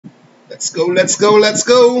Let's go, let's go, let's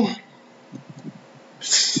go.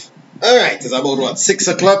 Alright, it's about what, 6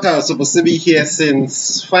 o'clock. I was supposed to be here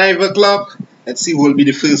since 5 o'clock. Let's see who will be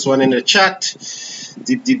the first one in the chat.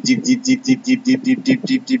 Deep.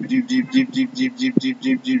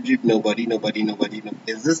 Nobody.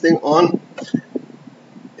 Is this thing on?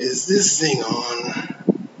 Is this thing on?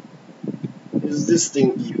 Is this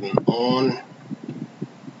thing even on?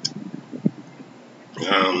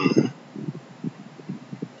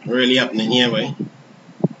 Really happening here, boy.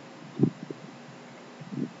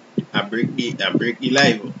 I break the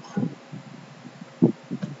live.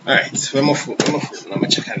 Alright, where my phone? I'm gonna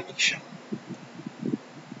check and make sure.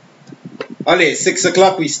 Alright, 6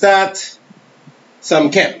 o'clock we start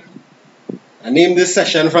some Chem. I named this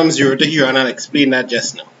session from 0 to hero and I'll explain that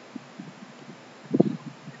just now.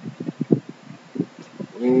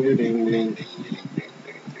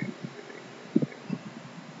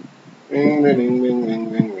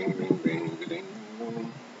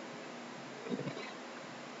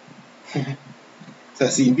 So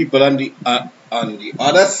I've seen people on the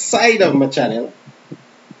other side of my channel.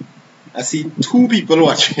 I see 2 people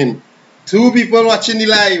watching. 2 people watching the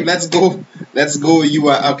live. Let's go. You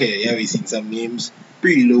are okay. Yeah, we seen some names.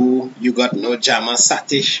 Prelo, you got No Jama,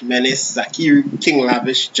 Satish, Menace, Zakir, King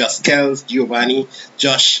Lavish, Just Kells, Giovanni,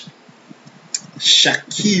 Josh,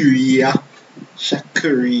 Shakiria.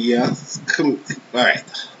 Alright.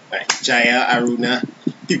 Jaya, Aruna.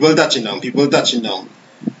 People touching down.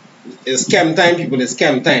 It's Chem time, people. It's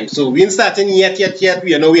Chem time. So we ain't starting yet.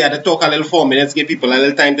 We know we had to talk a little 4 minutes, give people a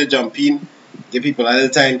little time to jump in. The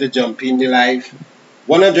live.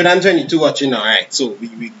 122 watching now. Alright, so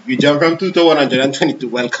we jump from 2 to 122.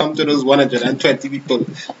 Welcome to those 120 people.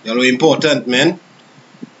 You're important, man.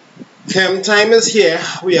 Chem time is here.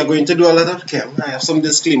 We are going to do a lot of Chem. I have some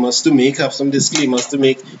disclaimers to make.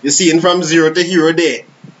 You're seeing from 0 to hero there.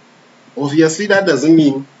 Obviously, that doesn't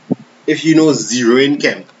mean if you know 0 in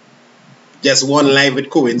Chem. Just one live with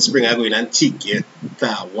Cohen Spring are going and take you to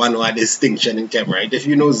one or distinction in Chem, right? If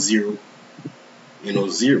you know 0, you know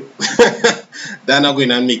 0. They're not going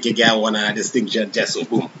to make you get one or distinction just so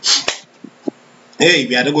boom. Hey,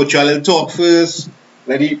 we had to go through a little talk first.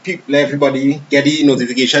 Let everybody get the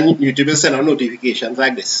notification. YouTube will send out notifications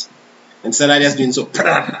like this. Instead of just doing so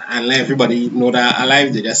and let everybody know that I'm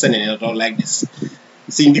live, they're just sending it out like this.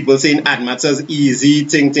 Seeing people saying ad matters easy,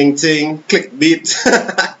 ting, clickbait.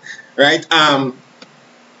 Right?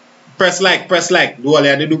 Press like. Do all you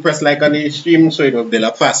have to do, press like on the stream so it will build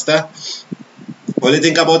up faster. What do you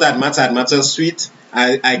think about ad matters sweet?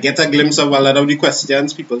 I get a glimpse of a lot of the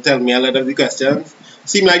questions. People tell me a lot of the questions.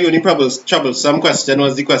 Seemed like the only troublesome question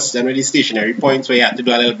was the question with the stationary points where you had to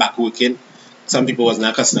do a little back working. Some people wasn't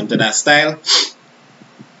accustomed to that style.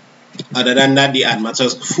 Other than that, the ad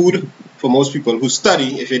matters food for most people who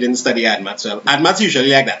study. If you didn't study ad maths, well, ad maths usually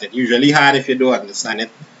like that. It's usually hard if you don't understand it,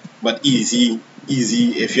 but easy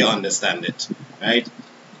if you understand it, right?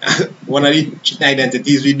 One of the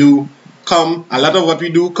identities we do come, a lot of what we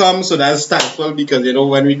do come, so that's thankful because you know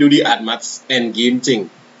when we do the ad maths end game thing,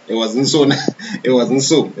 it wasn't so.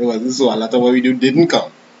 A lot of what we do didn't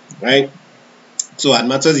come, right? So ad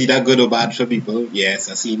maths is either good or bad for people.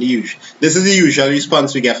 Yes, I see the usual. This is the usual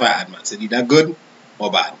response we get for ad maths. It's either good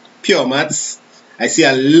or bad. Pure maths. I see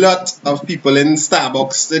a lot of people in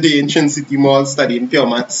Starbucks today in Trin City Mall studying pure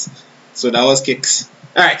maths. So that was kicks.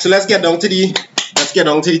 Alright, so let's get down to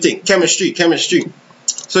the thing. Chemistry.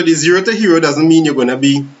 So the 0 to hero doesn't mean you're gonna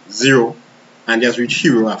be 0 and just reach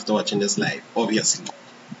hero after watching this live, obviously.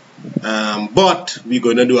 But we're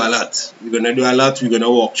gonna do a lot. We're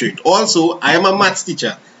gonna walk through it. Also, I am a maths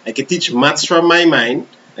teacher. I can teach maths from my mind.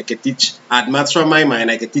 I can teach ad maths from my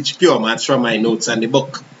mind. I can teach pure maths from my notes and the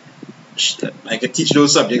book. I can teach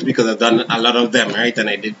those subjects because I've done a lot of them, right? And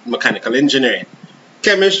I did mechanical engineering.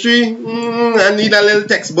 Chemistry, I need a little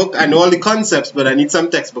textbook. I know all the concepts, but I need some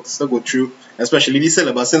textbooks to go through, especially the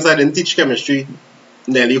syllabus. Since I didn't teach chemistry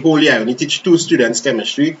nearly whole year, I only teach 2 students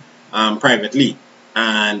chemistry privately.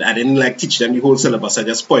 And I didn't teach them the whole syllabus. I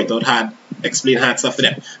just explain hard stuff to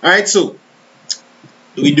them. Alright, so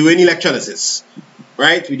we do any electrolysis,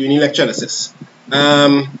 right? We do any electrolysis.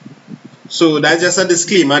 So that's just a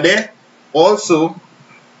disclaimer there. Also,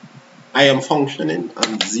 I am functioning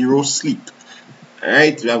on 0 sleep.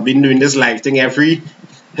 Alright, I've been doing this live thing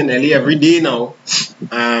nearly every day now,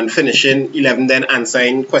 and finishing 11, then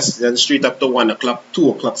answering questions straight up to 1 o'clock,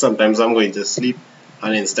 2 o'clock. Sometimes I'm going to sleep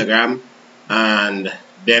on Instagram, and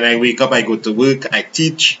then I wake up, I go to work, I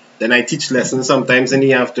teach, then I teach lessons sometimes in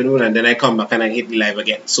the afternoon, and then I come back and I hit the live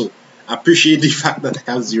again. So I appreciate the fact that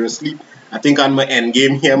I have 0 sleep. I think on my end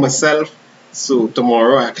game here myself, So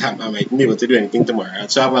tomorrow I might be able to do anything tomorrow.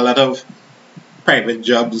 So I have a lot of private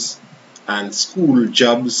jobs and school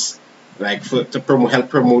jobs, like to help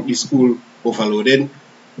promote the school overloaded.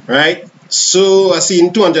 Right? So I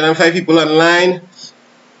seen 205 people online.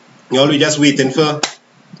 Y'all we just waiting for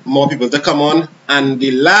more people to come on. And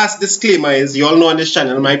the last disclaimer is, you all know on this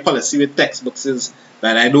channel my policy with textbooks is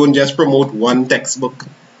that I don't just promote one textbook.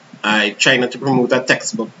 I try not to promote a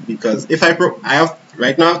textbook, because if I have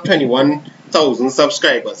right now 21,000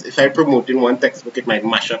 subscribers. If I promote in one textbook, it might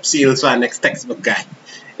mash up sales for our next textbook guy.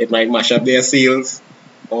 It might mash up their sales,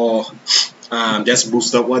 or just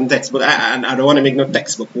boost up one textbook. I don't want to make no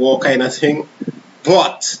textbook war kind of thing.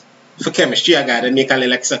 But for chemistry, I gotta make a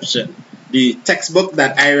little exception. The textbook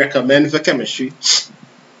that I recommend for chemistry,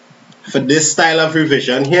 for this style of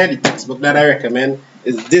revision here, the textbook that I recommend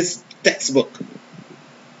is this textbook.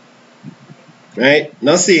 Right?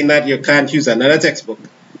 Not saying that you can't use another textbook,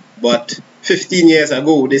 but 15 years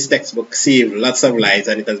ago, this textbook saved lots of lives,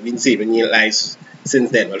 and it has been saving lives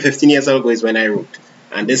since then. Well, 15 years ago is when I wrote,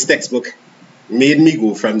 and this textbook made me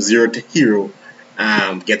go from 0 to hero.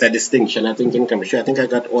 Get a distinction, I think, in chemistry. I think I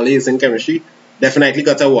got all A's in chemistry. Definitely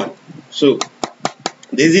got a 1. So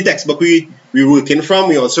this is the textbook we're working from.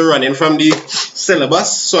 We're also running from the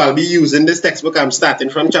syllabus. So I'll be using this textbook. I'm starting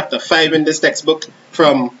from chapter 5 in this textbook,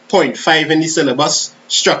 from point 5 in the syllabus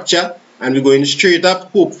structure, and we're going straight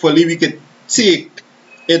up. Hopefully we could take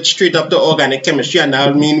it straight up to organic chemistry, and that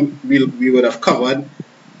would mean we would have covered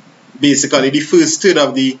basically the first third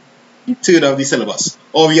of the syllabus.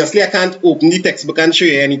 Obviously, I can't open the textbook and show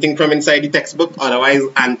you anything from inside the textbook, otherwise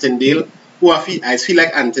Antondale, who I feel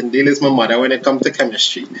like Antondale is my mother when it comes to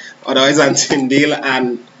chemistry. Otherwise Antondale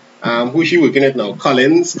and who she working with now,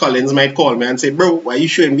 Collins might call me and say, bro, why are you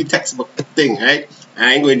showing me textbook thing, right?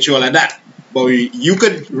 I ain't going to show all of that. But you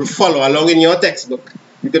could follow along in your textbook.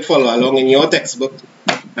 You could follow along in your textbook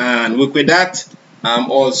and work with that. I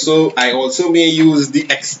also may use the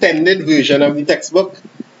extended version of the textbook,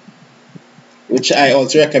 which I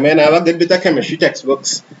also recommend. I have a good bit of chemistry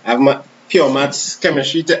textbooks. I have my pure maths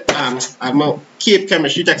chemistry, I have my Cape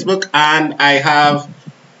chemistry textbook, and I have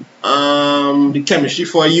the chemistry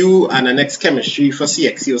for you and the next chemistry for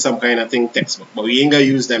CSEC or some kind of thing textbook. But we ain't gonna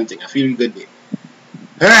use them thing. I feel good there.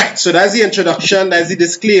 Alright, so that's the introduction, that's the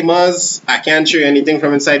disclaimers. I can't show you anything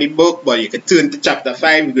from inside the book, but you can turn to chapter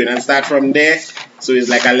 5. We're going to start from there. So it's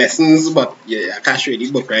like a lessons, but yeah, I can't show you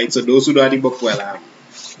the book, right? So those who don't have the book, well,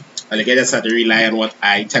 I just have to rely on what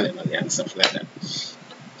I tell them and stuff like that.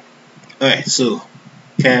 Alright, so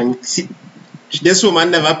this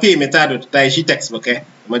woman never pay me to advertise she textbook, eh?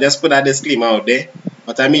 I'm going to just put a disclaimer out there.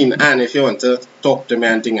 But I mean, and if you want to talk to me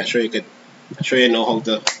and thing, I'm sure you know how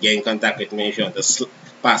to get in contact with me if you want to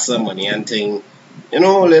pass some money and thing, you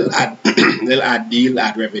know, little ad deal,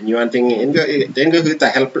 ad revenue and thing. Then go to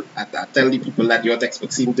help tell the people that your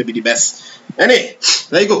textbook seem to be the best. Anyway,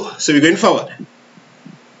 there you go. So we're going forward.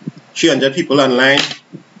 300 people online.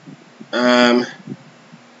 Let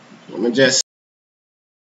me just.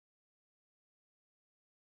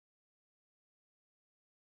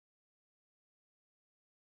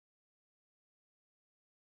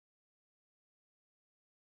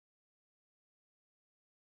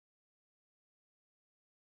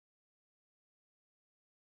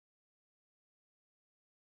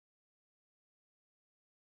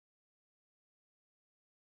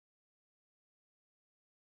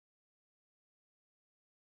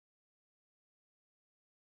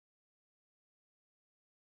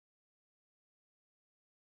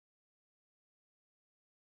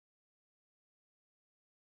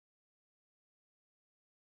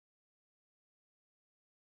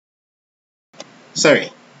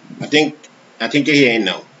 Sorry, I think you're hearing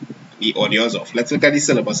now. The audio is off. Let's look at the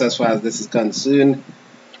syllabus as far as this is concerned.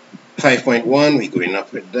 5.1, we're going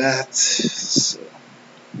up with that. So,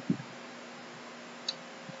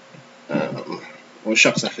 oh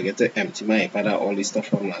shucks, I forget to empty my iPad out all this stuff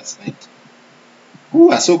from last night.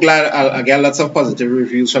 Ooh, I'm so glad I get lots of positive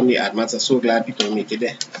reviews from the admins. I'm so glad people make it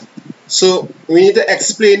there. So we need to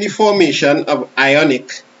explain the formation of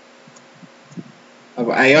ionic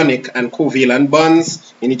and covalent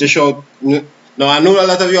bonds. You need to show. Now I know a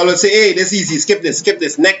lot of you all will say, hey, this is easy, skip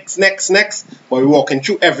this, next. But we're walking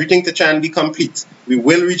through everything to try and be complete. We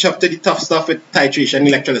will reach up to the tough stuff with titration,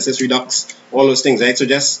 electrolysis, redox, all those things, right? So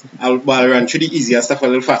just I'll run through the easier stuff a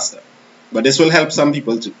little faster. But this will help some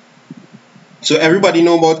people too. So everybody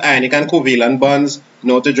know about ionic and covalent bonds,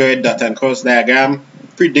 know to draw a dot and cross diagram,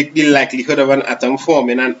 predict the likelihood of an atom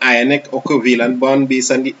forming an ionic or covalent bond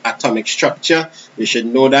based on the atomic structure. You should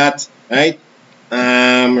know that, right?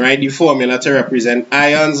 Write the formula to represent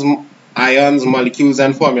ions, ions, molecules,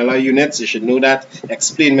 and formula units. You should know that.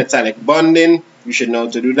 Explain metallic bonding. You should know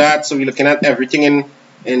how to do that. So we're looking at everything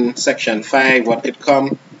in section 5, what could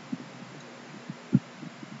come.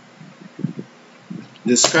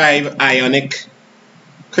 Describe ionic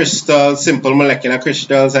crystals, simple molecular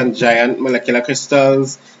crystals, and giant molecular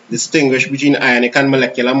crystals. Distinguish between ionic and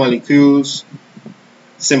molecular molecules.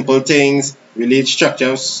 Simple things. Relate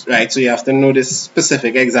structures, right? So you have to know this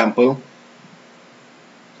specific example.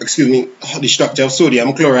 Excuse me, the structure of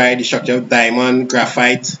sodium chloride, the structure of diamond,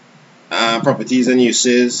 graphite, properties and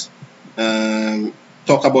uses.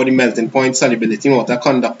 Talk about the melting point, solubility, water,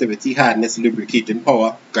 conductivity, hardness, lubricating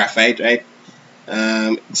power, graphite, right?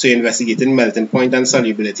 So you're investigating melting point and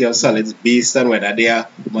solubility of solids based on whether they are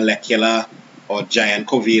molecular or giant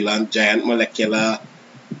covalent, giant molecular,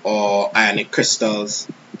 or ionic crystals.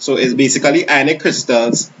 So it's basically ionic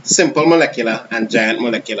crystals, simple molecular, and giant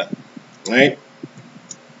molecular, right?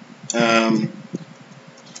 And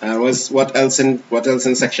what else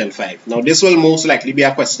in section 5? Now this will most likely be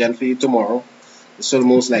a question for you tomorrow. This will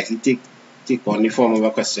most likely take on the form of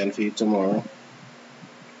a question for you tomorrow.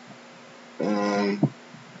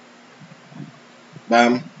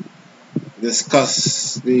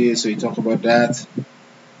 Discuss the, so we talk about that.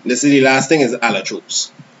 This is the last thing, is allotropes.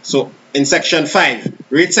 So in section 5,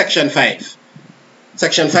 read section 5.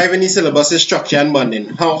 Section 5 in the syllabus is structure and bonding.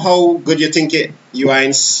 How good you think you are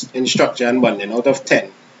in structure and bonding out of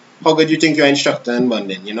 10? How good you think you are in structure and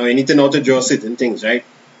bonding? You know, you need to know how to draw certain things, right?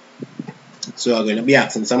 So I'm going to be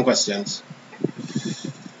asking some questions.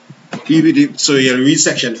 So you'll read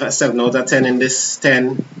section 7 out of 10 in this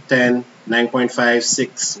 10, 10, 9.5,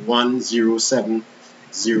 6, 1, 0, 7,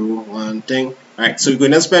 0, 1 thing. Alright, so we're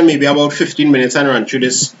going to spend maybe about 15 minutes and run through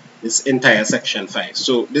this entire section 5.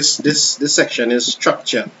 So this section is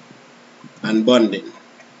structure and bonding.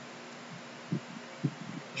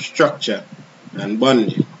 Structure and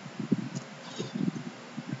bonding.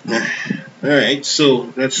 Alright,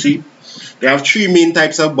 so let's see. We have 3 main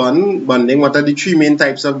types of bonding. What are the 3 main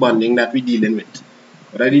types of bonding that we're dealing with?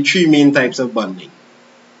 What are the 3 main types of bonding?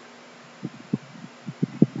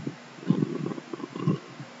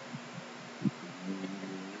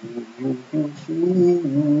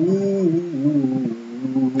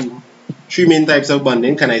 Three main types of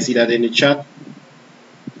bonding. Can I see that in the chat?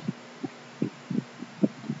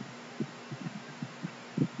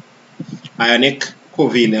 Ionic,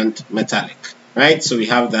 covalent, metallic. Right? So we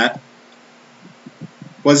have that.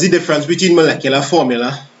 What's the difference between molecular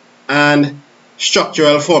formula and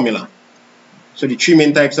structural formula? So the 3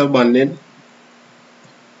 main types of bonding.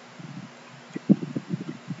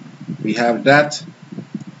 We have that.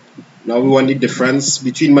 Now we want the difference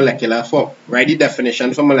between molecular formula. Write the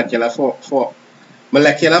definition for molecular formula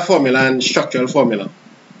and structural formula,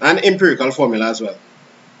 and empirical formula as well.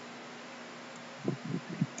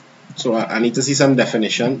 So I need to see some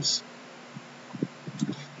definitions.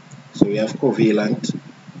 So we have covalent,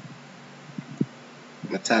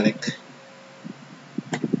 metallic,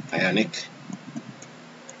 ionic.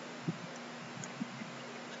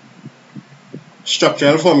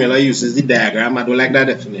 Structural formula uses the diagram. I don't like that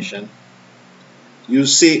definition. You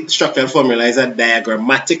say structural formula is a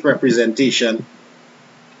diagrammatic representation.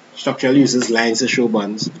 Structural uses lines to show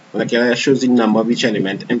bonds. Molecular shows the number of each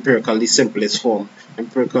element. Empirical, the simplest form.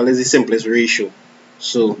 Empirical is the simplest ratio.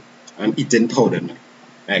 So I'm eating powder now.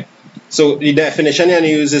 Right. So the definition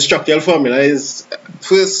you use the structural formula is,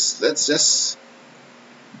 first let's just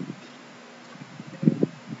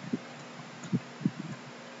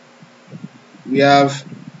we have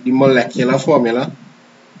the molecular formula,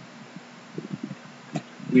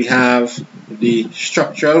 we have the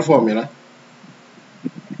structural formula,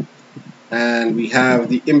 and we have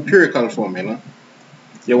the empirical formula.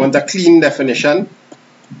 You want a clean definition.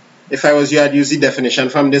 If I was you, I'd use the definition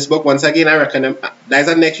from this book. Once again, I recommend, that's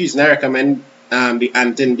the next reason I recommend the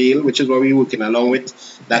Antindale, which is what we're working along with,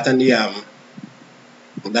 that and the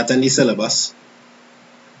syllabus,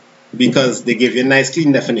 because they give you nice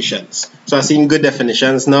clean definitions. So I'm seeing good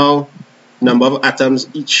definitions now. Number of atoms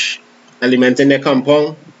each element in the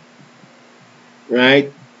compound,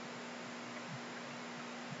 right?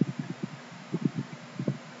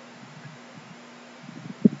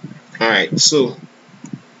 Alright, so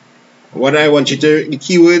what I want you to, the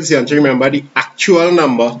keywords you want to remember, the actual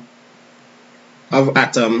number of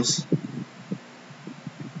atoms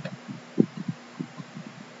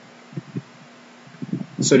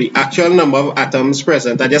So the actual number of atoms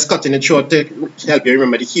present, I just cutting it short to help you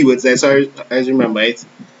remember the keywords there, so I remember it,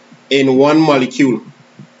 in one molecule.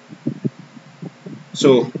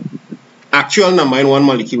 So actual number in one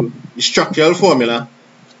molecule. The structural formula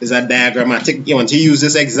is a diagrammatic. You want to use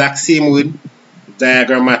this exact same word,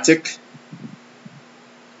 diagrammatic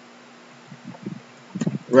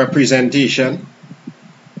representation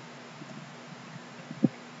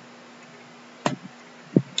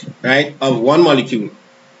right of one molecule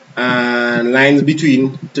and lines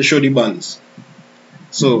between to show the bonds.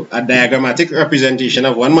 So a diagrammatic representation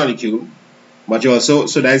of one molecule, but you also,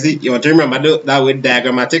 so that's it, you want to remember that word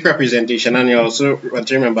diagrammatic representation, and you also want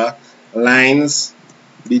to remember lines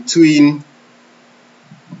between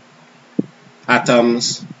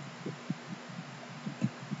atoms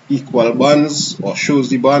equal bonds or shows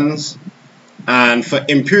the bonds. And for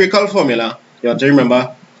empirical formula, you have to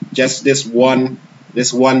remember just this one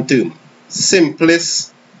term.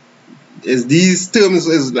 Simplest is these terms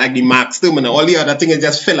is like the max term, and all the other thing is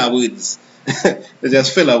just filler words. It's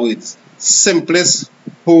just filler words. Simplest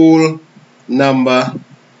whole number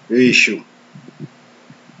ratio.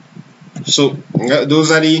 So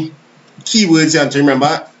those are the keywords you have to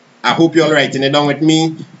remember. I hope you're all writing it down with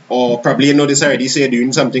me, or probably you know this already, so you're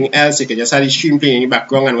doing something else. You can just have the stream playing in the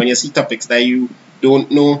background, and when you see topics that you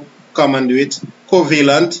don't know, come and do it.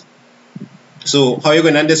 Covalent. So how are you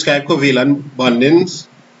going to describe covalent bondings?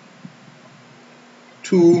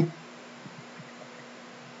 Two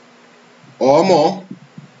or more.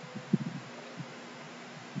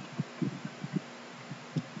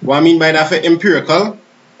 What I mean by that for empirical?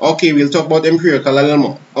 Okay, we'll talk about empirical a little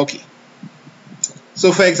more. Okay.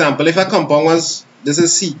 So for example, if a compound was, this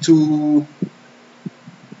is C2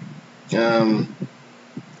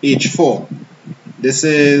 H4. This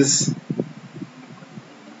is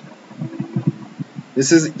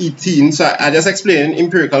ethene. So I just explained an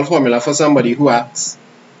empirical formula for somebody who asks.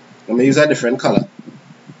 Let me use a different color.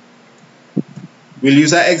 We'll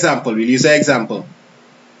use an example.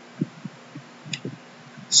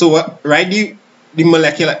 So write the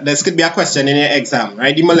molecular, this could be a question in your exam.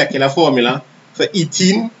 Write the molecular formula for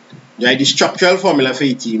ethene, write the structural formula for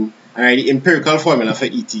ethene, and write the empirical formula for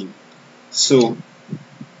ethene. So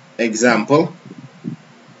example,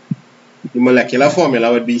 the molecular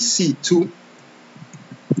formula would be C2H4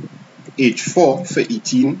 for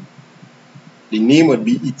ethene. The name would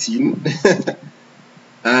be ethene.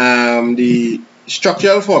 The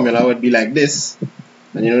structural formula would be like this.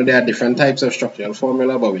 And you know there are different types of structural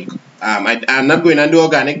formula, but I'm not going to do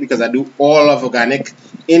organic because I do all of organic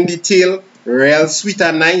in detail, real sweet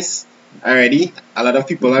and nice already. A lot of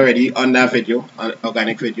people already on that video, on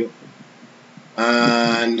organic video.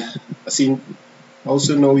 And I see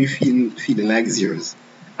also now we feeling like zeros.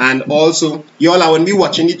 And also, y'all, I won't be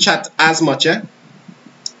watching the chat as much. I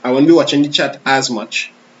won't be watching the chat as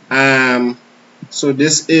much. So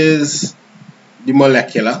this is the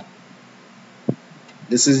molecular.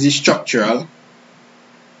 This is the structural.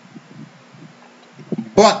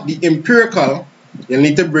 But the empirical, you'll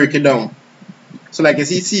need to break it down. So like you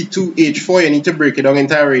see C2H4, you need to break it down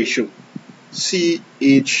into a ratio.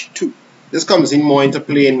 CH2. This comes in more into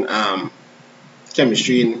play in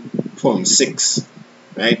chemistry in form 6,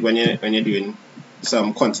 right? When you're doing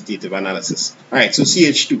some quantitative analysis. Alright, so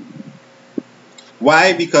CH2.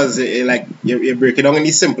 Why? Because like you break it down in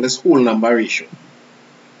the simplest whole number ratio.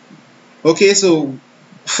 Okay, so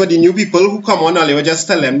for the new people who come on, I'll just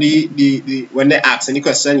tell them when they ask any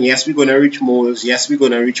question, yes, we're going to reach moles, yes, we're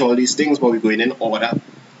going to reach all these things, but we're going in order.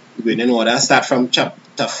 We're going in order. Start from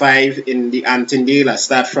chapter 5 in the Antindale. I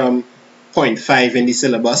start from point 5 in the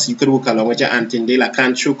syllabus. You could work along with your Antindale. I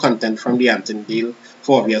can't show content from the Antindale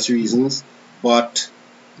for obvious reasons, but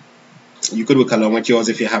you could work along with yours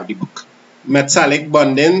if you have the book. Metallic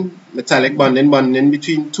bonding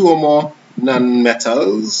between two or more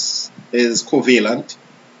non-metals is covalent.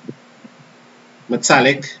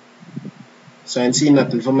 Metallic, so I see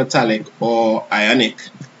nothing for metallic or ionic.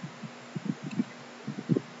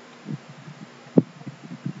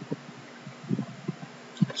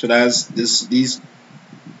 So that's this.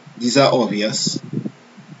 These are obvious.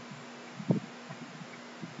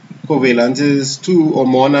 Covalent is two or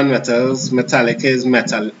more non-metals. Metallic is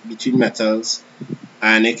metal between metals.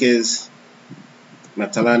 Ionic is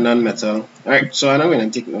metal and non-metal. Alright, so I'm not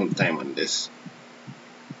going to take no time on this.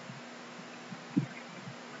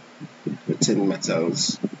 Within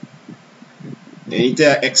metals. You need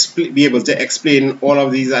to be able to explain all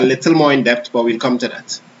of these a little more in depth, but we'll come to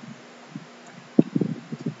that.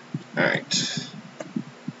 Alright.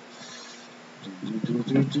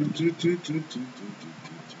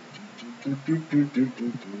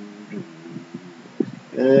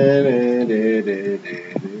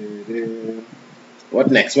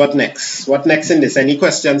 What next? What next in this? Any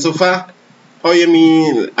questions so far? How you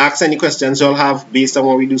mean? Ask any questions you'll have based on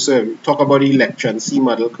what we do. So talk about the electron, C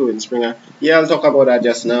model, Cohen Springer. Yeah, I'll talk about that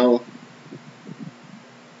just now.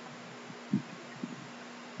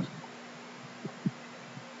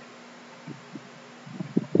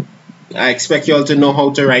 I expect you all to know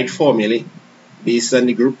how to write formulae based on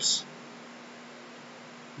the groups.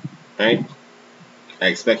 Right? I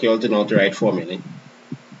expect you all to know how to write formulae.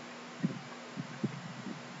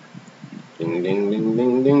 Ding, ding, ding,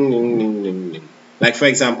 ding, ding, ding, ding, ding, ding. Like for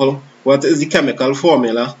example, what is the chemical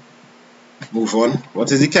formula? Move on.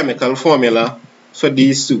 What is the chemical formula for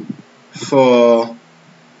these two? For,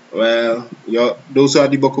 well, those who are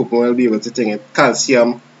the book open will be able to think it.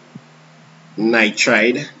 Calcium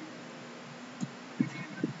nitride.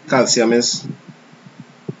 Calcium is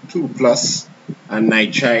 2+, and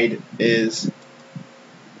nitride is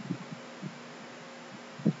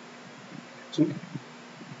 2.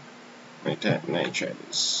 Nitride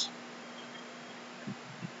is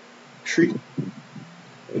 3.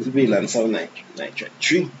 What's the valence of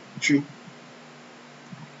nitride? 3.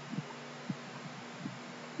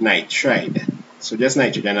 Nitride. So just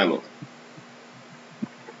nitrogen alone.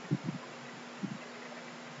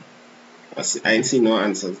 I ain't see no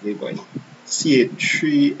answers there, boy.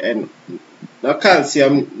 CH3 and now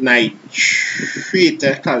calcium nitrate,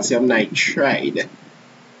 calcium nitride.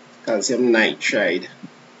 Calcium nitride.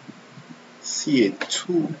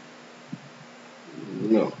 CH2.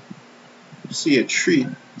 No.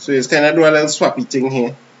 CH3. So it's kind of do a little swappy thing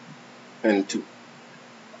here. And 2.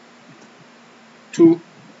 2,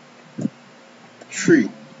 3.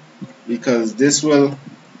 Because this will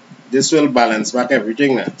balance back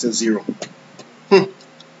everything now to 0.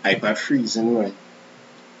 Hyper freezing, right?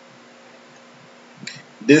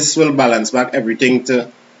 This will balance back everything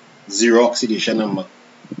to 0 oxidation number.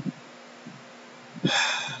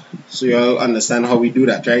 So you all understand how we do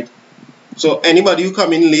that, right? So anybody who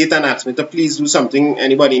come in late and ask me to please do something,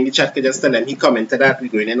 anybody in the chat could just tell them he commented that we're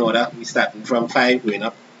going in order. We're starting from 5 going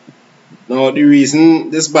up. Now the reason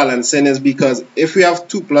this balancing is because if we have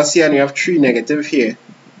 2+ here and we have 3 negative here,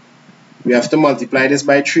 we have to multiply this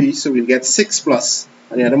by 3, so we'll get 6+,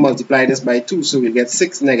 and we have to multiply this by 2, so we'll get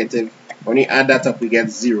 6 negative. When we add that up, we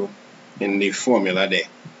get 0 in the formula there.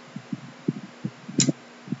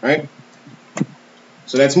 Right?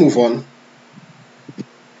 So let's move on.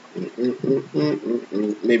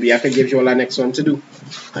 Maybe I could give you all the next one to do.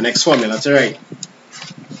 The next formula to write.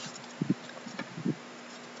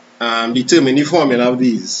 Determine the formula of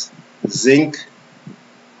these. Zinc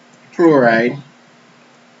chloride.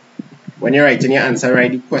 When you're writing your answer,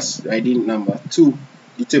 write the number 2.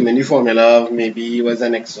 Determine the formula of, maybe what's the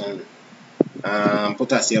next one?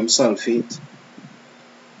 Potassium sulfate.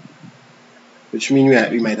 Which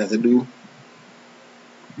means we might have to do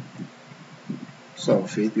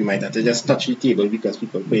sulfate. We might have to just touch the table because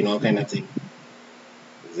people put in all kind of things.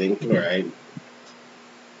 Zinc chloride.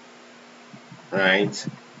 Right.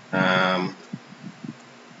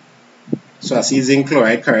 So I see zinc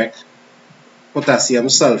chloride, correct. Potassium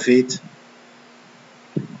sulfate.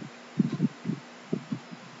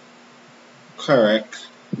 Correct.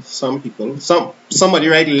 Somebody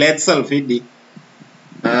write lead sulfate.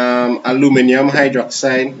 Aluminum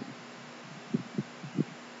hydroxide.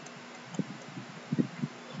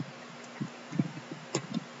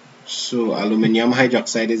 So aluminum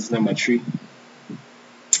hydroxide is number 3.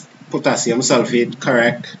 Potassium sulfate,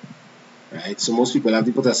 correct. Right. So most people have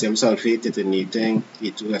the potassium sulfate detonating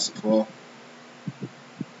A2SO4.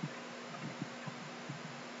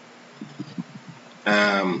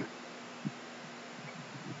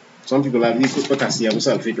 Some people have the potassium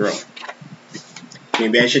sulfate wrong.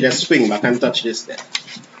 Maybe I should just swing back and touch this then.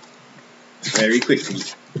 Very quickly.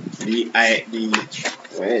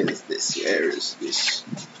 Where is this? Where is this?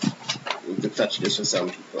 I need to touch this for some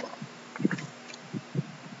people.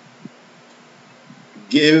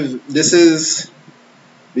 This is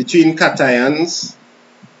between cations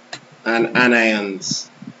and anions.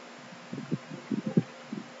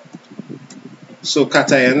 So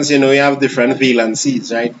cations, you know, you have different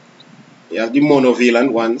valencies, right? You have the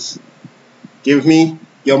monovalent ones. Give me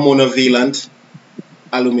your monovalent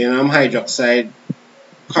aluminum hydroxide,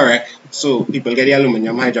 correct. So people get the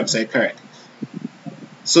aluminum hydroxide correct.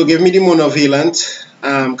 So give me the monovalent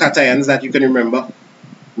cations that you can remember.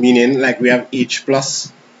 Meaning, like we have H+.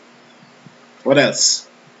 What else?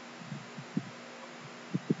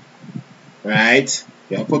 Right?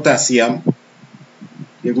 You have potassium.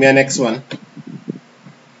 Give me a next one.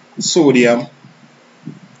 Sodium.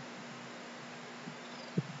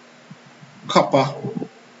 Copper.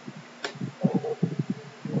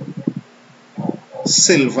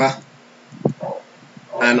 Silver.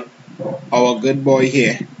 And our good boy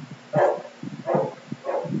here,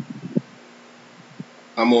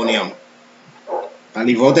 ammonium. I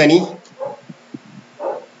leave out any.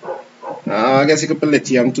 I guess you could put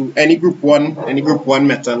lithium too. Any group 1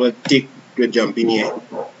 metal will jump in here.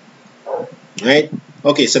 Right?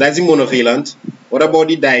 Okay, so that's the monovalent. What about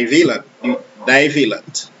the divalent?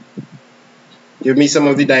 Divalent. Give me some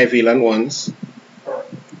of the divalent ones.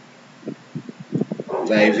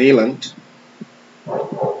 Divalent.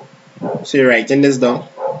 So you're writing this down.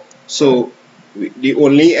 So the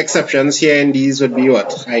only exceptions here in these would be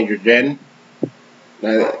what? Hydrogen.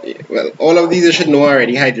 Well, all of these you should know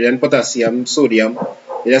already. Hydrogen, potassium, sodium.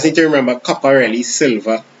 You just need to remember copper, really,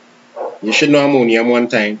 silver. You should know ammonium one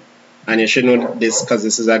time. And you should know this because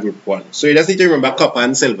this is a group 1. So you just need to remember copper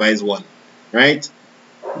and silver is 1. Right?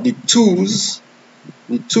 The twos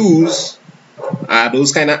are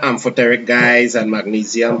those kind of amphoteric guys, and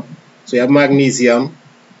magnesium. So you have magnesium.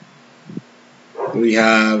 We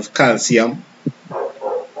have calcium.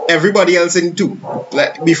 Everybody else in 2.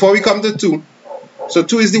 Like, before we come to 2. So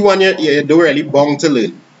 2 is the one you don't really bound to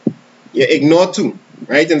learn. You ignore 2.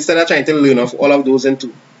 Right? Instead of trying to learn off all of those in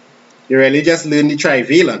 2. You really just learn the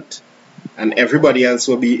trivalent. And everybody else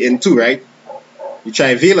will be in 2, right? The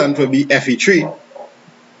trivalent will be Fe3.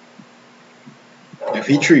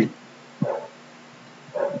 Fe3.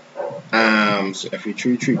 So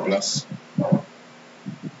Fe3, 3 plus.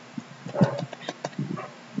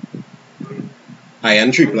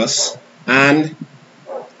 Iron 3 plus. And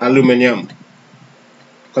aluminum.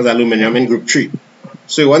 Because aluminum in group 3.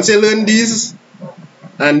 So once you learn these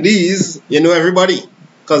and these, you know everybody.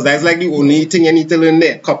 Because that's like the only thing you need to learn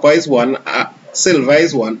there. Copper is 1, silver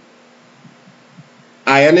is 1,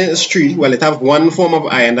 iron is 3. Well, it have one form of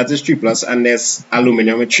iron that is 3 plus, and there's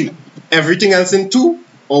aluminum with 3. Everything else in 2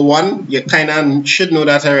 or 1, you kind of should know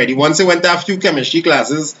that already. Once you went to a few chemistry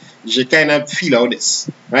classes, you should kind of feel out this,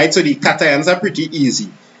 right? So the cations are pretty easy.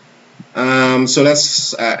 So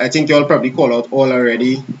let's, I think you all probably call out all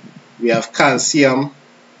already. We have calcium,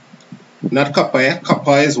 not copper.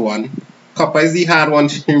 Copper is 1. Copper is the hard one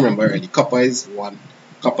to remember already. Copper is 1.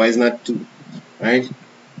 Copper is not 2. Right?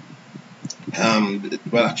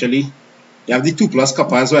 Well, actually, you have the 2 plus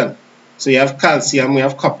copper as well. So you have calcium, we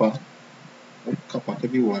have copper. Copper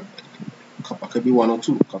could be 1. Copper could be 1 or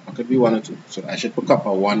 2. Copper could be 1 or 2. So I should put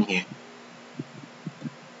copper 1 here.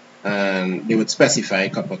 And they would specify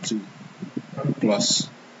copper 2 plus.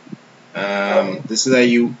 This is a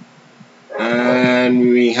U. And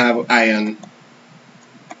we have iron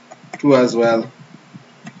 2 as well.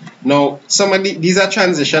 Now, some of these are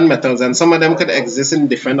transition metals, and some of them could exist in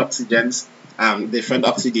different oxygens, different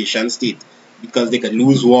oxidation state, because they could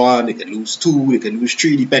lose 1, they could lose 2, they could lose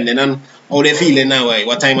 3, depending on how they're feeling now,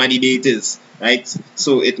 what time of the day it is, right?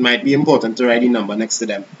 So it might be important to write the number next to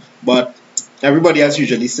them. But everybody else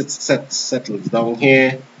usually settles down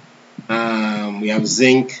here. We have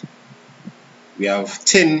zinc, we have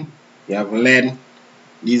tin, we have lead.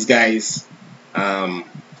 These guys,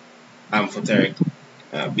 amphoteric,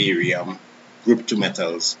 barium, group 2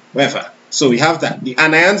 metals, whatever. So we have that. The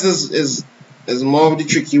anions is more of the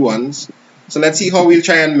tricky ones. So let's see how we'll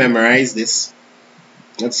try and memorize this.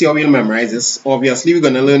 Let's see how we'll memorize this. Obviously, we're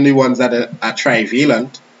going to learn the ones that are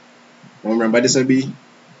trivalent. Remember, this will be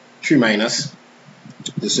 3 minus.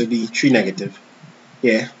 This will be 3 negative.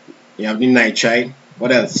 Yeah, you have the nitride.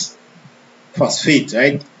 What else? Phosphate,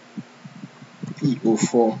 right?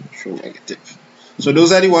 PO4, 3 negative. So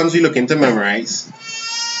those are the ones we're looking to memorize.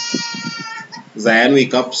 Zion,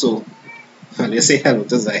 wake up. So let's say hello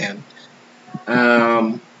to Zion.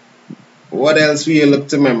 What else we look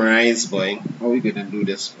to memorize, boy? How are we gonna do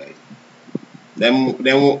this, boy? Then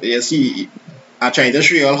you see, I'm trying to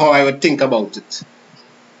show you all how I would think about it.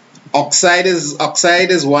 Oxide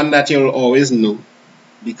is one that you'll always know,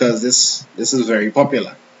 because this is very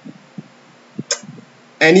popular.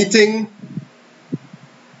 Anything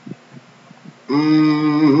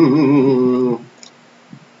you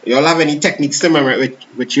all have any techniques to memorize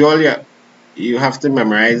which you have to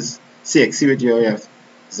memorize? CSEC with you have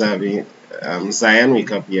Zion,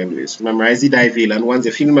 wake up here, Luis. Memorize the divalent ones.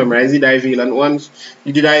 If you memorize the divalent ones,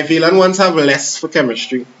 the divalent ones have less for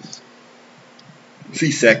chemistry.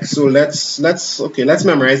 CSEC. So let's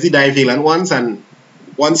memorize the divalent ones, and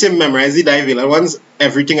once you memorize the divalent ones,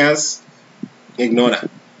 everything else, ignore that.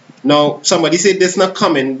 Now somebody said this not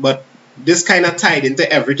coming, but this kind of tied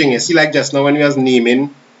into everything. You see, like just now when we was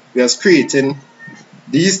naming, we was creating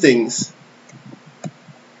these things.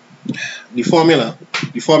 The formula,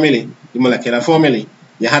 the molecular formulae.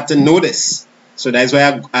 You had to know this. So that's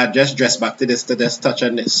why I just dressed back to this, to just touch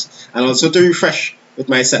on this. And also to refresh with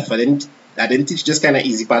myself. I didn't I didn't teach this kind of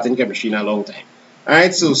easy part in chemistry in a long time.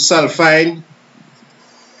 Alright, so sulfide,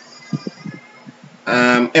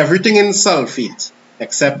 everything in sulfate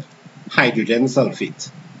except hydrogen sulfate.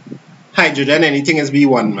 Hydrogen, anything is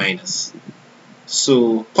B1 minus.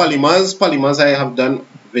 So polymers I have done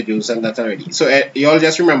videos on that already. So you all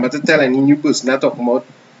just remember to tell any new person that talking about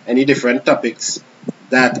any different topics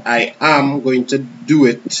that I am going to do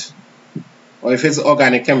it, or if it's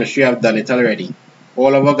organic chemistry, I've done it already.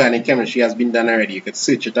 All of organic chemistry has been done already. You could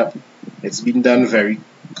search it up. It's been done very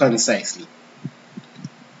concisely.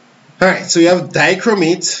 Alright, so we have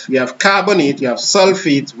dichromate, we have carbonate, we have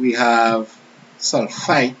sulfate, we have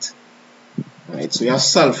sulfite. Alright, so we have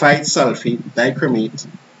sulfite, sulfate, dichromate,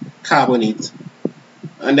 carbonate,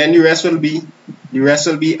 and then the rest will be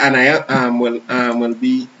will be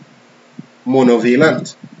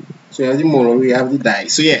monovalent. So we have the mono, we have the di.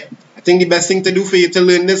 So yeah, I think the best thing to do for you to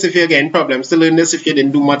learn this, if you're getting problems to learn this, if you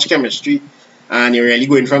didn't do much chemistry and you're really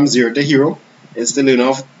going from 0 to hero, is to learn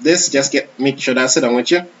off this. Just make sure that I sit down with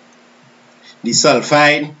you. The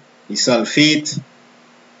sulfide, the sulfate,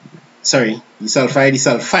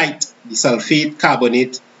 the sulfate,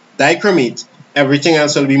 carbonate, dichromate, everything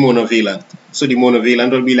else will be monovalent. So the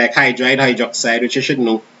monovalent will be like hydride, hydroxide, which you should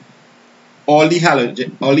know. All the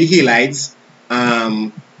halides,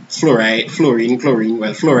 fluoride, fluorine, chlorine,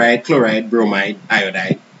 well, fluoride, chloride, bromide,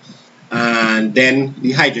 iodide, and then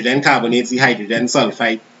the hydrogen carbonates, the hydrogen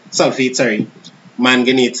sulfate,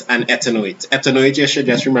 manganate, and ethanoate. Ethanoate you should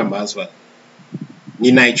just remember as well.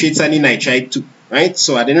 The nitrates and the nitride too, right?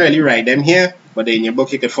 So I didn't really write them here, but in your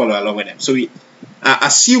book you could follow along with them. So we are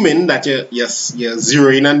assuming that you're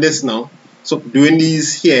zeroing on this now. So doing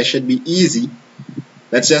these here should be easy.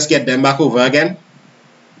 Let's just get them back over again.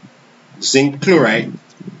 Zinc chloride.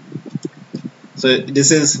 So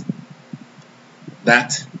this is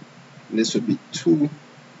that. This would be 2.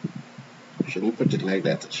 I shouldn't put it like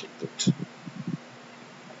that. I should put.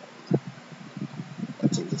 I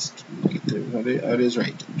think this 2 negative. How is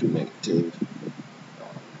right? 2 negative.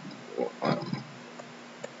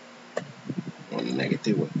 1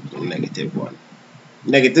 negative 1. Negative 1.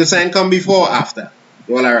 Negative sign come before or after?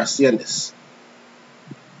 You all are rusty on this.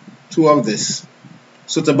 2 of this.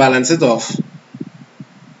 So to balance it off,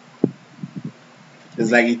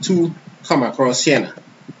 it's like the 2 come across here now.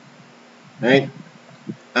 Right?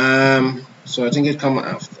 So I think it come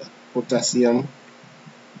after. Potassium.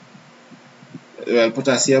 Well,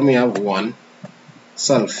 potassium we have 1.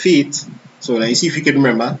 Sulfate. So let me see if you can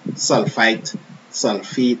remember. Sulfite,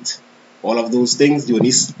 sulfate, all of those things. The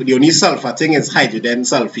only sulfur thing is hydrogen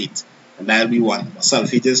sulfate, and that'll be 1. But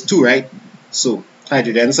sulfate is 2, right? So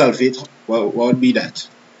hydrogen sulfate, what would be that?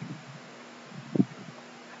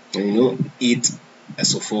 And you know,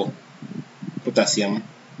 8SO4 potassium.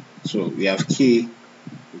 So we have K,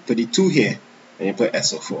 we put the 2 here, and you put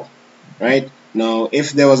SO4, right? Now,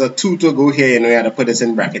 if there was a 2 to go here, you know, you had to put this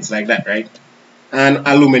in brackets like that, right? And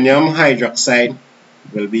aluminum hydroxide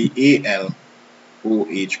will be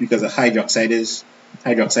AlOH, because the hydroxide is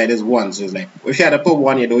 1. So it's like, if you had to put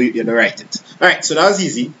 1, you don't write it. Alright, so that was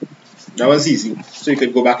easy. So you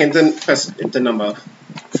could go back into number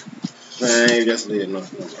 5, just leave number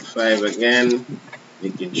 5 again,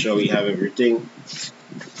 making sure we have everything.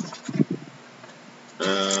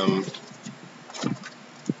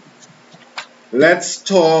 Let's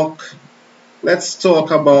talk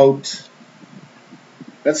about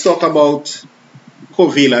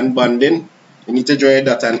covalent bonding. You need to draw a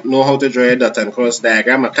dot and know how to draw a dot and cross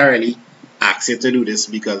diagram. I can't really ask you to do this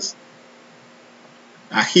because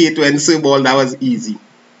I hate when ball that was easy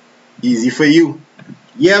for you.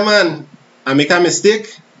 Yeah, man. I make a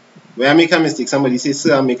mistake. Where I make a mistake, somebody say,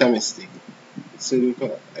 sir, I make a mistake. So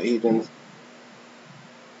I hate when.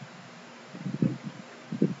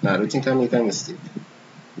 No, I don't think I make a mistake.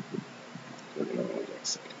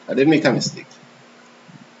 I didn't make a mistake.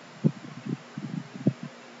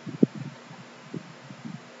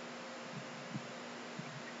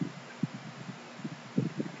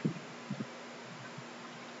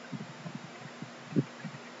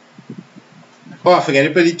 Oh, I forget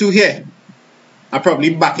to put the 2 here. I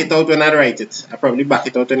probably back it out when I write it.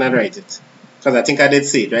 Because I think I did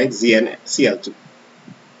say it, right? ZnCl2.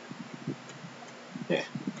 Yeah,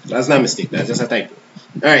 that's not a mistake. That's just a typo.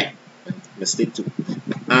 Alright, mistake 2.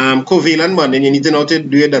 Covalent bonding, you need to know how to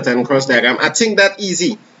do your dot and cross diagram. I think that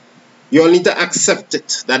easy. You all need to accept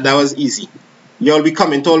it, that was easy. You all be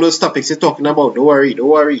coming to all those topics you're talking about. Don't worry.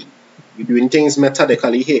 You're doing things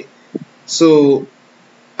methodically here. So,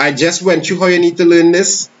 I just went through how you need to learn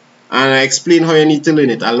this, and I explained how you need to learn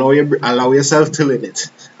it. Allow yourself to learn it.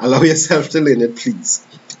 Allow yourself to learn it, please.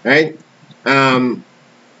 Right?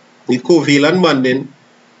 the covalent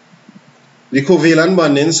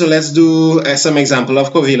bonding, so let's do some example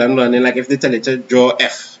of covalent bonding, like if they tell you to draw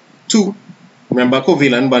F2, remember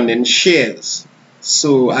covalent bonding shares.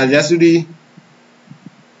 So I'll just do the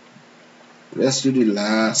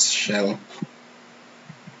last shell.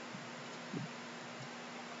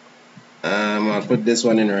 I'll put this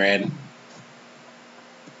one in red.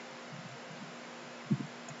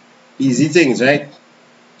 Easy things, right?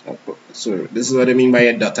 So this is what I mean by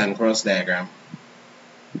a dot and cross diagram.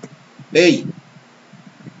 Hey,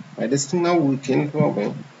 why this thing not working for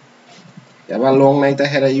me? You have a long night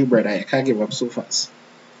ahead of you, brother. You can't give up so fast.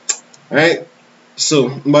 Alright? So,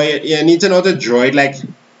 but you need to know how to draw it. Like,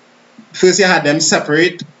 first you had them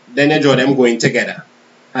separate, then you draw them going together.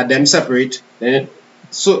 Had them separate, then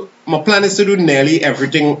so my plan is to do nearly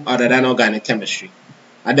everything other than organic chemistry.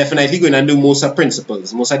 I'm definitely going to do most of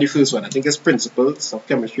principles. Most of the first one, I think it's principles of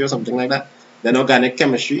chemistry or something like that. Then organic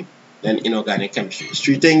chemistry, then inorganic chemistry. It's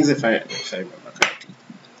 3 things if I remember correctly.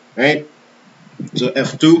 Right? So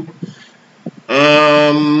F2.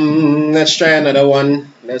 Let's try another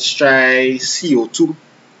one. Let's try CO2.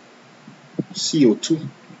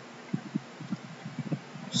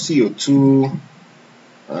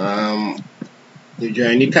 You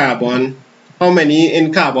join the carbon. How many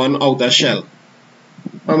in carbon outer shell?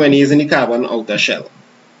 How many is in the carbon outer shell?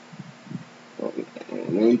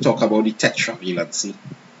 When we talk about the tetravalency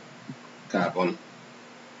carbon.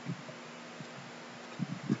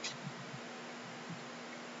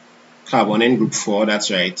 Carbon in group 4,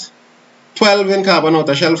 that's right. 12 in carbon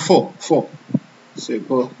outer shell, 4. So you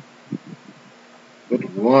go with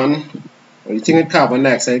 1. The thing with carbon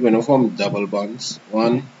dioxide, we're going to form double bonds.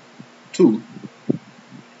 1, 2.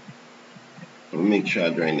 I'll make sure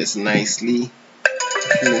I join this nicely.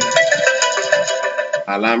 2.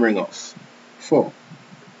 Alarm ring off. 4.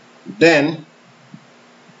 Then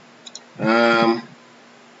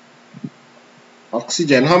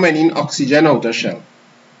oxygen. How many in oxygen outer shell?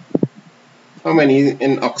 How many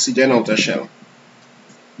in oxygen outer shell?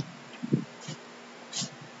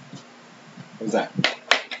 What's that?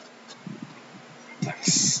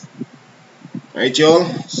 Nice. Alright, y'all.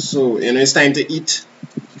 So it's time to eat.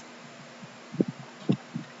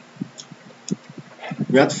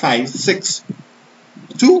 We had 5, 6,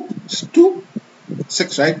 2,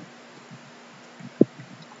 6, right?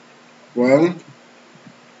 1.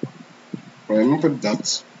 Let me put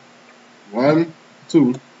dots. 1,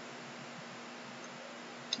 2,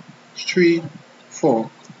 3, 4.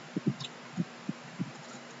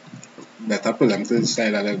 Better pull them to the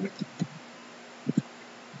side a little bit.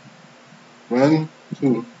 1,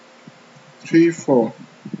 2, 3, 4,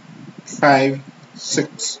 5,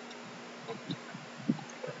 6.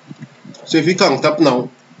 So if we count up now,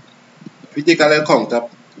 if we take a little count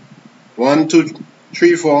up, 1, 2,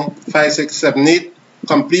 3, 4, 5, 6, 7, 8,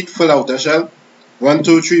 complete full outer shell. 1,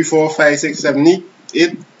 2, 3, 4, 5, 6, 7,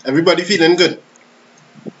 8. Everybody feeling good?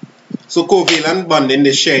 So covalent bonding,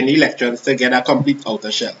 they share the electrons to get a complete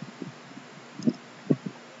outer shell.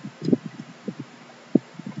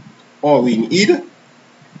 All we need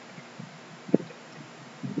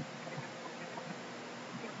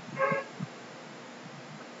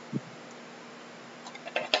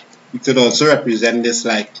you could also represent this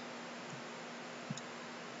like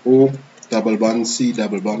O double bond C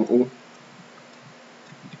double bond O.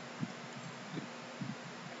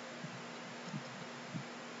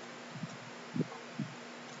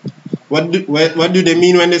 What do they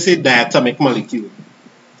mean when they say diatomic molecule?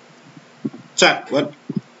 Chat,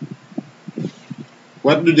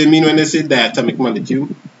 what do they mean when they say diatomic molecule?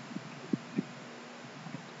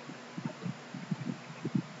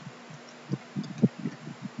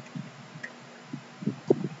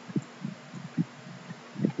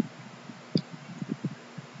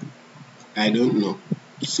 I don't know.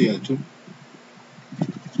 Cl2.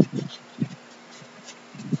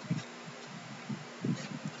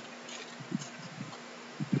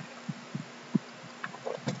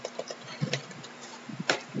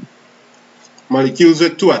 Molecules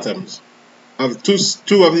with 2 atoms. Of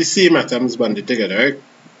two of the same atoms bonded together, right?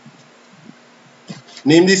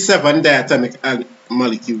 Name the 7 diatomic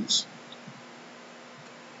molecules.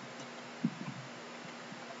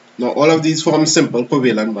 Now all of these form simple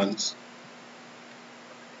covalent bonds.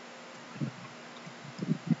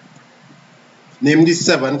 Name the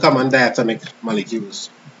 7 common diatomic molecules.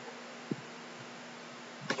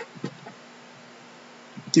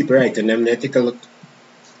 Keep writing them there, take a look.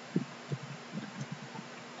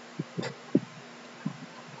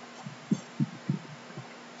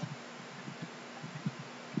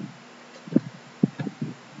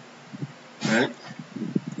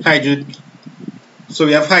 Right? So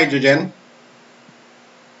we have hydrogen.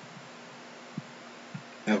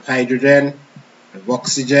 We have hydrogen, we have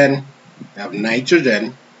oxygen, we have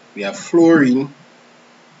nitrogen, we have fluorine,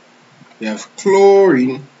 we have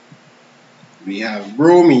chlorine, we have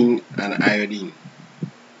bromine and iodine.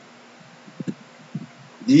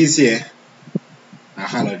 These here are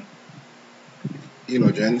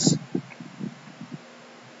halogens.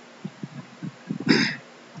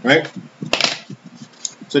 Right?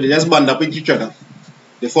 So they just bond up with each other.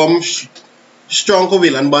 They form strong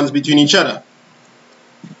covalent bonds between each other.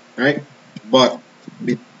 Right? But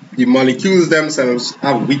the molecules themselves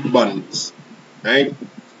have weak bonds. Right?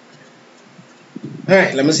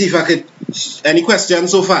 Alright, let me see if I could. Any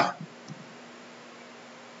questions so far?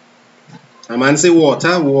 A man say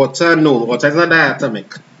water. Water, no. Water is not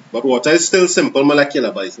diatomic. But water is still simple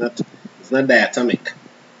molecular, but it's not diatomic.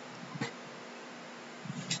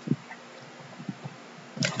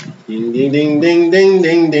 Ding ding ding ding ding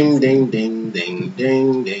ding ding ding ding ding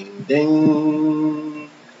ding ding ding.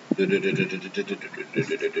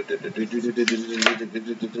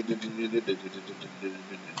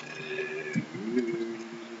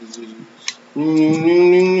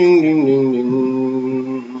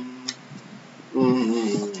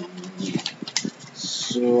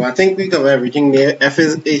 So I think we cover everything there. F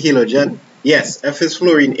is a halogen. Yes, F is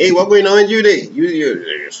fluorine. Hey, what going on with you there?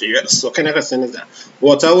 You serious? What kind of question is that?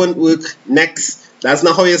 Water won't work. Next. That's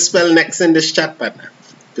not how you spell next in this chat, partner.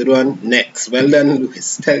 Good one. Next. Well done,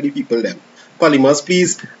 Louis. Tell the people them. Polymers,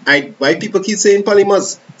 please. Why people keep saying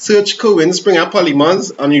polymers? Search Cohen Springer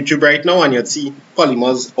polymers on YouTube right now and you'll see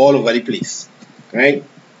polymers all over the place. Right?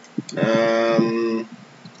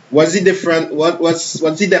 What's the different? What's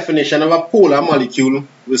the definition of a polar molecule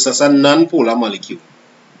versus a non-polar molecule?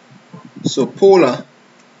 So polar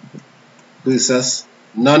versus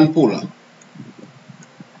non-polar.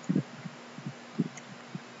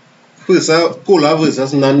 Polar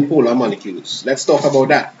versus non-polar molecules. Let's talk about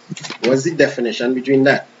that. What's the definition between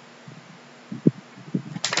that?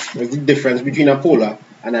 What's the difference between a polar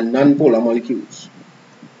and a non-polar molecules?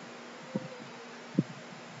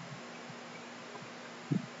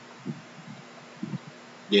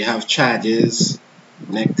 They have charges.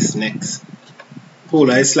 Next.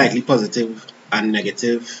 Polar is slightly positive and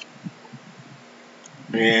negative.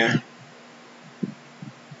 Yeah.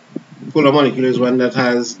 Polar molecule is one that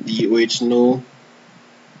has DOH, no.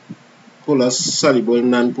 Polar soluble,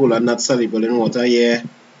 non-polar not soluble in water. Yeah.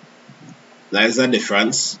 That is the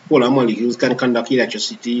difference. Polar molecules can conduct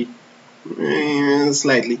electricity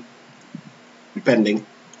slightly, depending.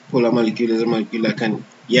 Polar molecule is a molecule that can.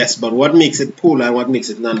 Yes, but what makes it polar and what makes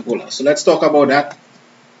it non-polar? So let's talk about that.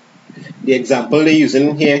 The example they're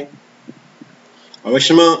using here. I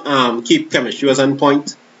wish keep chemistry was on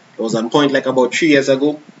point. It was on point like about 3 years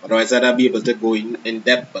ago. Otherwise I'd be able to go in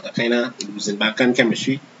depth, but I kind of losing back on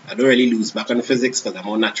chemistry. I don't really lose back on physics because I'm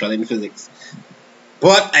more natural in physics.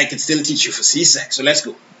 But I can still teach you for CSEC. So let's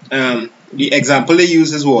go. The example they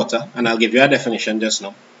use is water, and I'll give you a definition just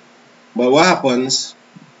now. But what happens?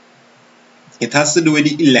 It has to do with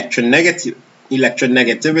the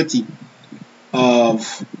electronegativity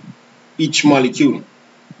of each molecule.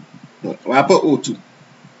 What about O2?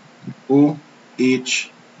 OH,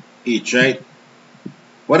 right?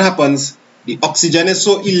 What happens? The oxygen is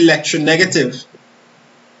so electronegative.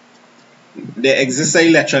 There exists an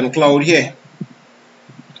electron cloud here.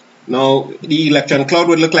 Now, the electron cloud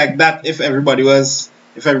would look like that if everybody was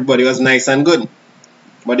nice and good.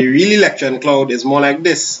 But the real electron cloud is more like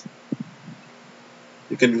this.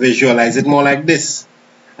 You can visualize it more like this.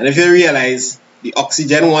 And if you realize, the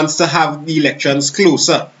oxygen wants to have the electrons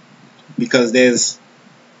closer because there's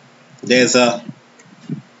a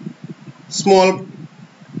small,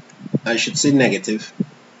 I should say negative.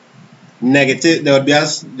 There'd be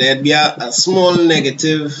a small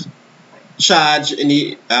negative charge in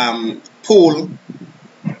the pole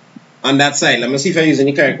on that side. Let me see if I'm using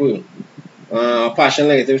the correct word. Partial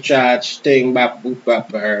negative charge thing,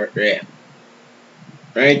 yeah.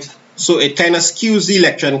 Right? So it kind of skews the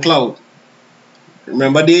electron cloud.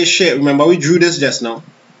 Remember we drew this just now.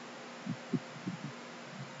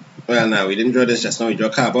 Well, no, we didn't draw this just now, we drew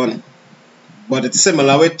carbon. But it's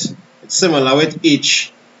similar with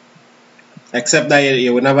H, except that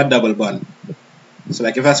you would have a double bond. So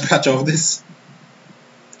like if I scratch off this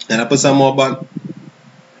and I put some more bond,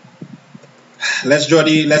 let's draw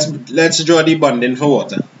the bonding for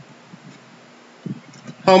water.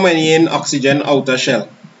 How many in oxygen outer shell?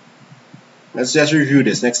 Let's just review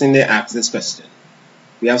this. Next thing they ask this question.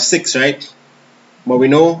 We have 6, right? But we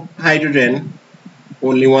know hydrogen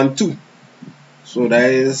only want 2. So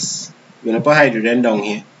that is, we're gonna put hydrogen down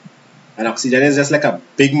here. And oxygen is just like a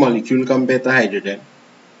big molecule compared to hydrogen.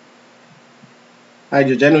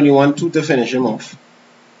 Hydrogen only want 2 to finish him off.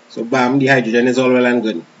 So bam, the hydrogen is all well and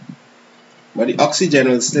good. But the oxygen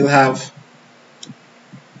will still have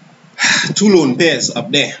 2 lone pairs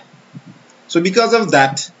up there. So because of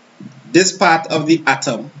that, this part of the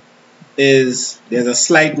atom there's a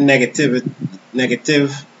slight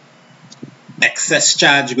negative excess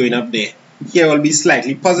charge going up there. Here will be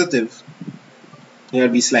slightly positive. Here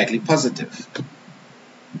will be slightly positive.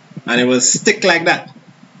 And it will stick like that.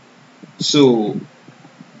 So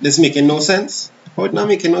this making no sense? How it not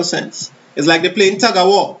making no sense? It's like they're playing tug of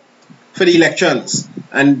war for the electrons.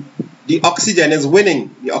 And the oxygen is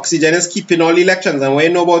winning. The oxygen is keeping all the electrons. And what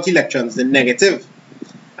you know about electrons? The negative.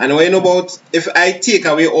 And what you know about, if I take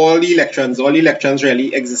away all the electrons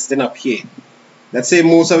really existing up here. Let's say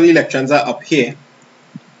most of the electrons are up here.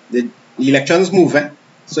 The electrons move,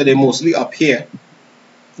 so they're mostly up here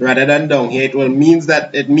rather than down here. It means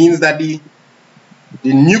that the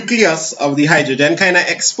nucleus of the hydrogen kind of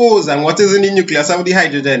exposed. And what is in the nucleus of the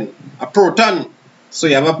hydrogen? A proton. So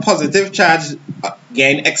you have a positive charge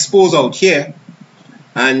again exposed out here,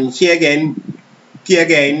 and here again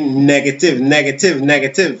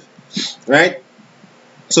negative, right?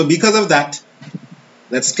 So because of that,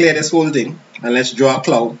 let's clear this whole thing and let's draw a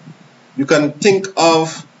cloud. You can think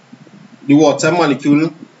of the water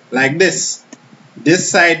molecule like this. This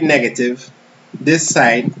side negative, this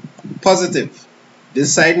side positive.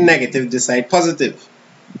 This side negative, this side positive.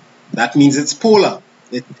 That means it's polar.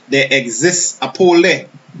 There exists a pole there.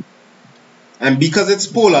 And because it's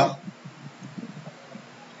polar,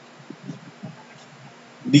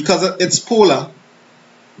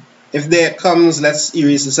 if there comes, let's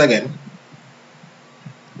erase this again.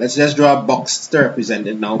 Let's just draw a box to represent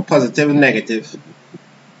it now. Positive, negative.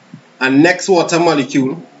 And next water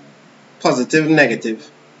molecule, positive, negative.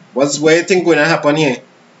 What do you think going to happen here?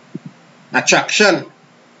 Attraction.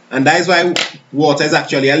 And that is why water is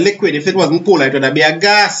actually a liquid. If it wasn't polar, it would be a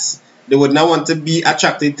gas. They would not want to be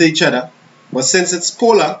attracted to each other. But since it's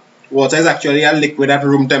polar, water is actually a liquid at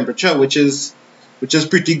room temperature, which is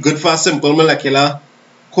pretty good for simple molecular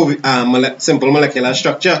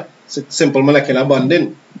structure, simple molecular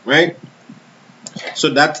bonding, right? So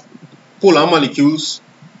that polar molecules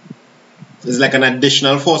is like an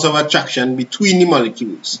additional force of attraction between the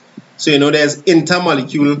molecules. So you know there's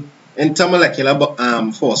intermolecular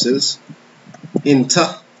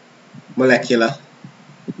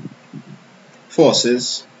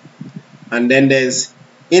forces, and then there's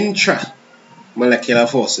intramolecular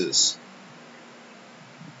forces.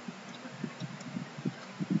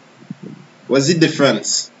 What's the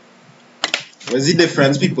difference? What's the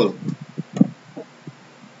difference, people?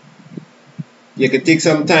 You can take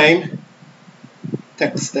some time.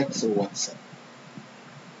 Text or WhatsApp.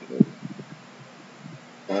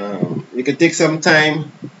 You can take some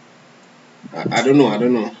time. I don't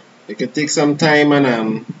know. You can take some time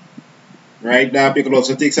and write that. You can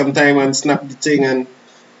also take some time and snap the thing and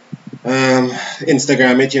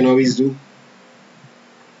Instagram it. You know, always do.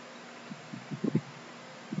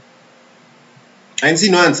 I didn't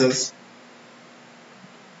see no answers.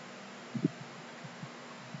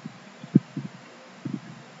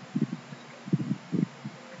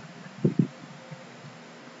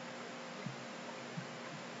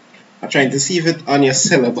 I'm trying to see if it's on your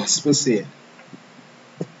syllabus per se.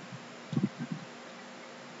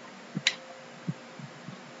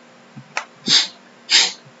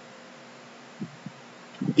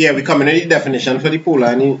 Yeah, we come in the definition for the polar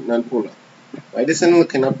and the non-polar. Why this isn't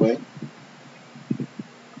looking up, boy?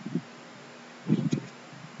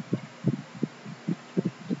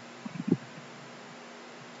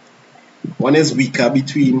 One is weaker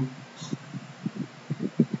between.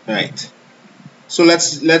 Right. So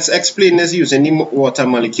let's explain this using the water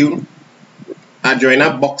molecule. I drawing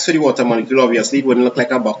a box for the water molecule. Obviously, it wouldn't look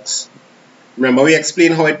like a box. Remember, we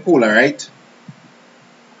explained how it's polar, right?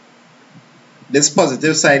 This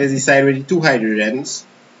positive side is the side with the 2 hydrogens.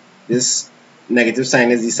 This negative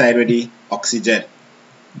sign is the side with the oxygen.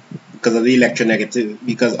 Because of the electronegative.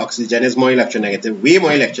 Because oxygen is more electronegative, way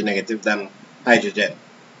more electronegative than hydrogen.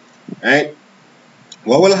 Right?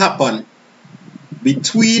 What will happen?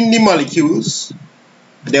 Between the molecules,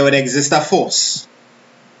 there would exist a force.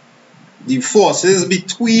 The forces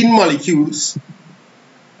between molecules,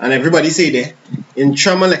 and everybody say there,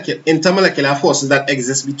 intermolecular forces that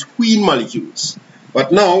exist between molecules.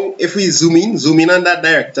 But now, if we zoom in on that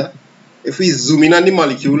director, if we zoom in on the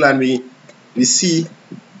molecule and we see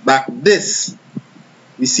back this,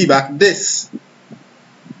 the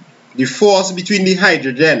force between the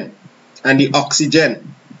hydrogen and the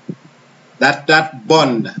oxygen that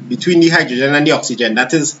bond between the hydrogen and the oxygen,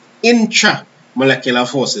 that is intramolecular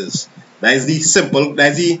forces. That is the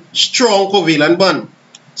strong covalent bond.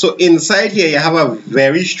 So inside here you have a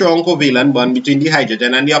very strong covalent bond between the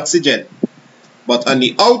hydrogen and the oxygen. But on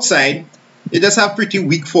the outside, you just have pretty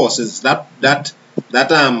weak forces. That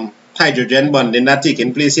hydrogen bonding that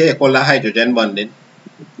taking place here, you call that hydrogen bonding.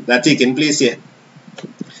 That taking place here.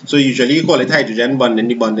 So usually you call it hydrogen bonding,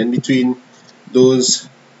 the bonding between those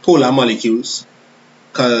polar molecules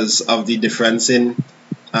because of the difference in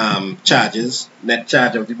charges, net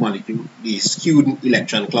charge of the molecule, the skewed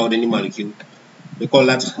electron cloud in the molecule. We call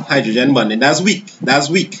that hydrogen bonding. That's weak. That's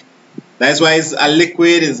weak. That's why it's a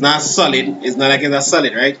liquid. It's not solid. It's not like it's a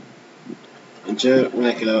solid, right?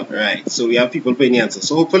 Intermolecular, right? So we have people putting the answer.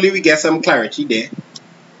 So hopefully we get some clarity there.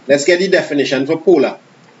 Let's get the definition for polar.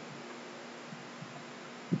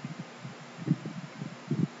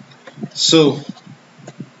 So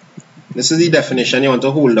this is the definition you want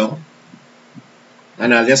to hold on,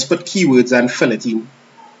 and I'll just put keywords and fill it in.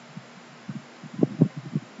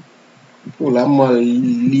 Polar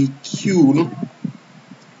molecule.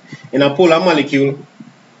 In a polar molecule,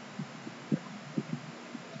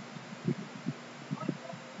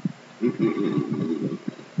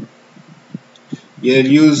 you'll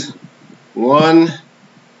use one.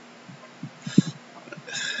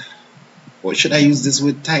 Or should I use this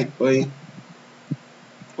word type, boy?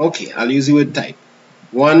 Okay, I'll use the word type.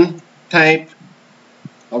 One type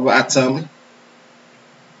of atom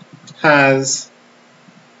has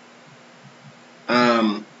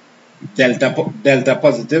delta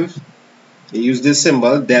positive. You use this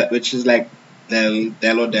symbol which is like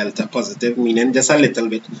del or delta positive, meaning just a little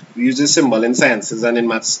bit. We use this symbol in sciences and in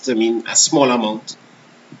maths to mean a small amount.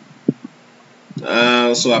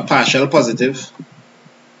 So a partial positive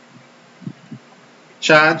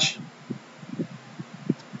charge,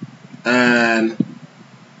 and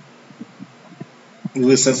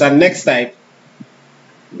versus our next type,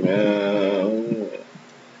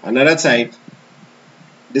 another type.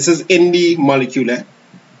 This is in the molecule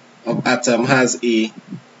of atom has a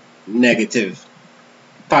negative,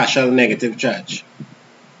 partial negative charge.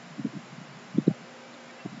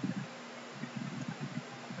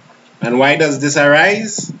 And why does this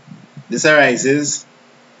arise? This arises,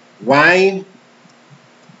 why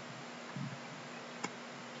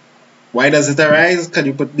does it arise? Can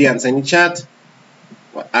you put the answer in the chat?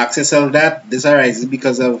 Ask yourself that. This arises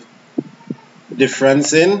because of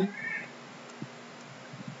difference in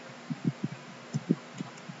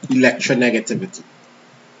electronegativity.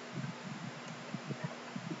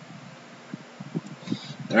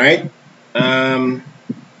 Alright.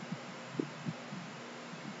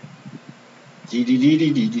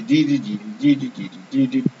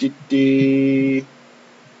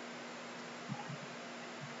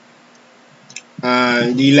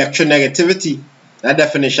 The electronegativity, that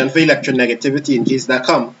definition for electronegativity, in case that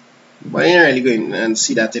come, but you're not really going and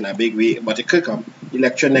see that in a big way, but it could come.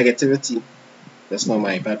 Electronegativity, that's not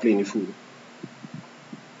my iPad playing the fool.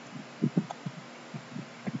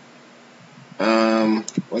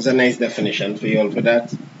 What's a nice definition for you all for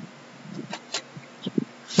that?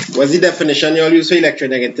 What's the definition you all use for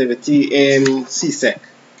electronegativity in CSEC?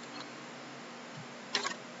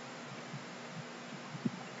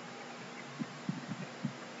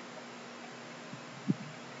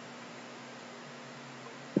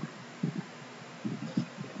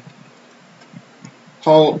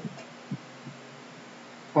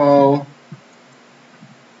 How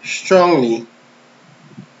strongly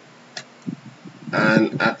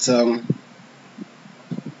an atom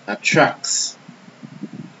attracts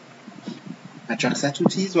that two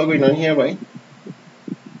T's. What's going on here, boy?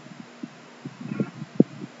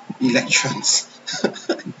 Electrons.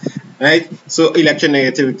 Right? So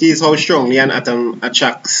electronegativity is how strongly an atom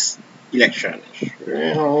attracts electrons.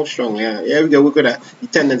 How strongly? Yeah, we go work with that. The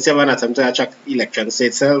tendency of an atom to attract electrons to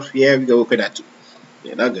itself. Yeah, we go work with that too.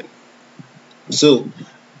 Yeah, that's good. So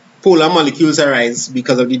polar molecules arise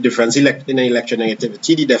because of the difference in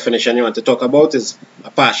electronegativity. The definition you want to talk about is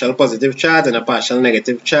a partial positive charge and a partial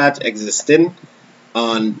negative charge existing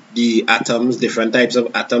on the atoms, different types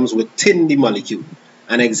of atoms within the molecule.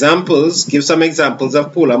 And examples, give some examples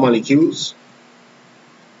of polar molecules.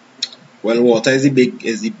 Well, water is the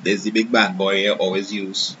big bad boy you always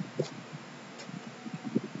use.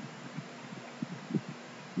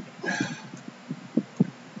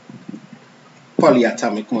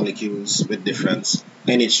 Polyatomic molecules with difference.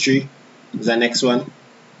 NH3 is the next one.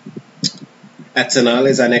 Ethanol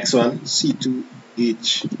is the next one.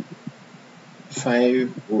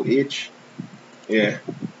 C2H5OH. Yeah.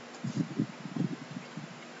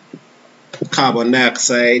 carbon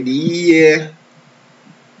dioxide here,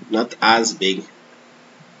 not as big.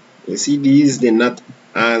 You see these, they're not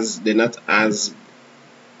as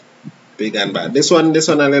big and bad. This one a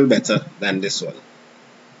little better than this one,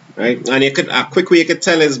 right? And a quick way you could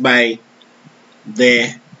tell is by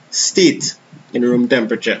the state in room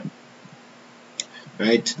temperature,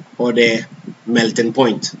 right, or the melting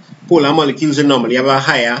point. Polar molecules will normally have a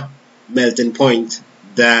higher melting point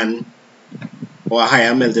than, or a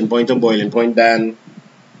higher melting point or boiling point than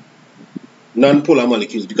non-polar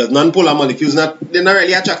molecules, because non-polar molecules they're not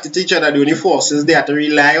really attracted to each other. The only forces they have to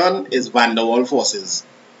rely on is van der Waals forces.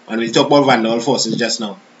 And we talked about van der Waals forces just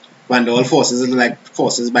now. Van der Waals forces is like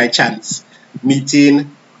forces by chance.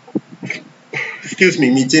 Methane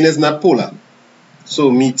is not polar.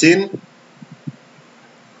 So methane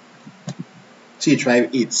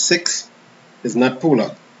CH586 is not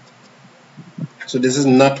polar. So this is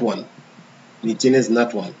not one. Methane is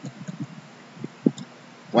not one.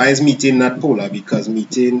 Why is methane not polar? Because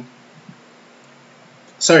methane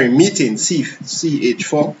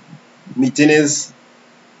CH4, methane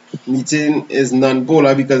is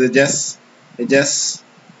non-polar because it just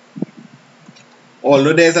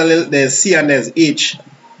although there's C and there's H,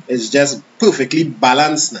 it's just perfectly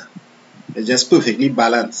balanced now. It's just perfectly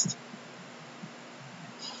balanced.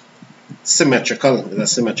 Symmetrical. It's a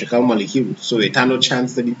symmetrical molecule, so it has no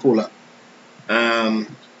chance to be polar.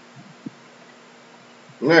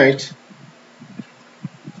 Alright.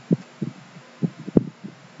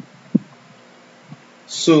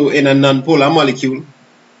 So in a non-polar molecule,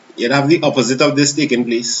 you'd have the opposite of this taking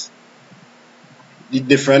place. The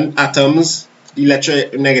different atoms, the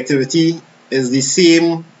electronegativity is the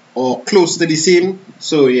same or close to the same,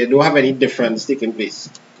 so you don't have any difference taking place.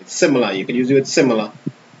 It's similar. You can use it with similar.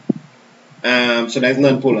 So that's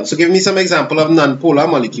non-polar. So give me some example of non-polar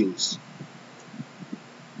molecules.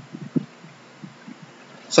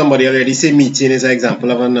 Somebody already said methane is an example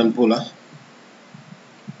of a non-polar.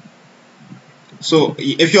 So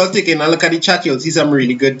if you're taking a look at the chat, you'll see some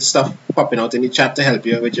really good stuff popping out in the chat to help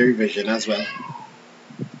you with your revision as well.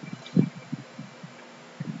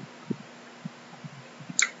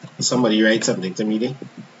 Somebody write something to me there.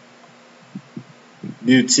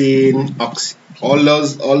 Butane, oxy, all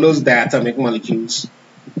those diatomic molecules.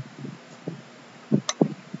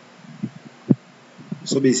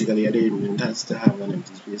 So basically, the element has to have an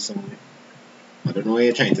empty space somewhere. I don't know what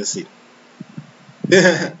you're trying to say.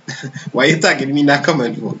 Why are you tagging me in that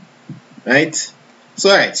comment for? Right? So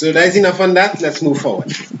alright, so that's enough on that. Let's move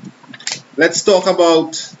forward. Let's talk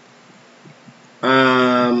about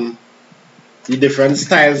the different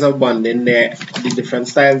styles of bonding there. The different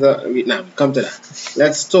styles of now come to that.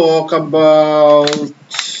 Let's talk about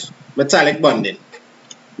metallic bonding.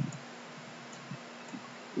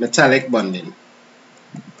 Metallic bonding.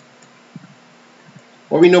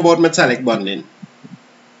 What we know about metallic bonding?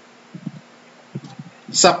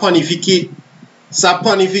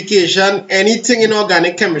 Saponification, anything in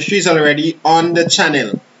organic chemistry is already on the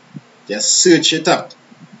channel. Just search it up.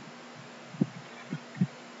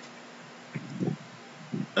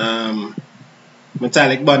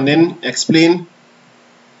 Metallic bonding, explain.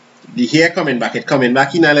 The hair coming back, it coming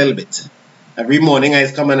back in a little bit. Every morning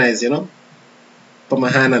I come and I, put my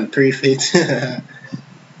hand and pray for it.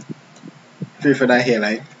 Pray for that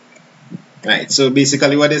hairline. Right, so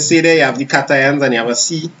basically what they say there, you have the cations and you have a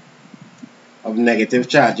sea of negative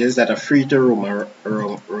charges that are free to roam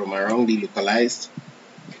around, delocalized.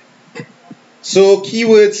 So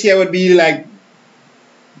keywords here would be like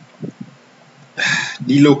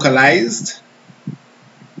delocalized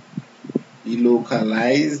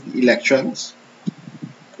electrons.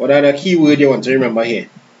 What are the keywords you want to remember here?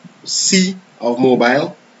 C of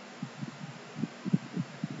mobile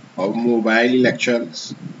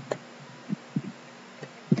electrons,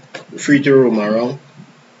 free to roam around.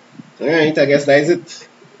 Alright, I guess that is it.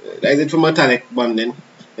 That is it for metallic bonding.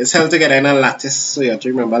 It's held together in a lattice, so you have to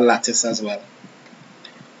remember lattice as well.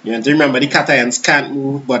 You have to remember the cations can't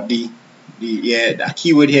move, but the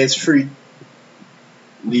keyword here is free.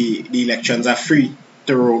 The electrons are free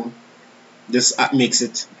to roam. This makes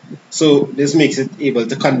it able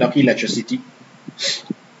to conduct electricity.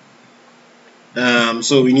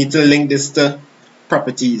 So we need to link this to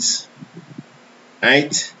properties,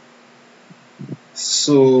 right?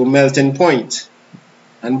 So melting point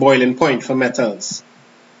and boiling point for metals.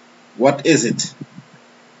 What is it?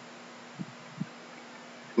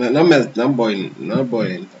 Not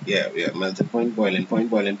boiling. Yeah, melting point, boiling point.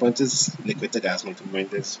 Boiling point is liquid to gas, melting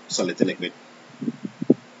point is solid to liquid.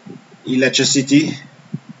 Electricity,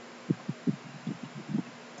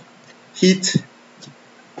 heat,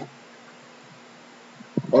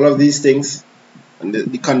 all of these things and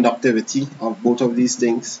the conductivity of both of these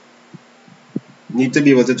things. Need to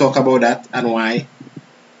be able to talk about that and why,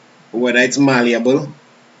 whether it's malleable,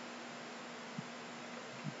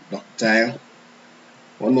 ductile.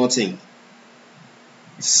 One more thing,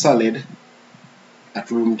 solid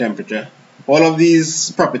at room temperature. All of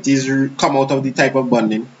these properties come out of the type of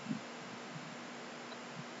bonding.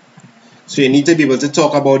 So you need to be able to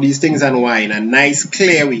talk about these things and why in a nice,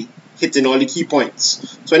 clear way, hitting all the key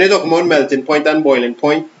points. So when you talk about melting point and boiling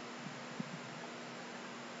point,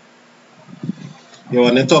 you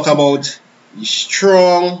want to talk about the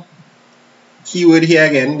strong keyword here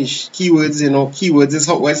again. The keywords, keywords is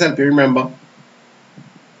what help you remember.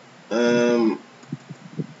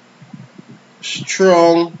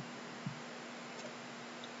 Strong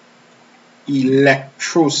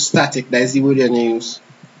electrostatic, that is the word you use,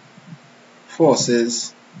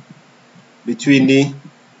 forces between the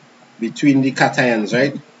cations,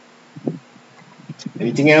 right?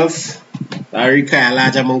 Anything else? That require a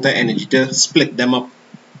large amount of energy to split them up.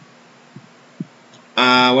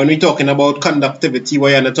 When we're talking about conductivity, what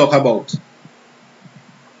you're going to talk about?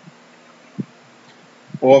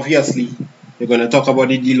 Obviously, you're going to talk about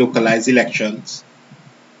the delocalized electrons,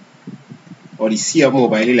 or the sea of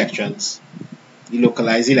mobile electrons,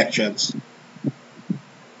 delocalized electrons.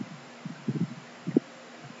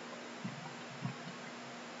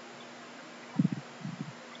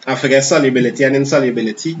 I forget solubility and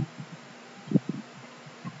insolubility.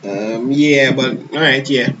 Yeah, but alright,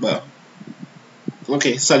 yeah, but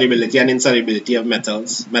okay, solubility and insolubility of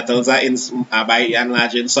metals. Metals are by and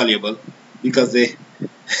large insoluble because they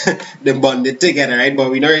they bonded together, right?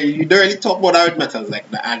 But you don't really talk about that with metals like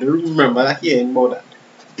that. I don't remember that hearing about that.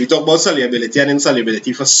 We talk about solubility and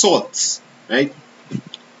insolubility for salts, right?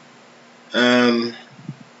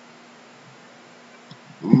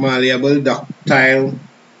 Malleable, ductile.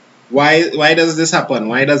 Why does this happen?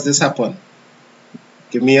 Why does this happen?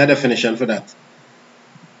 Give me a definition for that.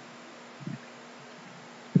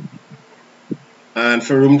 And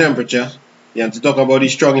for room temperature, you have to talk about the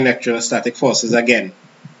strong electrostatic forces again.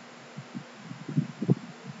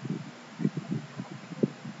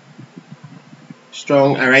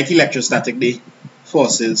 Strong, alright, electrostatic the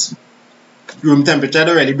forces. Room temperature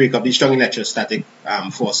don't really break up the strong electrostatic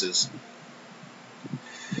forces.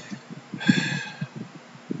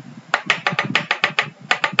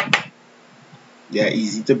 They are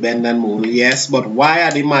easy to bend and move, yes, but why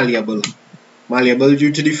are they malleable? Malleable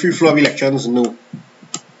due to the free flow of electrons? No.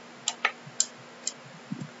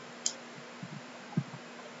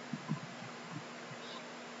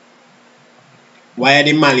 Why are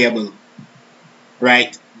they malleable?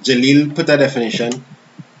 Right, Jalil put a definition.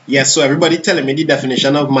 Yes, so everybody telling me the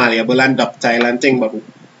definition of malleable and ductile and thing, but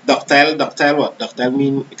ductile what? Ductile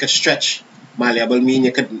mean it can stretch. Malleable mean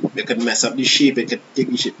you could mess up the shape, it could take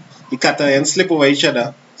the shape. The cations slip over each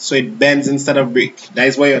other, so it bends instead of break. That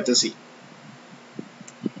is what you have to see.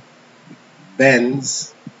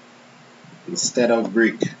 Bends instead of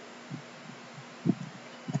break.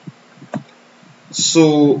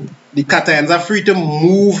 So the cations are free to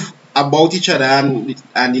move about each other,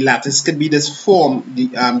 and the lattice could be deformed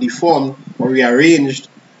or rearranged,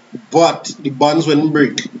 but the bonds wouldn't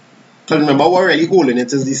break. Because remember, what really holding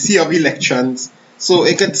it is the sea of electrons. So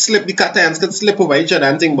it could slip, the cations could slip over each other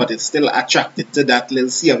and thing, but it's still attracted to that little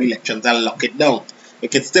sea of electrons and lock it down.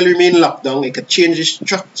 It could still remain locked down. It could change the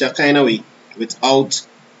structure kind of way without.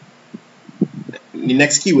 The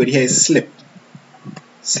next keyword here is slip.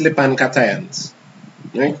 Slip and cations,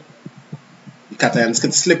 right? The cations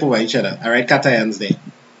could slip over each other. Alright, cations there.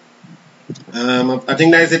 I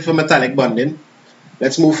think that is it for metallic bonding.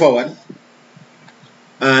 Let's move forward.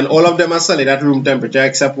 And all of them are solid at room temperature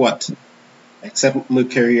except what? Except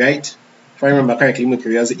mercury, right? If I remember correctly,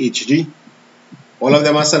 mercury has Hg. All of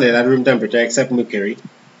them are solid at room temperature except mercury.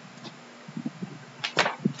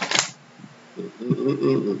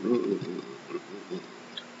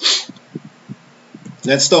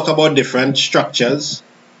 Let's talk about different structures.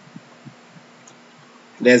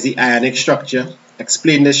 There's the ionic structure.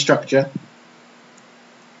 Explain this structure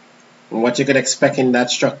and what you could expect in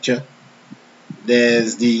that structure.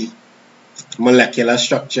 There's the molecular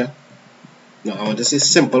structure. No, I want to say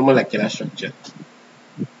simple molecular structure.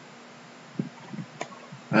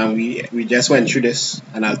 And we just went through this,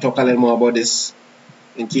 and I'll talk a little more about this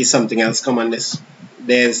in case something else comes on this.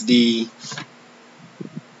 There's the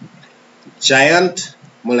giant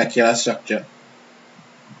molecular structure,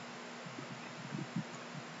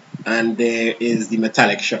 and there is the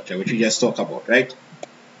metallic structure, which we just talked about, right?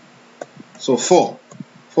 So four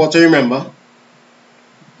to remember.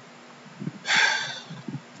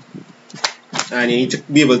 And you need to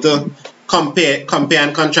be able to compare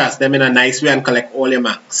and contrast them in a nice way and collect all your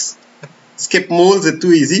marks. Skip moles, is it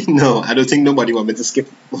too easy? No, I don't think nobody wants me to skip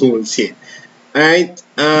moles here. Alright,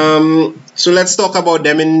 so let's talk about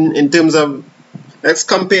them in terms of, let's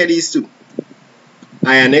compare these two,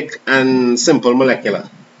 ionic and simple molecular.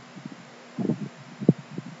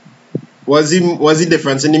 What's the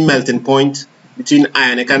difference in the melting point between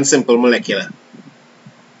ionic and simple molecular?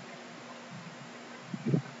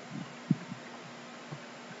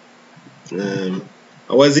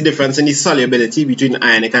 What's the difference in the solubility between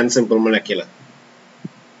ionic and simple molecular?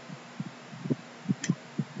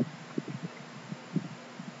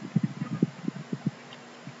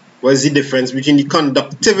 What's the difference between the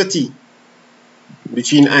conductivity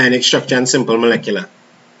between ionic structure and simple molecular?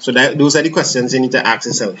 So those are the questions you need to ask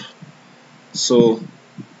yourself. So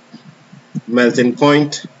melting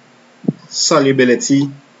point, solubility,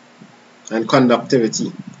 and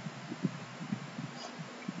conductivity.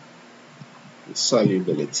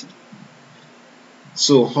 Solubility.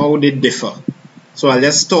 So how they differ? So I'll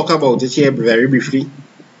just talk about it here very briefly.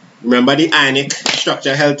 Remember the ionic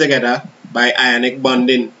structure held together by ionic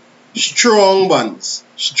bonding. Strong bonds,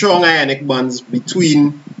 strong ionic bonds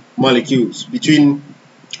between molecules, between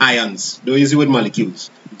ions. Don't use the word molecules.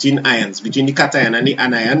 Between ions, between the cation and the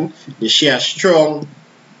anion, they share strong.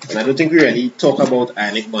 And I don't think we really talk about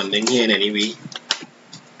ionic bonding here in any way.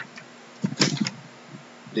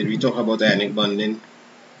 Did we talk about ionic bonding?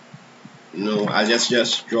 No, I'll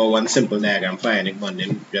just draw one simple diagram for ionic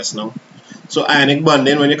bonding just now. So ionic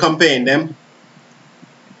bonding, when you're comparing them,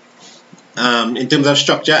 in terms of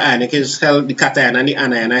structure, ionic is held, the cation and the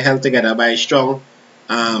anion are held together by strong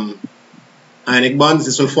ionic bonds.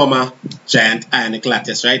 This will form a giant ionic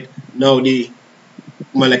lattice, right? Now the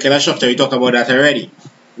molecular structure, we talked about that already.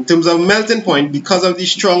 In terms of melting point, because of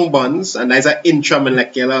these strong bonds, and there's an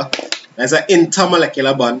intermolecular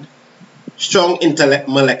bond, strong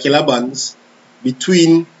intermolecular bonds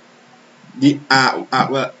between the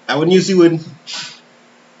well, I wouldn't use the word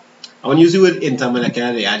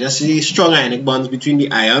intermolecular. I just see strong ionic bonds between the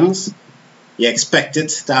ions. You expect it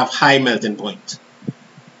to have high melting point.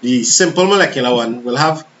 The simple molecular one will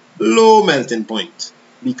have low melting point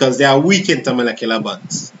because they are weak intermolecular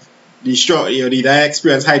bonds. The strong, did I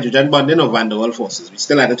experience hydrogen bonding or van der Waals forces? We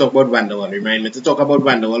still had to talk about van der Waals. Remind me to talk about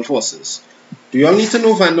van der Waals forces. Do you all need to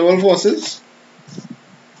know van der Waals forces?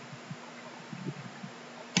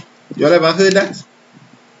 You all ever heard that?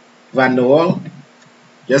 Van der Waals?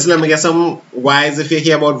 Just let me get some whys if you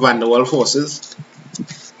hear about van der Waals forces.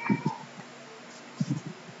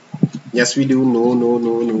 Yes, we do. No.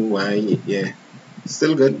 Why? Yeah.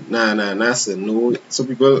 Still good. Nah. So no. So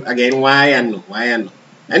people, again, why and no.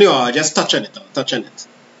 Anyway, I'll just touch on it.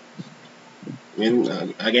 I mean,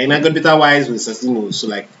 again, a good bit of whys versus no. So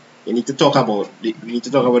like, we need to talk about the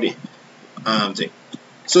thing.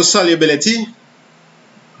 So solubility.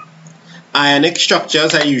 Ionic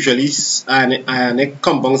structures are usually, ionic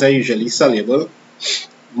compounds are usually soluble.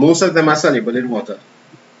 Most of them are soluble in water.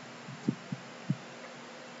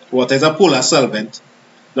 Water is a polar solvent.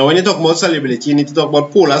 Now when you talk about solubility, you need to talk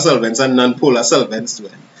about polar solvents and non-polar solvents too.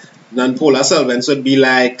 Non-polar solvents would be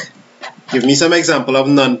like, give me some example of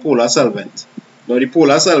non-polar solvent. Now the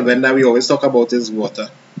polar solvent that we always talk about is water.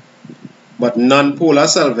 But non-polar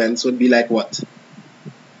solvents would be like what?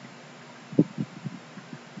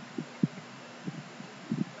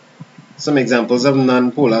 Some examples of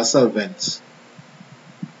non-polar solvents.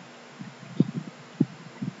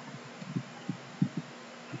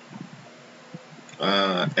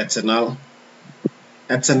 Ethanol.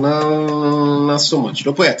 Ethanol, not so much.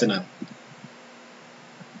 Don't put ethanol.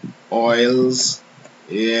 Oils,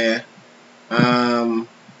 yeah.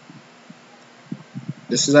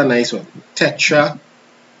 This is a nice one.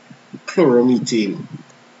 Tetrachloromethane.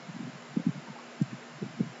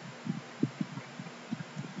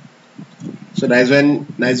 So that is when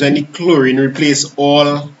the chlorine replaces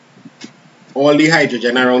all the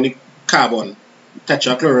hydrogen around the carbon.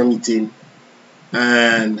 Tetrachloromethane.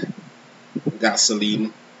 And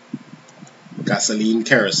gasoline,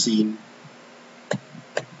 kerosene.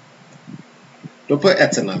 Don't put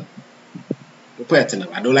ethanol.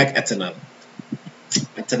 I don't like ethanol.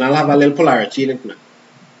 Ethanol have a little polarity in it now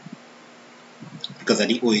because of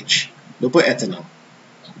the OH. Don't put ethanol.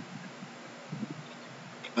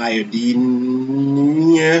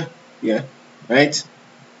 Iodine, yeah, right?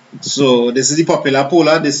 So this is the popular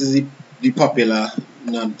polar, this is the popular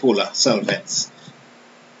non-polar solvents.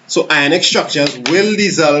 So ionic structures will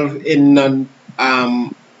dissolve in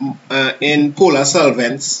polar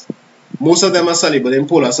solvents. Most of them are soluble in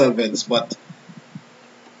polar solvents, but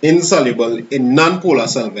insoluble in non-polar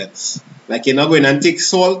solvents. Like you're not going and take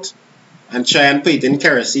salt and try and put it in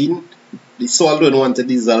kerosene, the salt don't want to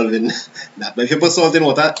dissolve in that. But if you put salt in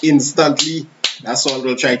water, instantly that salt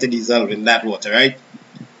will try to dissolve in that water, right?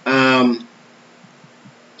 And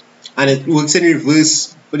it works in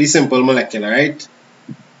reverse for the simple molecular, right?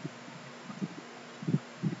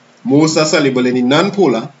 Most are soluble in the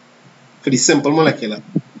non-polar for the simple molecular,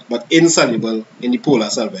 but insoluble in the polar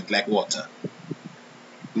solvent like water.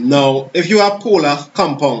 Now, if you have polar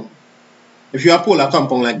compound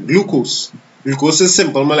like glucose, glucose is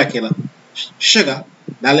simple molecular sugar,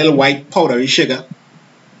 that little white powdery sugar,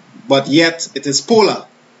 but yet it is polar.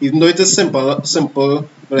 Even though it is simple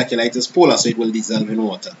molecular, it is polar, so it will dissolve in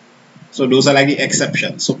water. So those are like the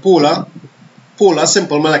exceptions. So polar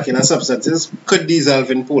simple molecular substances could dissolve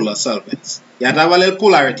in polar solvents. You have to have a little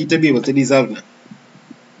polarity to be able to dissolve now.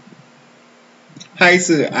 Hi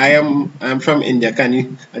sir, I'm from India.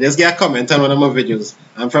 I just get a comment on one of my videos.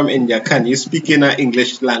 I'm from India. Can you speak in an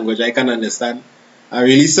English language I can understand? I'm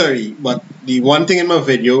really sorry, but the one thing in my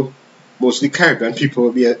video, mostly Caribbean people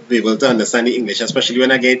will be able to understand the English, especially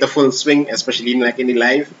when I get the full swing, especially in the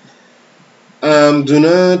live. Do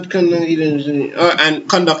not conduct and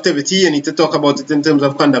conductivity. You need to talk about it in terms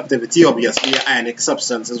of conductivity. Obviously, ionic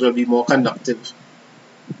substances will be more conductive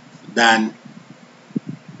than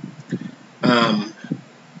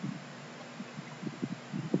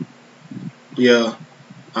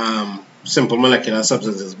simple molecular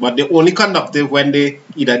substances, but they're only conductive when they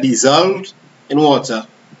either dissolved in water,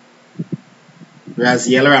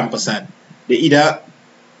 Raziel or ampersand. They either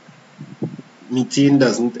methane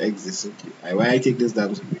doesn't exist. Okay, why I take this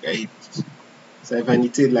down so quick? I hate this. So if I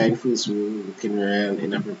need to line first, we're looking real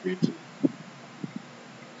inappropriate.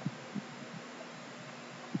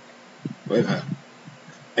 Whatever.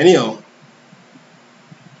 Anyhow,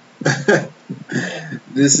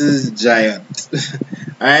 this is giant.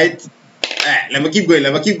 Alright, let me keep going.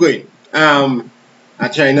 I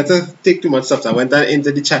try not to take too much stuff. I went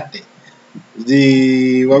into the chat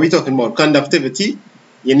there. What are we talking about? Conductivity.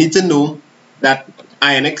 You need to know that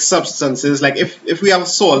ionic substances, like if we have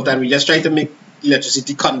salt and we just try to make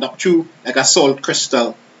electricity conduct through like a salt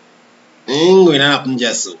crystal, ain't going to happen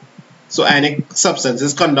just so. So ionic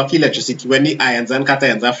substances conduct electricity when the ions and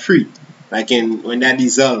cations are free, like when they are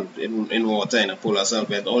dissolved in water in a polar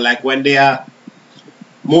solvent, or like when they are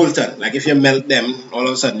molten, like if you melt them, all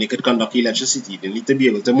of a sudden they could conduct electricity. They need to be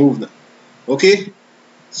able to move them. Okay?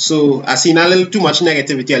 So I seen a little too much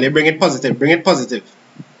negativity. I'll bring it positive.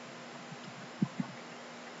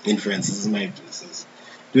 Inference, this is my places.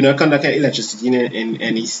 Do not conduct electricity in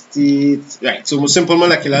any state. Right, so simple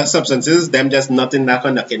molecular substances, them just not in that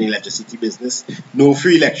conducting electricity business. No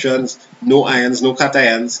free electrons, no ions, no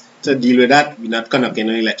cations. To deal with that, we're not conducting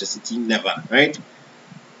electricity, never, right?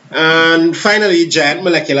 And finally, giant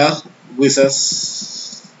molecular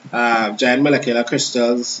versus giant molecular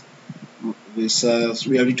crystals versus,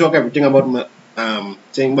 we already talk everything about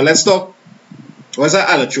thing, but let's talk, what's an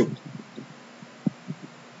allotrope?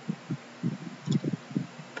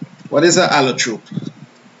 What is an allotrope?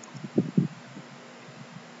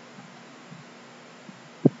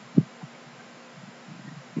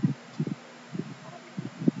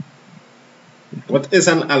 What is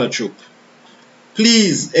an allotrope?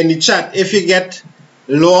 Please, in the chat, if you get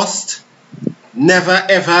lost, never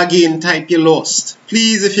ever again type you lost.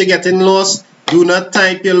 Please, if you're getting lost, do not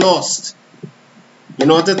type you lost. You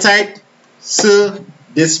know what to type? Sir,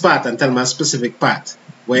 this part, and tell me a specific part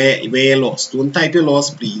where you lost. Don't type you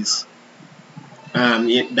lost, please.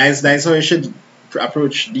 That's how you should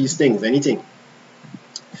approach these things, anything.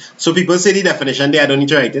 So people say the definition there, I don't need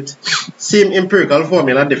to write it. Same empirical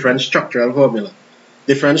formula, different structural formula.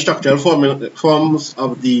 Different structural forms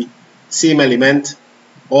of the same element,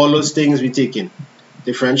 all those things we take in.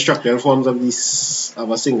 Different structural forms of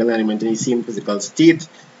a single element in the same physical state.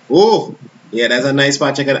 Oh, yeah, that's a nice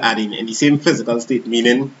part you can add in the same physical state,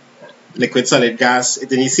 meaning liquid, solid, gas.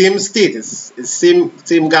 It's in the same state, it's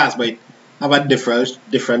same gas, but it have a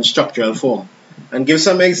different structural form. And give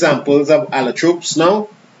some examples of allotropes now,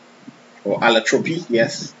 or allotropy.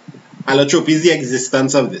 Yes, allotropy is the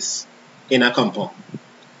existence of this in a compound.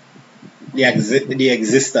 The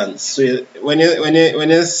existence. So when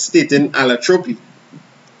you're stating allotropy,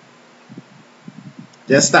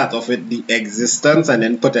 just start off with the existence and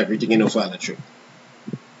then put everything in of allotrope.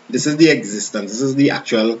 This is the existence. This is the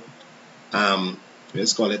actual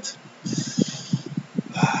let's call it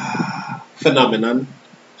phenomenon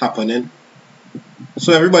happening.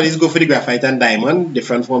 So everybody's go for the graphite and diamond,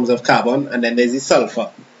 different forms of carbon, and then there's the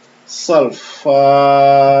sulfur.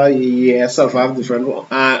 Sulfur, yeah, sulfur have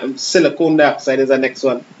different silicon dioxide is the next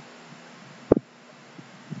one.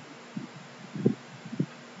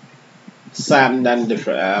 sand and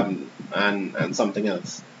different and something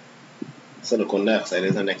else. Silicon dioxide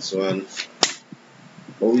is the next one.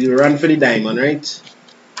 But we run for the diamond, right?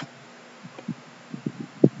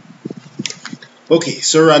 Okay,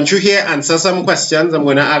 so run through here, answer some questions. I'm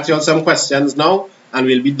going to ask you all some questions now, and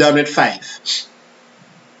we'll be done with 5.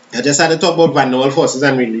 I just had to talk about van der Waals forces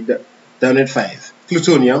and really done with 5.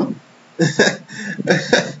 Plutonium.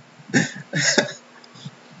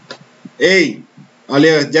 Hey,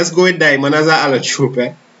 just go with diamond as an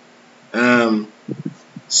allotrope.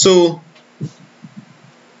 So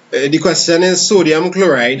the question is sodium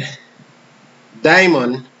chloride,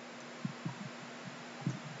 diamond,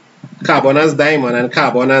 carbon as diamond, and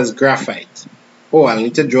carbon as graphite. Oh, I'll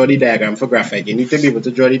need to draw the diagram for graphite. You need to be able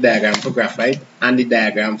to draw the diagram for graphite and the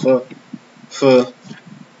diagram for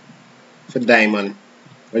diamond.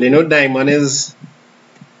 Well, you know diamond is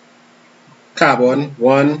carbon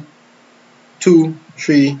 1, 2,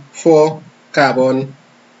 3, 4, carbon,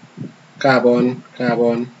 carbon,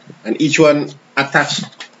 carbon, and each one attached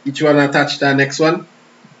to the next one,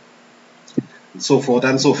 and so forth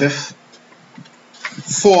and so forth.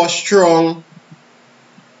 4 strong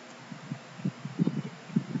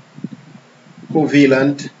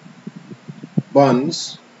covalent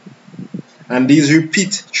bonds, and these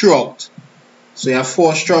repeat throughout. So you have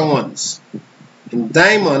 4 strong ones. In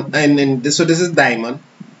diamond, so this is diamond.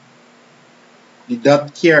 The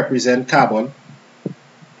dot here represents carbon.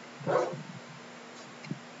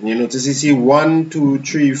 And you notice you see 1, 2,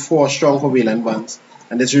 3, 4 strong covalent bonds,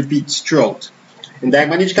 and this repeats throughout. In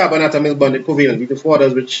diamond, each carbon atom is bonded covalently to 4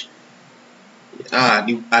 others, which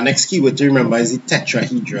our next keyword to remember is the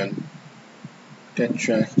tetrahedron.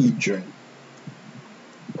 Tetrahedron.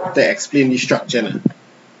 To explain the structure now.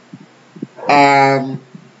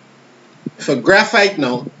 For graphite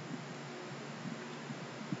now,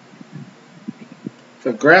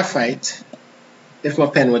 if my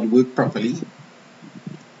pen would work properly,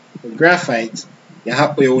 for graphite, you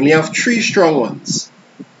only have 3 strong ones.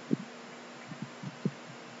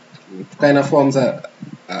 It kind of forms a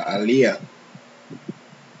layer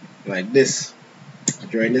like this.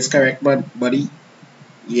 Drawing this correct, buddy?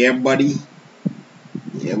 Yeah, buddy.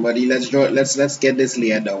 Yeah, buddy. Let's draw. Let's get this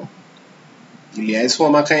layer down. The layer is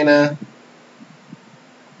form a kind of.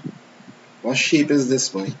 What shape is this,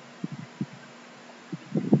 boy?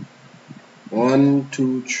 1,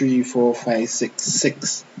 2, 3, 4, 5,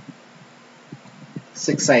 6.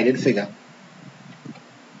 6-sided figure.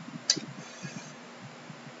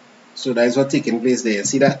 So that is what's taking place there.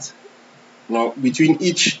 See that? Now between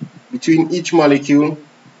each molecule,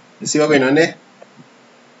 you see what's going on there?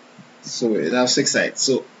 So it has 6 sides.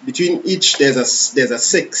 So between each there's a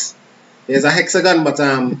 6. There's a hexagon, but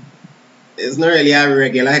it's not really a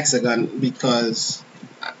regular hexagon because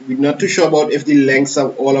we're not too sure about if the lengths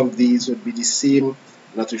of all of these would be the same.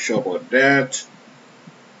 Not too sure about that.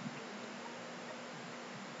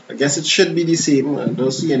 I guess it should be the same. I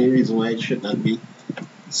don't see any reason why it should not be.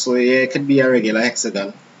 So yeah, it could be a regular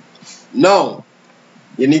hexagon. Now,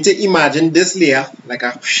 you need to imagine this layer like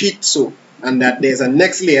a sheet, so, and that there's a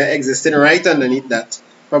next layer existing right underneath that.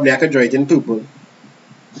 Probably I could draw it in purple.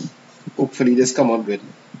 Hopefully this come out good.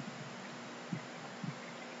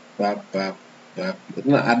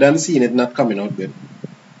 I don't see it not coming out good.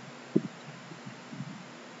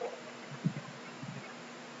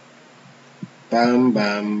 Bam,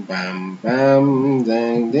 bam, bam, bam,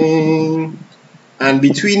 ding, ding. And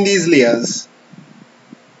between these layers,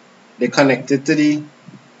 they're connected to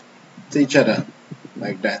each other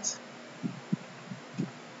like that.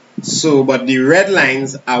 So, but the red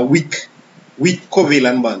lines are weak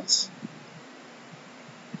covalent bonds.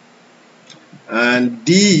 And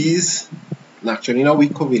these, actually not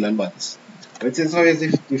weak covalent bonds. But it's how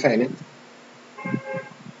you define it.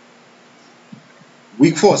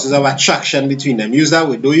 Weak forces of attraction between them. Use that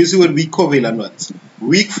word. Don't use the word weak covalent bonds.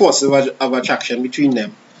 Weak forces of attraction between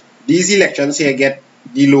them. These electrons here get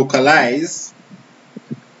delocalized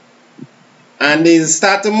and they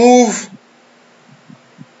start to move.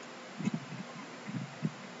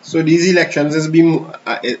 So these electrons is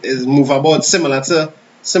move about similar to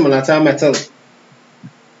a metal.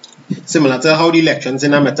 Similar to how the electrons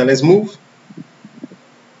in a metal is moved.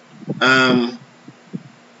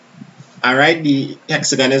 Alright, the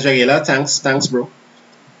hexagon is regular. Thanks bro.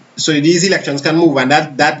 So these electrons can move, and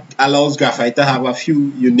that allows graphite to have a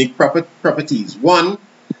few unique properties. One,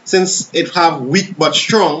 since it have weak but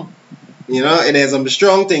strong, you know, it has some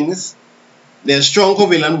strong things. There's strong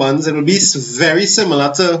covalent bonds. It will be very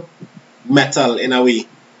similar to metal in a way,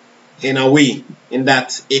 in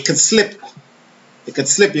that it could slip. You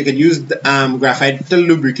could use graphite to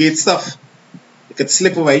lubricate stuff. It could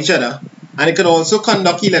slip over each other, And it could also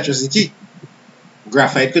conduct electricity.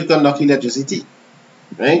 Graphite could conduct electricity,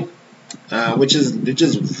 right? Which is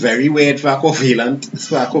very weird for a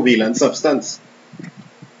covalent substance.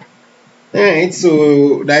 Alright,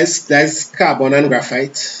 so that's carbon and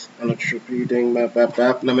graphite. I'm not sure what you're doing.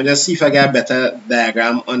 Let me just see if I get a better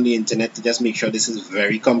diagram on the internet to just make sure this is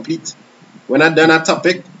very complete. When I'm done a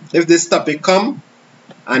topic, if this topic come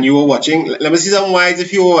and you were watching, let me see some whys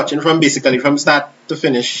if you were watching from start to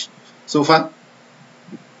finish so far.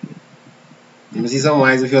 Let me see some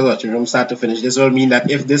whys if you're watching from start to finish. This will mean that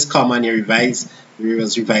if this come and you revise, you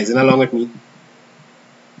was revising along with me.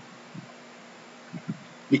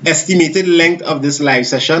 The estimated length of this live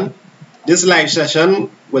session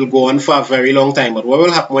will go on for a very long time, but what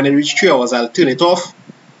will happen when it reaches 3 hours, I'll turn it off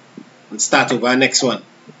and start over the next one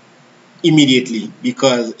immediately,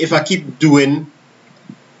 because if I keep doing,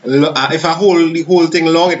 if I hold the whole thing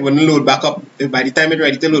long, it wouldn't load back up. By the time it's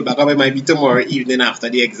ready to load back up, it might be tomorrow evening after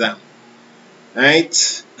the exam.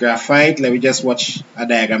 Right, graphite, let me just watch a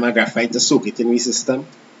diagram of graphite to soak it in my system.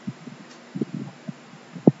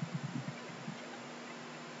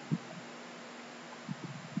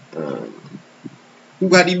 Who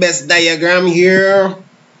got the best diagram here?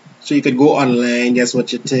 So you could go online, just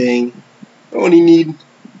watch your thing. You only need,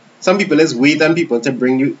 some people just wait on people to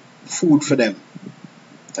bring you food for them,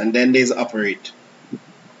 and then there's operate.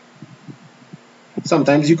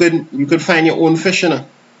 Sometimes you could find your own fish, you know.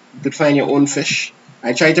 You could find your own fish.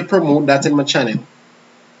 I try to promote that in my channel.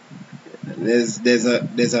 There's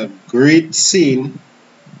a great scene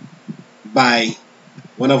by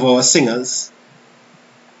one of our singers.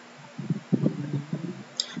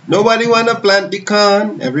 Nobody wanna plant the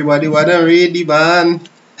corn, everybody wanna raid the barn.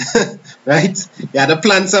 Right? You had to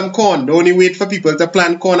plant some corn. Don't only wait for people to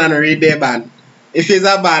plant corn and raid their barn. If you're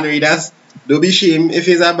a barn readers, don't be ashamed. If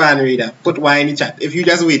you're a barn reader, put Y in the chat. If you're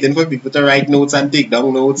just waiting for people to write notes and take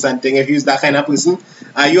down notes and things, if you're that kind of person,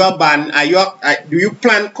 are you a barn? Do you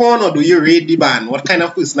plant corn or do you raid the barn? What kind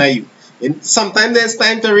of person are you? And sometimes there's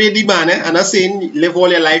time to raid the barn. I'm not saying live all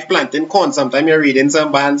your life planting corn. Sometimes you're raiding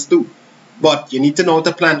some barns too. But you need to know how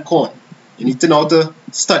to plant corn. You need to know how to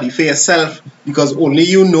study for yourself, because only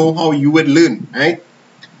you know how you would learn, right?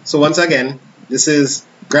 So once again, this is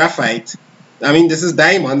graphite. This is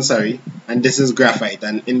diamond, sorry, and this is graphite.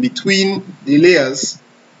 And in between the layers,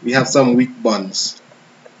 we have some weak bonds.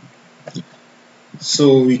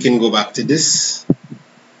 So we can go back to this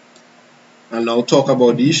and now talk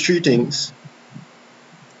about these three things.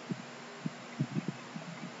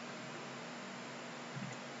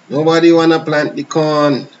 Nobody wanna plant the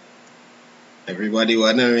corn. Everybody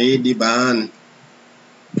wanna raid the barn.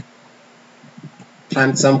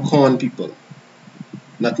 Plant some corn, people.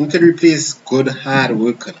 Nothing could replace good hard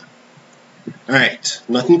work. Alright,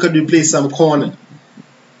 nothing could replace some corn.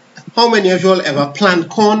 How many of you all ever plant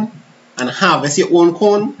corn and harvest your own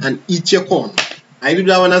corn and eat your corn? I did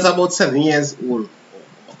that when I was about 7 years old,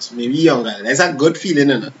 maybe younger. That's a good feeling,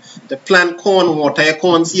 you know? To plant corn, water your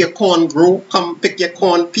corn, see your corn grow, come pick your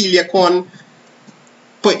corn, peel your corn.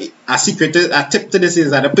 Put a tip to this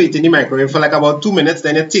is that I put it in the microwave for like about 2 minutes,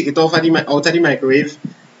 then you take it out of the microwave,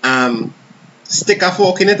 stick a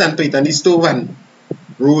fork in it and put it on the stove and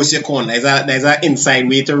roast your corn. There's an inside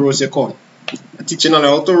way to roast your corn. I'm teaching you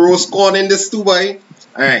how to roast corn in this too, boy.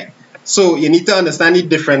 Alright, so you need to understand the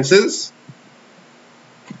differences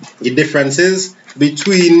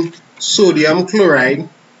between sodium chloride,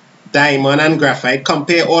 diamond and graphite.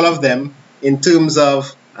 Compare all of them in terms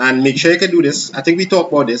of, and make sure you can do this. I think we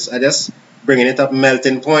talked about this. I just bringing it up.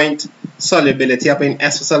 Melting point, solubility, I put in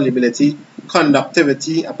S for solubility,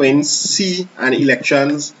 conductivity, I put in C, and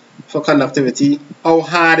electrons for conductivity, how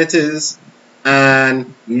hard it is,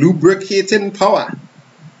 and lubricating power.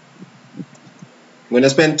 I'm going to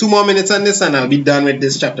spend 2 more minutes on this and I'll be done with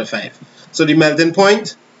this chapter 5. So the melting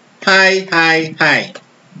point, high, high, high.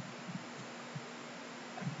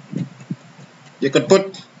 You could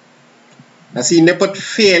put, I see they put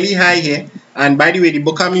fairly high here. And by the way, the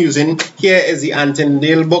book I'm using here is the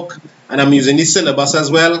Antindale book, and I'm using the syllabus as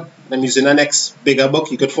well. I'm using the next bigger book.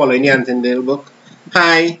 You could follow in the Antindale book.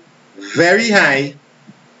 High, very high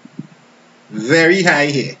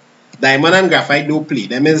here. Diamond and graphite don't play.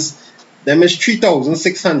 Them is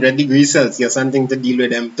 3,600 degrees Celsius something to deal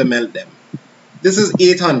with them, to melt them. This is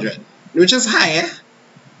 800, which is higher,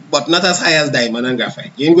 but not as high as diamond and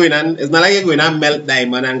graphite. You ain't going on, it's not like you're going to melt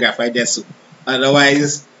diamond and graphite there, so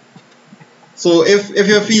otherwise. So if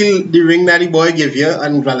you feel the ring that the boy give you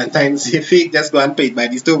on Valentine's Day fake, just go and pay it by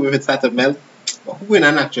the stove if it starts to melt. But who going to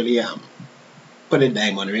actually put a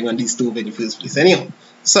diamond ring on the stove in the first place? Anyhow,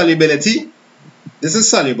 solubility. This is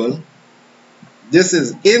soluble. This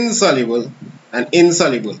is insoluble and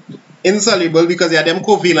insoluble. Insoluble because they are them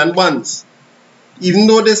covalent bonds. Even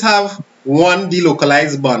though this have one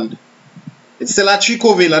delocalized bond, it's still a 3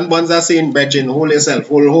 covalent bonds are saying brethren, hold yourself,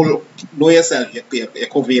 hold know yourself, you're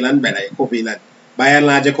covalent, brother, you're covalent. By and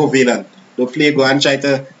large, you're covalent. Don't play, go and try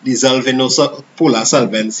to dissolve in no polar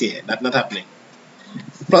solvents here. That's not happening.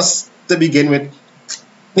 Plus, to begin with,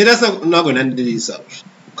 it is not going to dissolve.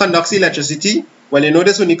 Conducts electricity. Well, you know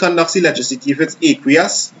this only conducts electricity if it's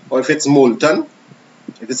aqueous or if it's molten.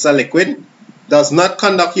 If it's a liquid, does not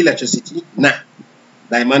conduct electricity. Nah.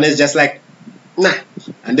 Diamond is just like, nah.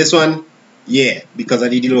 And this one, yeah, because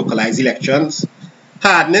of the delocalized electrons.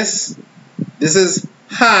 Hardness. This is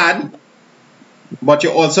hard, but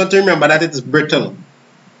you also have to remember that it's brittle.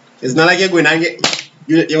 It's not like you're going to get,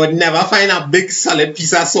 you would never find a big solid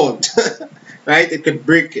piece of salt. Right? It could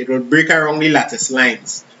break, it would break around the lattice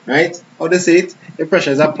lines. Right? How to say it? The pressure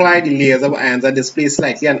is applied, the layers of ions are displaced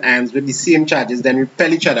slightly, and ions with the same charges then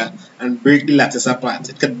repel each other and break the lattice apart.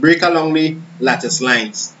 It could break along the lattice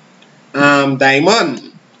lines.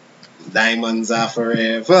 Diamond. Diamonds are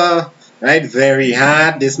forever. Right? Very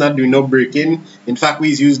hard. This not doing no breaking. In fact, we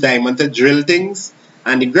use diamond to drill things.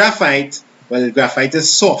 And the graphite, well, the graphite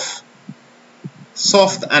is soft.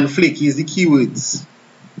 Soft and flaky is the keywords.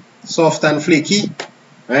 Soft and flaky.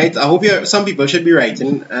 Right? I hope some people should be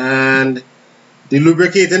writing. And the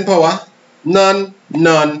lubricating power, none,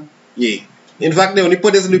 yeah. In fact, they only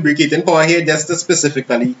put this lubricating power here just to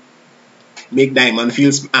specifically make diamond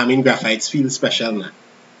feel, graphites feel special now.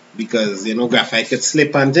 Because, you know, graphite could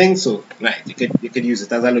slip and things, so, right, you could use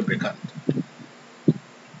it as a lubricant.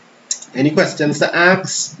 Any questions to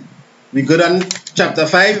ask? We good on chapter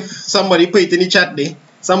 5? Somebody put it in the chat there.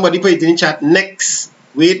 Somebody put it in the chat. Next.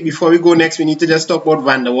 Wait, before we go next, we need to just talk about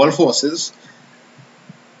van der Waals forces.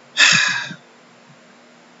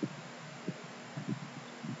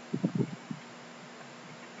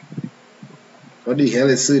 What the hell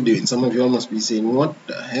is Sir doing? Some of you all must be saying, what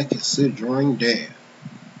the heck is Sir drawing there?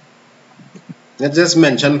 Let's just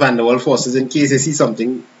mention van der Waals forces in case you see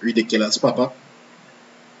something ridiculous pop up.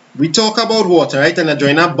 We talk about water, right? And I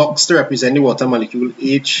join a box to represent the water molecule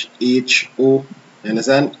H, H, O. You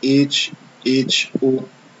understand? H, H, O.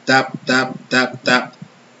 Tap, tap, tap, tap.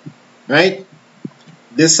 Right?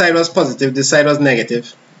 This side was positive, this side was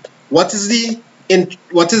negative. What is the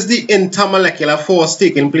intermolecular force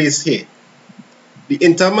taking place here? The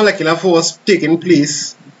intermolecular force taking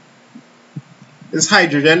place is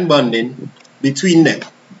hydrogen bonding between them.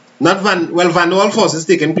 Not van der Waals force is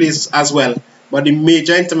taking place as well, but the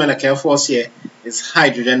major intermolecular force here is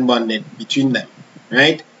hydrogen bonding between them,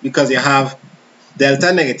 right? Because you have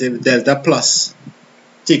delta negative, delta plus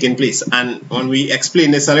taking place, and when we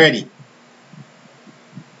explained this already.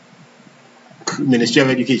 Ministry of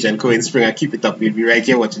Education, Cohen Springer, keep it up. We'll be right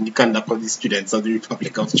here watching the conduct of the students of the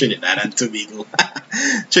Republic of Trinidad and Tobago.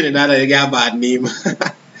 Trinidad, I get a bad name.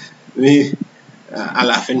 I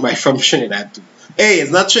laughing right from Trinidad too. Hey,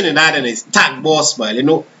 it's not Trinidad and it's Tag Boss, but you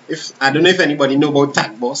know, I don't know if anybody know about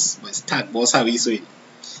Tag Boss, but it's Tag Boss, how we say it.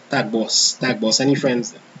 Tag Boss, any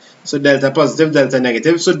friends? So delta positive, delta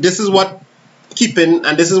negative. So this is what keeping,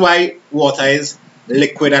 and this is why water is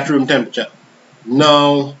liquid at room temperature.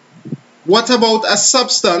 Now, what about a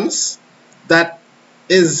substance that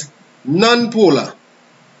is non-polar?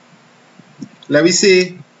 Let me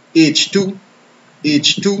say H2,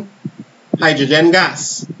 hydrogen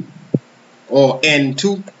gas, or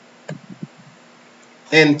N2,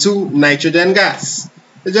 nitrogen gas.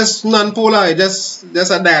 It's just non-polar, it's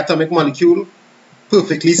just a diatomic molecule,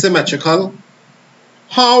 perfectly symmetrical.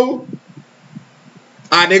 How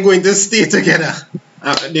are they going to stay together?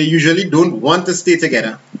 They usually don't want to stay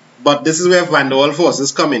together. But this is where van der Waals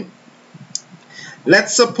forces come in.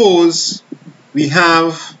 Let's suppose we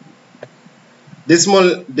have this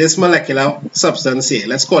molecular substance here.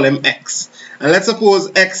 Let's call him X. And let's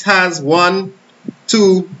suppose X has 1,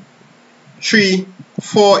 2, 3,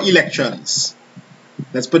 4 electrons.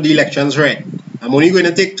 Let's put the electrons red. I'm only going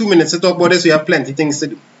to take 2 minutes to talk about this. We have plenty of things to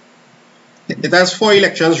do. It has 4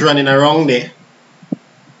 electrons running around there.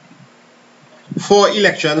 4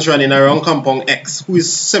 electrons running around compound X, who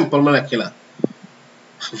is simple molecular.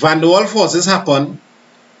 Van der Waals forces happen.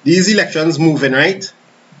 These electrons moving, right?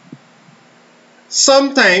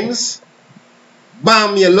 Sometimes,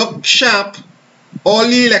 bam, you look sharp. All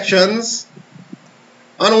the electrons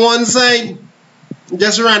on one side,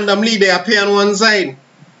 just randomly they appear on one side,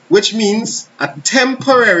 which means a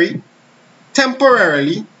temporarily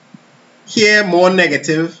here more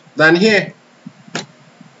negative than here.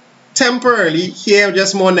 Temporarily here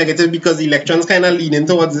just more negative because the electrons kind of leaning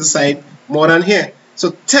towards this side more than here.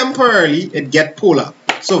 So temporarily it get polar.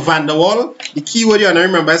 So van der Waal, the key word you want to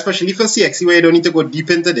remember, especially for CXC where you don't need to go deep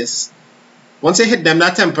into this. Once you hit them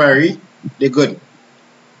that temporary, they're good.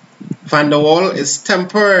 Van der Waal is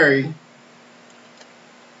temporary.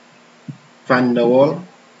 Van der Waal.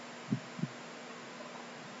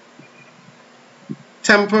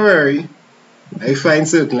 Temporary. I find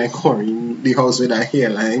certain like Corey in the house with a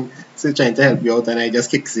hairline, so trying to help you out, and I just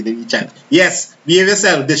kicks it in the chat. Yes, behave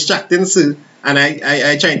yourself, distracting sir, and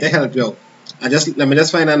I trying to help you out. Let me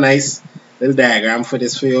just find a nice little diagram for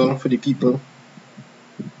this for you all, for the people.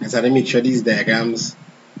 I try to make sure these diagrams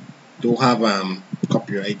don't have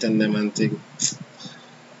copyright on them and things,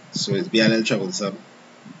 so it's be a little troublesome.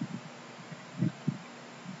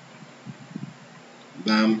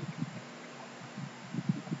 Bam.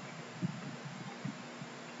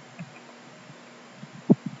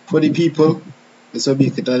 For the people, this will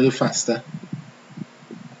make it a little faster.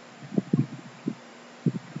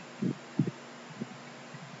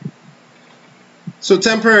 So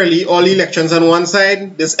temporarily, all electrons on one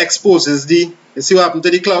side, this exposes the, you see what happened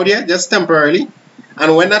to the cloud here? Just temporarily.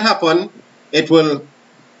 And when that happens, it will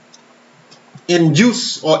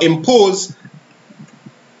induce or impose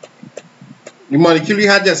the molecule we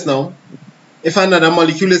had just now. If another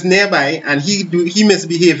molecule is nearby and he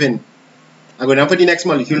misbehaving, I'm going to put the next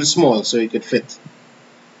molecule small so it could fit.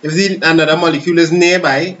 If another molecule is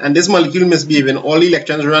nearby and this molecule misbehaving, all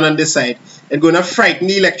electrons run on this side, it's going to frighten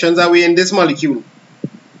the electrons away in this molecule,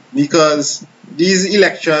 because these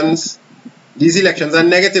electrons are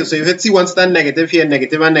negative. So if it's one stand negative here,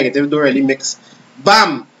 negative and negative don't really mix.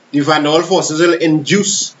 Bam! The van der Waal forces will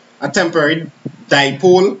induce a temporary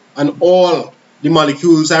dipole on all the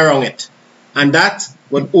molecules around it, and that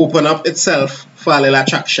would open up itself for a little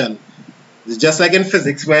attraction. It's just like in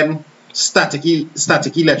physics when static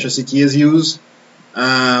electricity is used,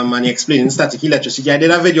 and you explain static electricity. I did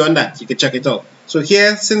a video on that, you can check it out. So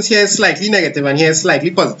here, since here is slightly negative and here is slightly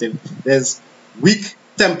positive, there's weak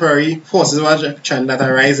temporary forces of attraction that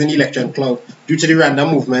arise in the electron cloud due to the random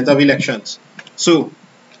movement of electrons. So,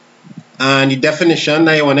 and the definition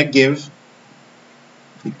that you want to give,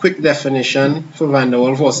 the quick definition for van der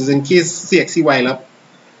Waal forces in case CXC while up.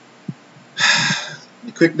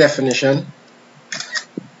 The quick definition,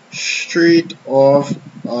 straight off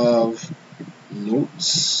of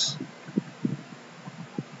notes,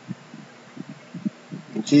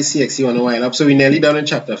 in case CXC want to while up. So we're nearly done in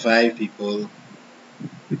chapter 5, people.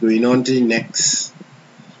 We're going on to the next.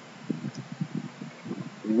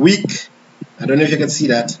 Weak, I don't know if you can see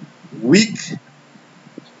that, weak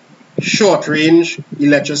short range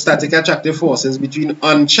electrostatic attractive forces between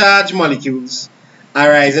uncharged molecules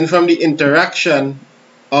arising from the interaction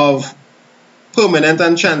of permanent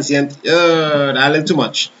and transient, a little too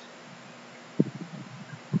much.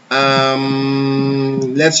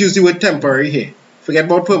 Let's use the word temporary here. Forget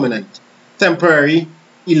about permanent. Temporary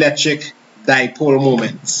electric dipole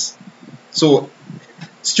moments. So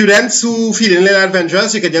students who feeling a little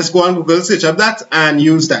adventurous, you can just go on Google, search up that and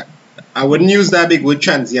use that. I wouldn't use that big word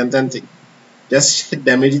transient and thing. Just hit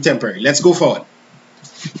them with the temporary. Let's go forward.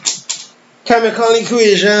 Chemical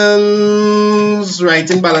equations,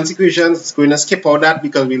 writing balance equations. It's going to skip all that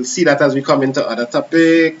because we'll see that as we come into other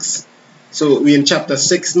topics. So we're in chapter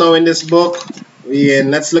 6 now in this book.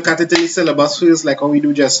 Let's look at it in the syllabus first, like how we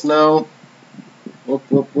do just now.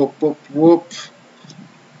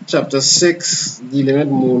 Chapter 6, dealing with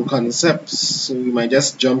mole concepts. So we might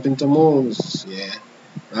just jump into moles. Yeah,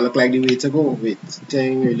 that look like the way to go. Wait,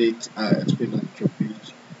 thing relate.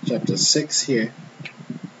 Chapter 6 here.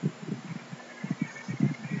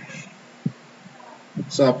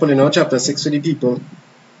 So I'm pulling out chapter 6 for the people.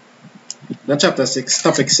 Not chapter 6,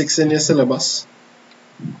 topic 6 in your syllabus.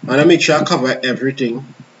 I want to make sure I cover everything.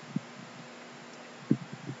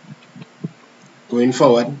 Going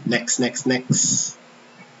forward, next.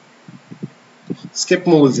 Skip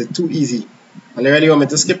moles, it's too easy. Are you really want me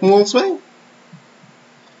to skip moles? Why?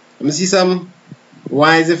 Let me see some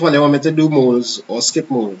whys if you want me to do moles or skip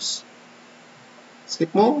moles.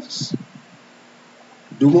 Skip moles?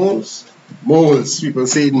 Do moles? Moles, people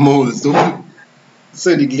say moles. Don't.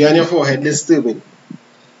 So the glare on your forehead is disturbing.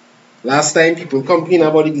 Last time people complain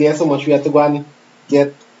about the glare so much we had to go and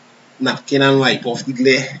get napkin and wipe off the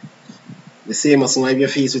glare. The same must wipe your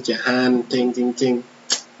face with your hand, ting.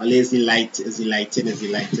 Always the light is the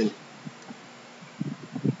lighting.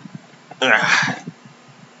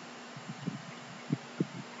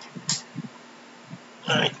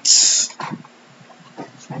 Right.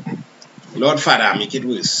 Lord Father, make it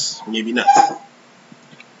worse. Maybe not.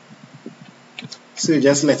 So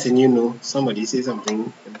just letting you know, somebody say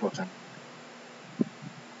something important.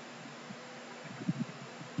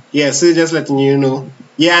 Yeah, so just letting you know.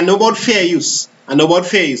 Yeah, I know about fair use. I know about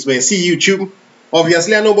fair use. But see YouTube,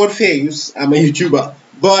 obviously I know about fair use. I'm a YouTuber.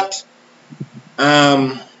 But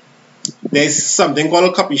there's something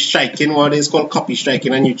called copy striking. What is called copy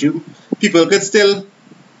striking on YouTube. People could still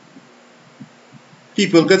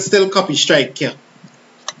copy strike here.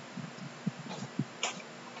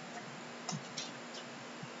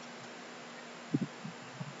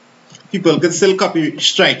 People could still copy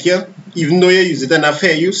strike here, even though you use it in a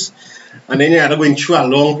fair use. And then you have to go through a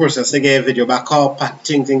long process to get a video back up and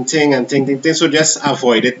ting. So just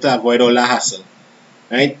avoid it to avoid all the hassle.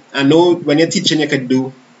 Right? I know when you're teaching you could,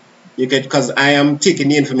 because I am taking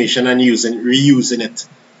the information and reusing it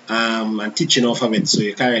and teaching off of it. So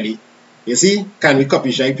you can't really, you see, can we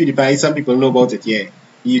copy strike PewDiePie? Some people know about it, yeah.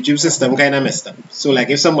 The YouTube system kind of messed up. So like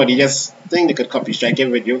if somebody just think they could copy strike your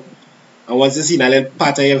video, and once they see a little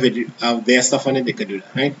part of your video, of their stuff on it, they could do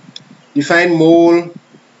that, right? Define mole.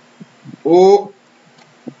 Oh,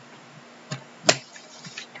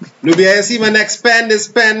 Nubia, you see my next pen, this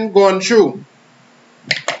pen going through.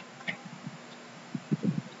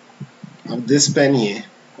 Of this pen here.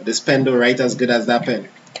 This pen don't write as good as that pen.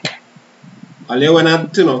 All you wanna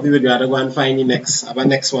turn off the video, I have to go and find the next. I have a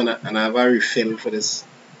next one and I have a refill for this.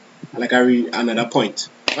 Like another point.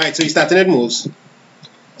 Alright, so you starting at moles.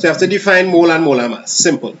 So you have to define mole and molar mass.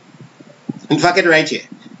 Simple. In fact, it right here.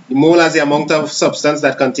 The mole has the amount of substance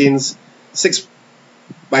that contains 6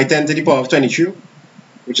 by 10 to the power of 22,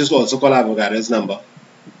 which is also called Avogadro's number,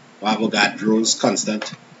 or Avogadro's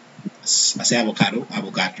constant. I say avocado,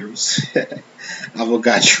 Avogadro's.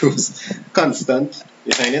 Avogadro's constant.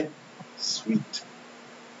 You find it? Sweet.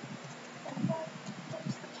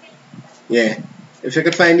 Yeah. If you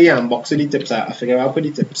could find the box with the tips, I figure I'll put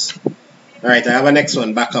the tips. Alright, I have a next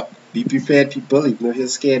one. Back up. Be prepared, people. Even if you're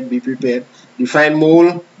scared, be prepared. Define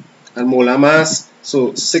mole and molar mass.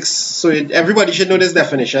 So everybody should know this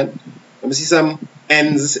definition. Let me see some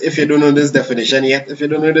ends if you don't know this definition yet. If you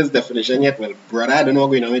don't know this definition yet, well, brother, I don't know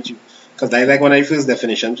what's going on with you. Because that's like one of the first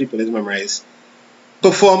definitions people is memorize.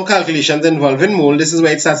 Perform calculations involving mole. This is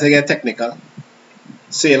where it starts to get technical.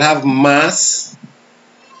 So you'll have mass.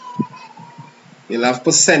 You'll have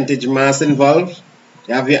percentage mass involved.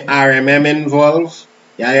 You have your RMM involved.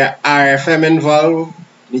 You have your RFM involved.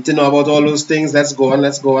 You need to know about all those things. Let's go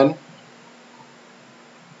on.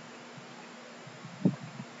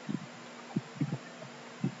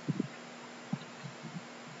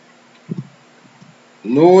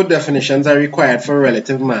 No definitions are required for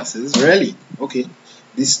relative masses. Really? Okay.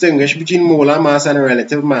 Distinguish between molar mass and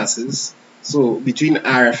relative masses. So between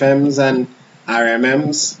RFMs and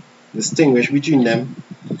RMMs, distinguish between them.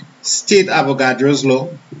 State Avogadro's law.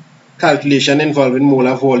 Calculation involving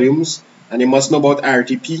molar volumes. And you must know about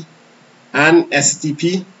RTP and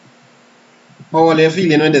STP. How are you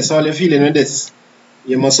feeling with this?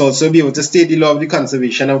 You must also be able to state the law of the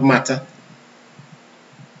conservation of matter.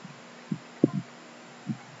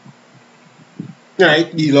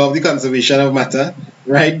 Right, the law of the conservation of matter.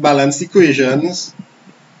 Right, balanced equations.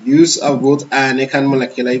 Use of both ionic and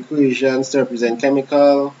molecular equations to represent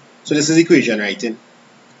chemical. So this is equation writing.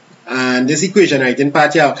 And this equation writing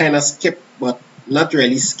part here I'll kind of skip, but not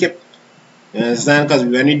really skip. You understand? Because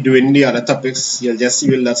when we're doing the other topics, you'll just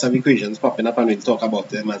see lots of equations popping up and we'll talk about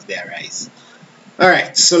them as they arise.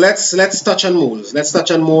 Alright, so let's touch on moles. Let's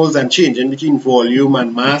touch on moles and changing between volume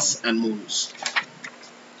and mass and moles.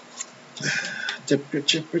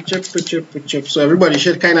 So everybody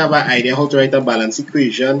should kind of have an idea how to write a balanced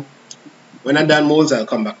equation. When I'm done moles, I'll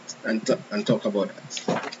come back and talk about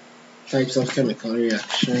that. Types of chemical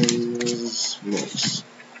reactions, moles.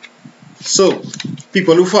 So,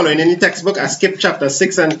 people who follow in any textbook, I skipped chapter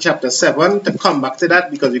 6 and chapter 7 to come back to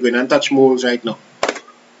that because we're going to touch moles right now.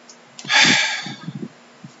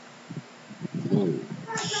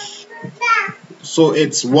 So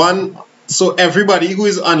it's one. So everybody who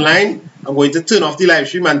is online, I'm going to turn off the live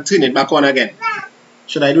stream and turn it back on again.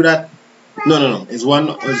 Should I do that? No. It's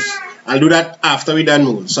one. I'll do that after we done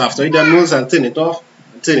moles. So after we done moles, I'll turn it off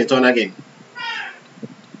and turn it on again.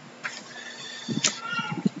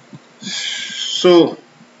 So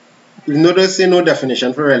you notice no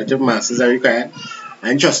definition for relative masses are required.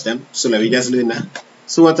 I trust them. So let me just learn that.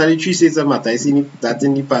 So what are the 3 states of matter? I see that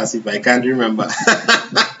in the passive. I can't remember.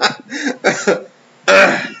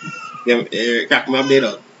 Crack my update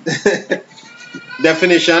out.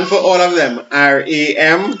 Definition for all of them: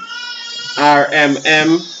 RAM,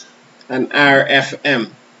 RMM, and RFM.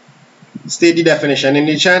 State the definition in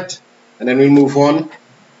the chat, and then we'll move on.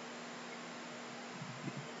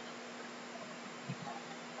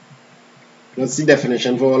 What's the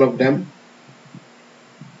definition for all of them?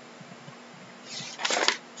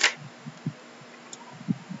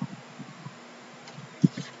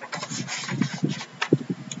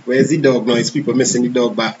 Where's the dog now? It's people missing the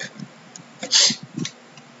dog back.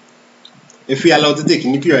 If we are allowed to take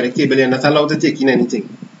in the periodic table, you're not allowed to take in anything.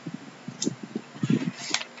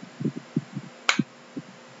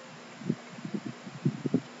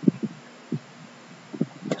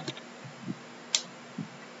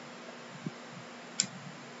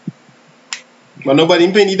 But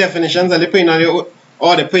nobody paying the definitions, and they paying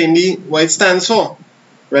or they paying the what it stands for.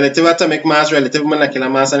 Relative atomic mass, relative molecular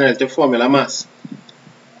mass, and relative formula mass.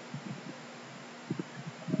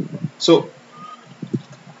 So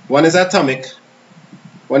one is atomic,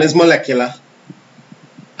 one is molecular,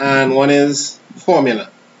 and one is formula.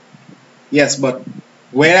 Yes, but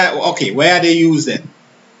where are they used then?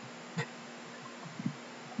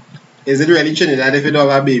 Is it really Trinidad if you don't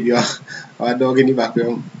have a baby or a dog in the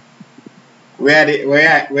background? Where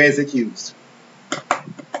is it used?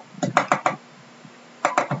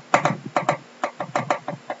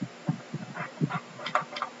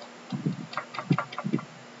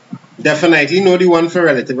 Definitely know the one for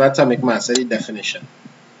relative atomic mass, the definition.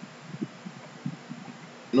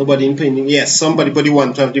 Nobody in painting. Yes, somebody put the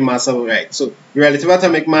 1/12 the mass of, right. So the relative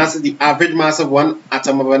atomic mass is the average mass of one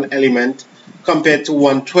atom of an element compared to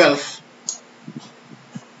 1/12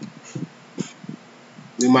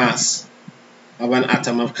 the mass of an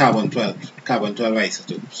atom of carbon-12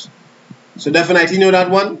 isotopes. So definitely know that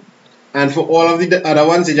one. And for all of the other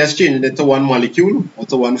ones, you just change it to one molecule or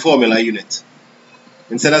to one formula unit.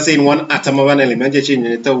 Instead of saying one atom of an element, you're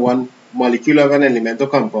changing it to one molecule of an element or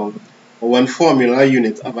compound, or one formula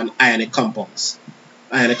unit of an ionic compounds.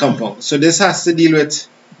 So this has to deal with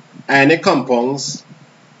ionic compounds,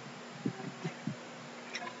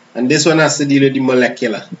 and this one has to deal with the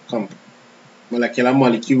molecular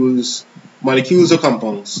molecules or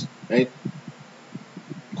compounds, right?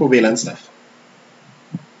 Covalent stuff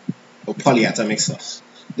or polyatomic stuff.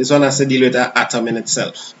 This one has to deal with an atom in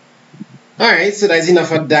itself. Alright, so that's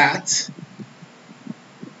enough of that.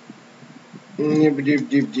 You're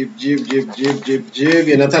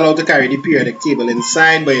not allowed to carry the periodic table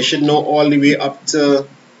inside, but you should know all the way up to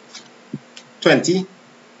 20.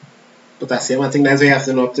 Potassium, I think that's what you have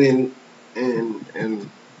to know up to in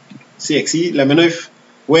CSEC. Let me know if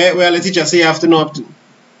where the teacher say you have to know up to.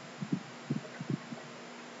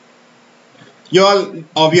 Y'all,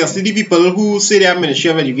 obviously the people who say they are Ministry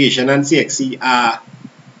of Education and CSEC are,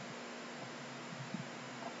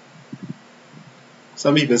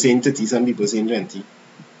 some people saying 30, some people saying 20.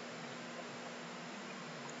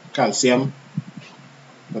 Calcium,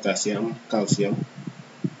 potassium, calcium,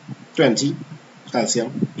 20,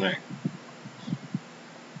 calcium, right.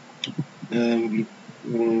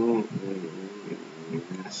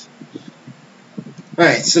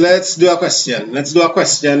 Right, so let's do a question.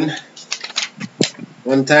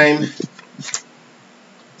 One time.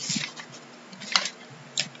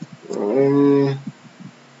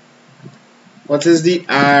 What is the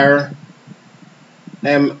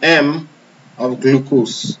RMM of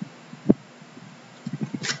glucose?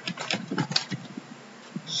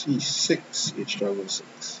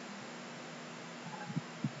 C6H12O6.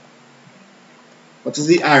 What is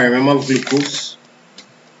the RMM of glucose?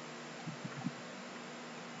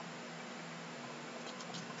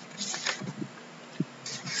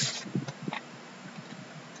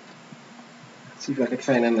 See if I can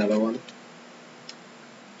find another one.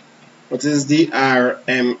 What is the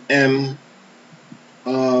RMM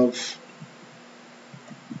of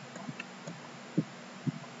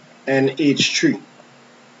NH3?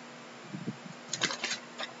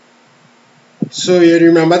 So you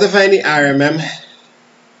remember to find the RMM.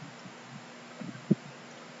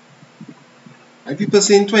 Are people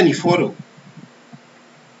saying 24 though?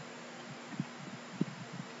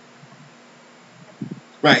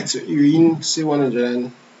 Right, so urine, say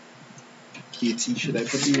 100 KT, should I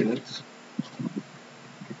put the units?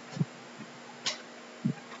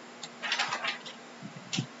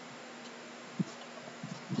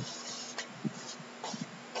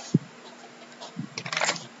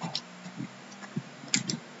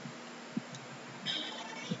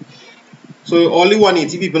 So only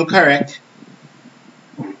 180 people correct.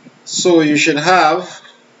 So you should have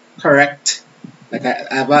correct. Like I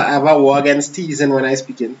have a war against T's and when I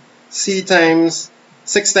speaking. C times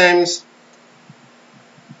 6 times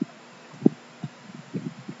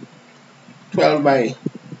 12 by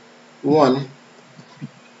 1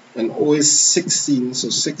 and O is 16, so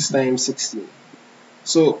 6 times 16.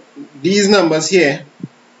 So these numbers here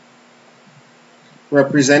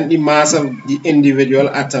represent the mass of the individual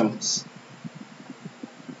atoms.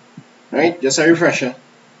 Right? Just a refresher.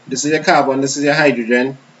 This is your carbon, this is your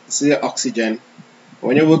hydrogen, this is your oxygen.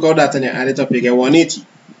 When you work out that and you add it up, you get 180.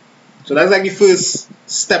 So So that's like the first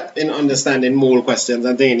step in understanding mole questions,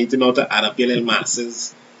 and then you need to know how to add up your little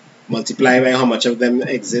masses, multiply by how much of them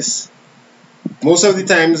exist. Most of the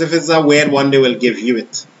times, if it's a weird one, they will give you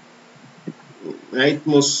it. Right?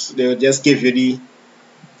 They will just give you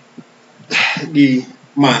the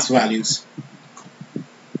mass values.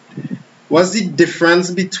 What's the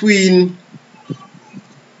difference between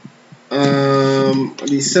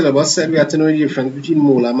the syllabus said we had to know the difference between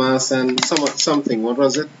molar mass and something. What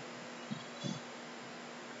was it?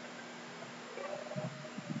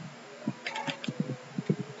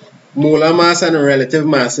 Molar mass and relative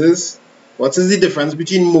masses. What is the difference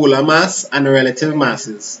between molar mass and relative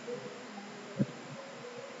masses?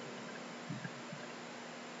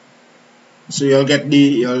 So you'll get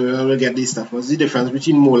the stuff. What's the difference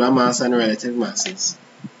between molar mass and relative masses?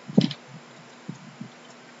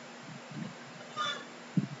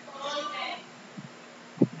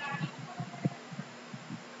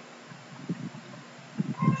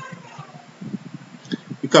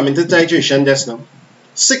 We come into titration just now.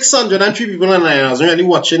 603 people online. I wasn't really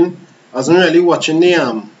watching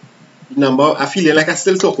the number. I feel like I'm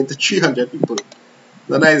still talking to 300 people.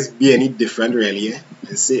 Not that it's be any different really.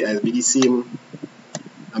 I say I'll be the same.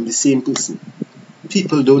 I'm the same person.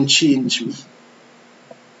 People don't change me.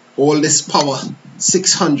 All this power,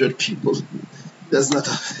 600 people, has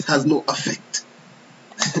no effect.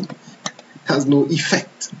 Has no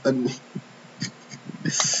effect on me.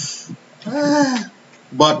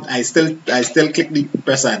 But I still click the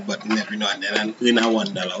press add button every now and then and win a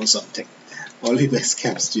 $1 or something. All the best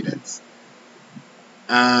Chem students.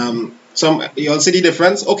 You all see the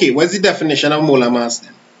difference? Okay, what's the definition of molar mass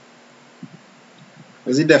then?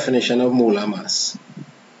 What's the definition of molar mass?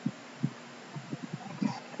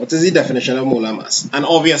 What is the definition of molar mass? And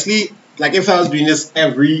obviously, like if I was doing this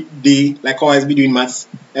every day, like how I was be doing maths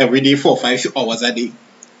every day, 4 or 5 hours a day,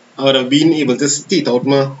 I would have been able to state out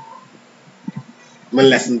my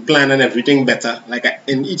lesson plan and everything better. Like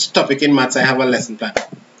in each topic in maths, I have a lesson plan.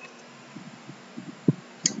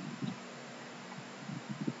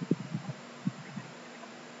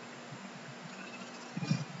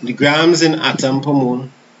 The grams in atom per mole,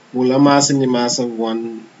 molar mass in the mass of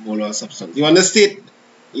one molar substance. You understand?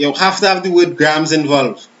 You have to have the word grams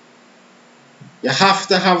involved. You have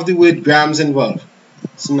to have the word grams involved.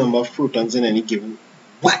 It's the number of protons in any given.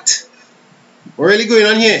 What? What's really going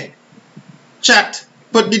on here? Chat,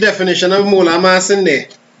 put the definition of molar mass in there.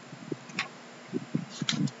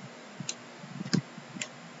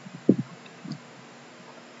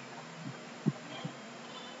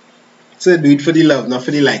 So do it for the love, not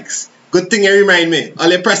for the likes. Good thing you remind me.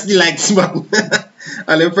 I'll press the likes button.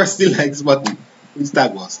 I'll press the likes button. Which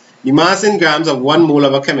tag was? The mass in grams of 1 mole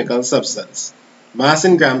of a chemical substance. Mass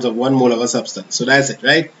in grams of 1 mole of a substance. So that's it,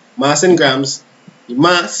 right? Mass in grams. The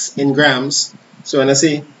mass in grams. So when I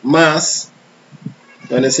say mass,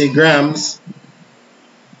 when I say grams,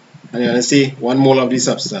 and when I say 1 mole of the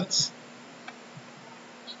substance.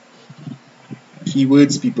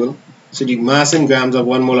 Keywords, people. So the mass in grams of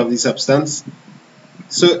 1 mole of the substance.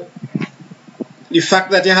 So the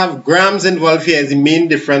fact that you have grams involved here is the main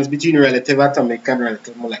difference between relative atomic and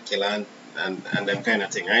relative molecular and them kind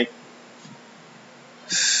of thing, right?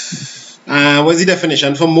 What's the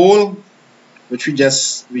definition for mole? Which we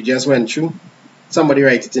just went through. Somebody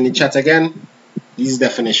write it in the chat again. These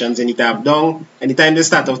definitions you need to have down. Anytime they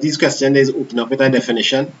start off these questions, they open up with a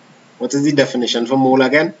definition. What is the definition for mole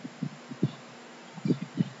again?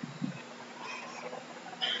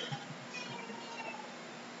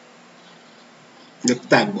 Look,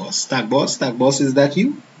 tag boss, is that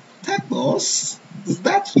you? Tag boss, is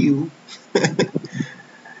that you?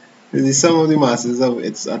 This is some of the masses of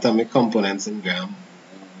its atomic components in gram.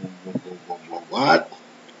 What?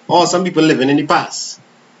 Oh, some people living in the past.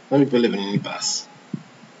 Some people living in the past.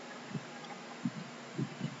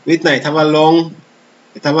 Wait now, it have a long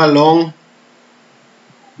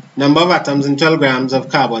number of atoms in 12 grams of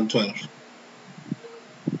carbon 12.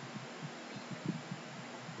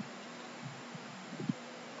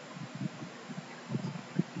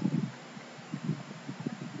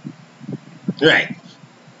 Right.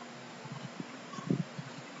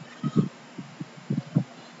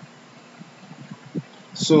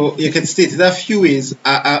 So you can state it a few ways.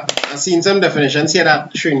 I've seen some definitions here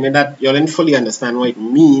that showing me that you didn't fully understand what it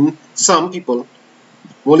means. Some people,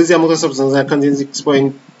 mole is the amount of substance that contains 6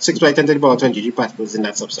 by 10 to the power 23 particles in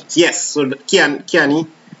that substance. Yes, so Kiani,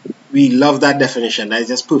 we love that definition. That is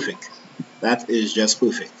just perfect. That is just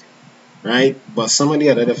perfect. Right? But some of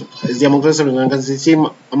the other is the amount of substance that contains the same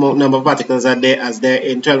amount number of particles as there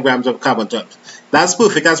in 12 grams of carbon 12. That's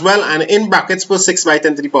perfect as well, and in brackets put 6 by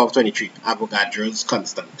 10 to the power of 23, Avogadro's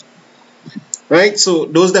constant. Right, so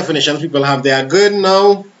those definitions people have, they are good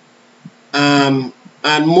now. And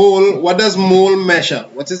mole, what does mole measure?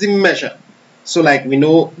 What is the measure? So like we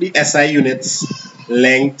know the SI units,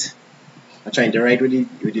 length. I'm trying to write with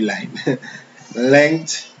the line.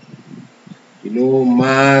 Length, we know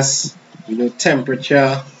mass, we know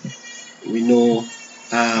temperature, we know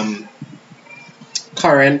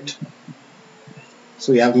current.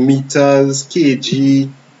 So we have meters, kg,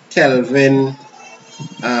 Kelvin,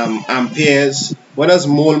 amperes. What does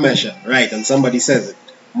mole measure? Right, and somebody says it.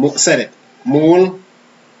 Said it. Mole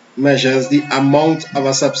measures the amount of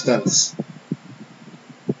a substance.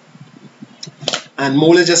 And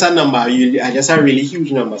mole is just a number, just a really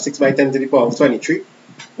huge number, 6 by 10 to the power of 23.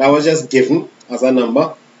 That was just given as a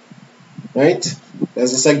number, right?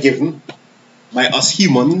 That's just a given by us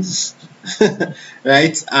humans,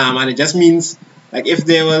 right? And it just means, like, if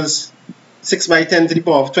there was 6 by 10 to the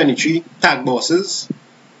power of 23 tag bosses,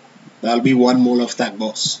 that'll be 1 mole of tag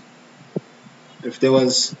boss. If there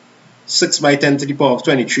was 6 by 10 to the power of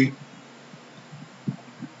 23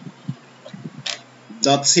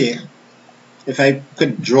 dots here, if I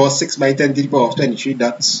could draw 6 by 10 to the power of 23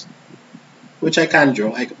 dots, which I can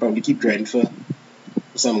draw, I could probably keep drawing for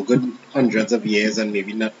some good hundreds of years and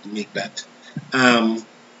maybe not make that.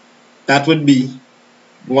 That would be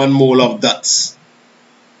 1 mole of dots.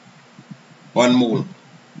 1 mole.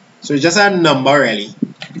 So it's just a number really.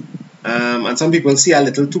 And some people see a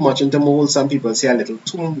little too much into moles, some people see a little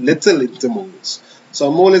too little into moles. So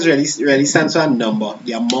a mole is really stands for a number,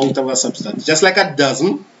 the amount of a substance. Just like a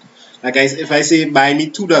dozen. Like if I say buy me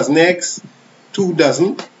 2 dozen eggs, 2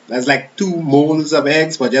 dozen, that's like 2 moles of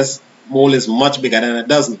eggs, but just mole is much bigger than a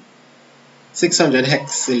dozen. 600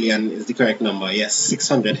 hexillion is the correct number. Yes,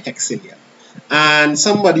 600 hexillion. And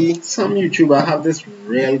some YouTuber have this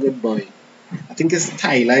real good boy. I think it's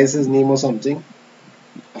Tyler is his name or something.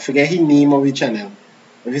 I forget his name of the channel.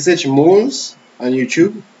 If you search moles on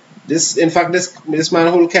YouTube, this man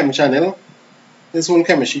whole chem channel, this whole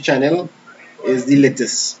chemistry channel is the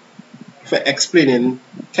latest for explaining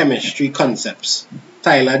chemistry concepts.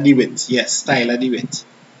 Tyler DeWitt, yes, Tyler DeWitt.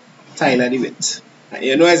 Tyler DeWitt.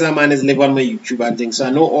 You know, as a man is live on my YouTube and things, so I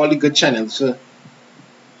know all the good channels for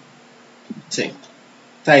thing.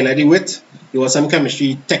 Tyler DeWitt, there was some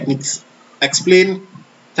chemistry techniques explained.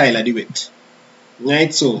 Tyler DeWitt.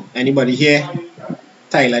 Right, so anybody here,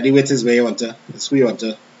 Tyler DeWitt is where you want to, that's where you want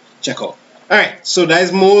to check out. Alright, so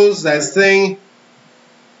that's moles, that's thing.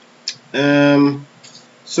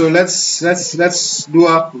 So let's do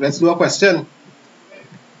a question.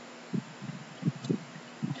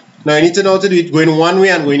 Now I need to know how to do it going one way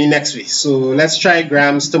and going the next way. So let's try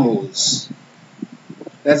grams to moles.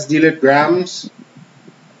 Let's deal with grams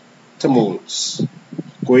to moles,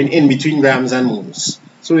 going in between grams and moles.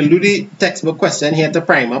 So we'll do the textbook question here to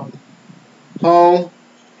prime up. How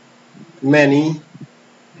many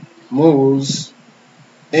moles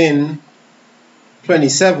in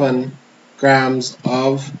 27 grams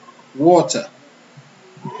of water?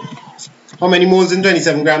 How many moles in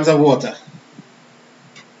 27 grams of water?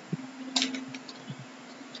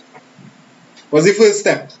 What's the first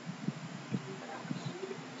step?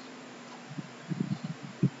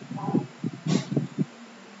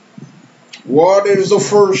 What is the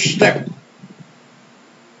first step?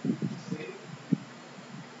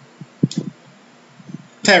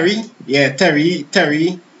 Terry, yeah, Terry's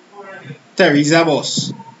a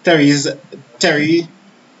boss. Terry.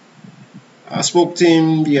 I spoke to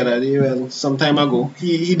him the other day, well, some time ago.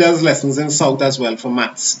 He does lessons in South as well for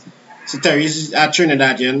maths. So Terry's a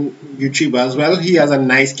Trinidadian YouTuber as well. He has a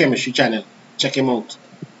nice chemistry channel. Check him out.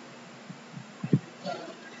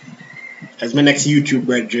 That's my next YouTube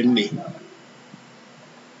brethren day.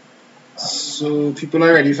 So people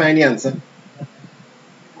already find the answer.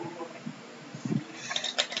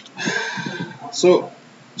 So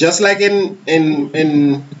just like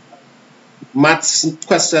in maths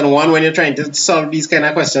question 1, when you're trying to solve these kind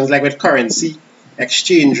of questions like with currency,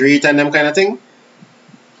 exchange rate and them kind of thing,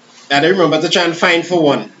 I don't remember to try and find for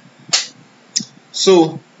 1.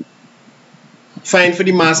 So find for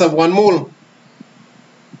the mass of 1 mole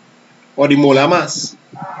or the molar mass.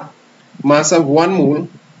 Mass of 1 mole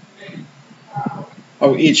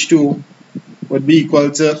of H2 would be equal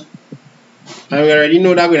to, and we already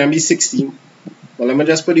know that we're going to be 16. But let me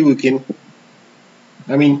just put the work in.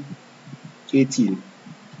 18.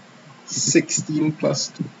 16 plus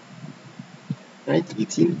 2. Right?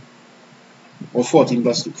 18. Or 14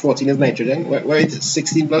 plus 2. 14 is nitrogen. Where is it?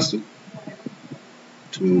 16 plus 2.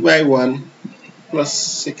 2 by 1 plus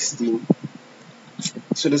 16.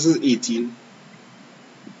 So this is 18.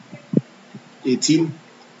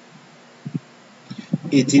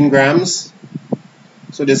 18 grams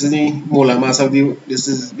So this is the molar mass of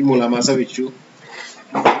molar mass of H2.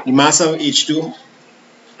 The mass of H2,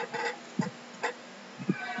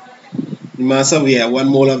 the mass of 1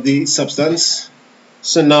 mole of the substance.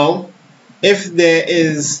 So now, if there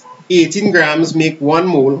is 18 grams make 1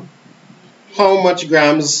 mole, how much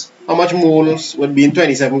moles would be in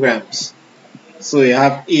 27 grams? So you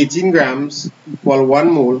have 18 grams equal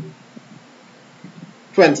 1 mole,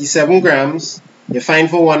 27 grams, you find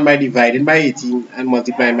for 1 by dividing by 18 and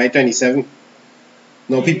multiplying by 27.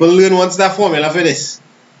 Now people learn what's that formula for this.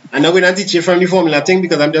 I'm not going to teach you from the formula thing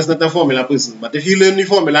because I'm just not a formula person. But if you learn the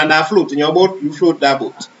formula and that float in your boat, you float that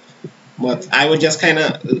boat. But I would just kind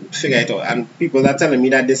of figure it out. And people are telling me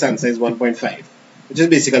that this answer is 1.5, which is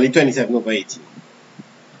basically 27 over 18.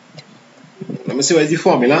 Let me see what is the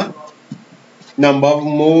formula. Number of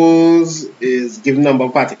moles is given number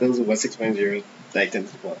of particles over 6.0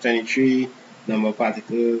 times 23. Number of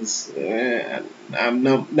particles,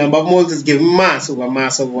 number of moles is given mass over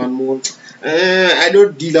mass of 1 mole. I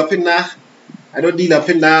don't deal up in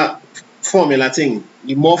that formula thing.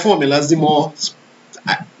 The more formulas, the more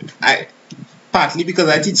I partly because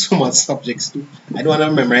I teach so much subjects too. I don't want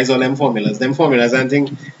to memorize all them formulas. Them formulas and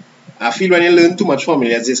thing. I feel when you learn too much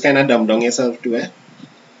formulas, it's kind of dumb down yourself too.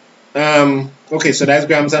 Okay, so that's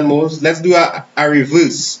grams and moles. Let's do a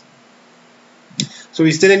reverse. So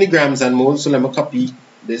we're still in the grams and moles. So let me copy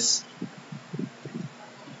this.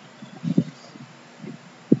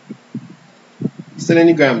 Still in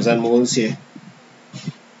the grams and moles here.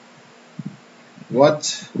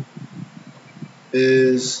 What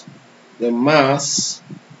is the mass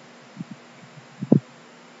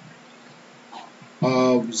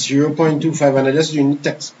of 0.25, and I just doing the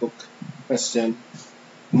textbook question,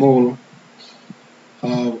 mole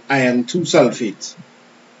of iron 2 sulfate.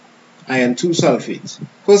 Iron 2 sulfate.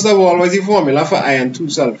 First of all, what's the formula for iron 2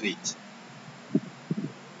 sulfate?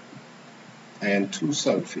 Iron 2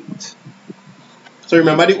 sulfate. So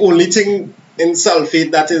remember, the only thing in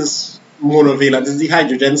sulfate that is monovalent is the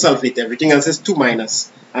hydrogen sulfate. Everything else is 2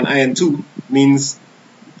 minus, and iron 2 means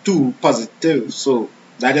 2 positive. So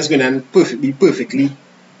that is going to be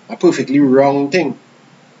a perfectly wrong thing.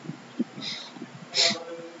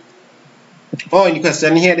 Oh, in the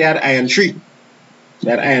question here they had iron 3. They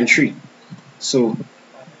had iron 3. So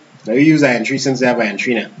now we use iron 3 since they have iron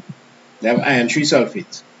 3 now. They have iron 3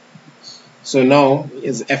 sulfate. So now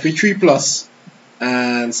is Fe3 plus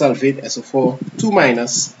and sulfate SO4 2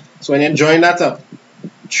 minus. So when you join that up,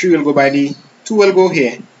 3 will go by the 2 will go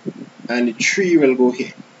here and the 3 will go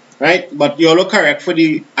here. Right? But you all are correct for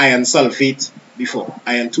the iron sulfate before.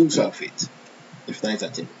 Iron 2 sulfate. If that is a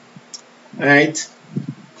thing. Alright.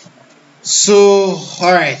 So,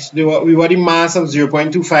 alright, we got the mass of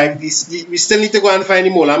 0.25. We still need to go and find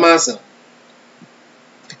the molar mass.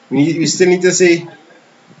 We still need to say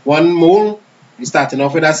 1 mole. We're starting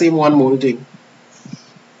off with that same 1 mole thing.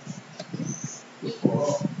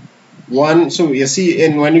 So you see,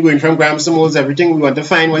 when you're going from grams to moles, everything, we want to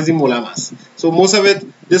find what is the molar mass. So most of it,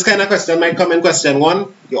 this kind of question might come in question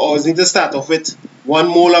 1. You always need to start off with 1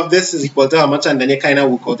 mole of this is equal to how much, and then you kind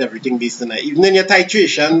of work out everything based on that. Even in your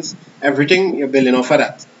titrations, everything, you're building off of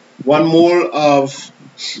that. 1 mole of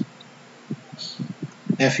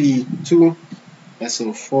Fe2,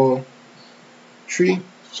 SO4, 3.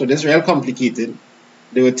 So this is real complicated.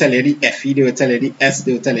 They will tell you the Fe, they will tell you the S,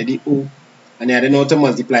 they will tell you the O. And you don't know how to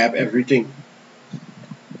multiply up everything.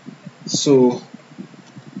 So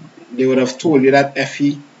they would have told you that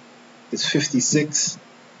Fe is 56,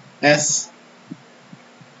 S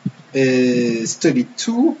is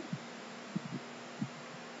 32,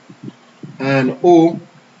 and O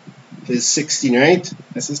is 16, right?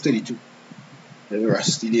 S is 32. Very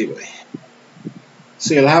rusty there, boy.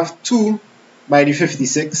 So you'll have 2 by the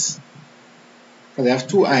 56, because they have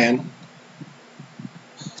 2 iron.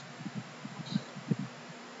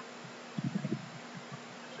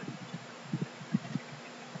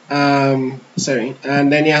 Sorry,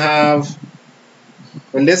 and then you have,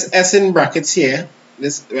 well, this S in brackets here,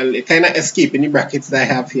 it kind of escape in the brackets that I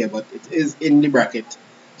have here, but it is in the bracket,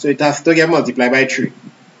 so it has to get multiplied by 3.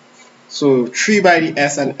 So 3 by the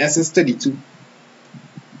S, and S is 32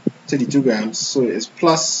 grams, so it's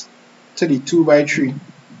plus 32 by 3.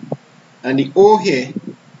 And the O here,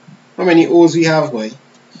 how many O's we have, boy?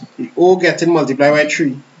 The O getting multiplied by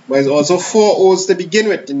 3, but it's also 4 O's to begin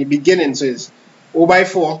with in the beginning, so it's O by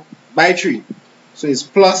 4 by 3. So it's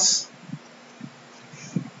plus,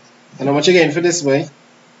 and how much again for this way?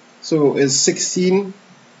 So it's 16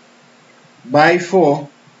 by 4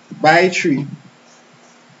 by 3.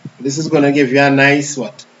 This is going to give you a nice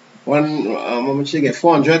what? How much you get?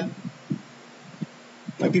 400?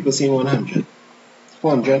 Why people saying 100?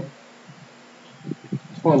 400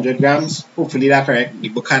 grams. Hopefully that's correct. The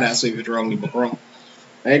book had that, so if it's wrong, the book wrong.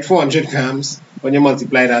 Right, 400 grams. When you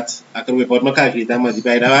multiply that, I can whip out my calculator and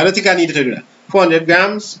multiply that. I don't think I need to do that. 400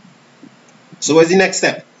 grams. So what's the next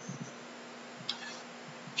step?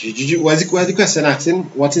 What's the question asking?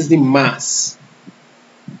 What is the mass?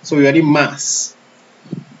 So we are the mass.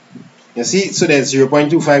 You see, so there's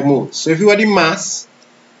 0.25 moles. So if you are the mass,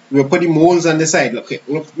 we'll put the moles on the side. Okay,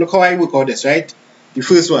 look how I work out this, right? The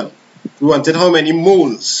first one, we wanted how many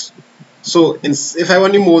moles. So if I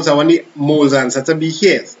want the moles, I want the moles answer to be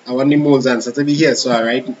here. I want the moles answer to be here. So I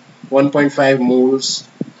write 1.5 moles,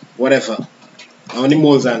 whatever. I want the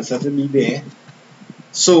moles answer to be there.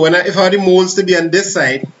 So if I want the moles to be on this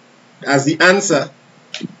side as the answer,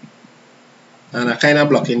 and I kind of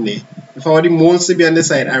block in there. If I want the moles to be on this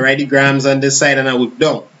side, I write the grams on this side and I work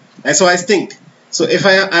down. That's how I think. So if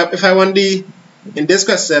I want in this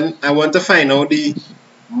question, I want to find out the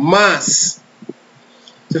mass.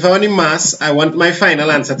 So if I want the mass, I want my final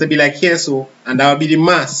answer to be like here, so, and that will be the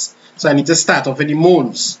mass. So I need to start off with the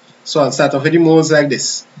moles. So I'll start off with the moles like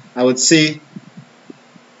this. I would say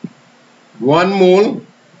 1 mole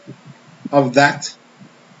of that,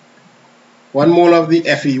 1 mole of the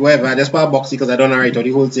Fe, whatever, I just put a box because I don't want to write out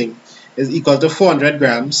the whole thing, is equal to 400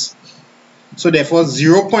 grams. So therefore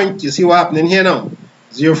you see what happening here now?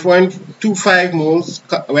 0.25 moles,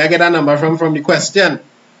 where I get that number from the question,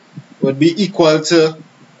 would be equal to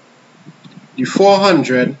the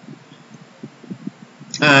 400,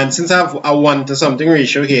 and since I have a 1 to something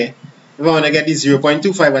ratio here, if I want to get the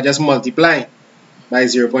 0.25, I just multiply by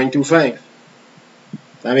 0.25.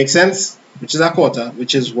 That makes sense? Which is a quarter,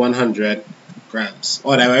 which is 100 grams.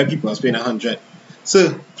 Or that way people are paying 100.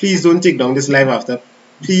 So please don't take down this live after.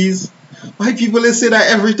 Please. Why people say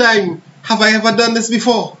that every time? Have I ever done this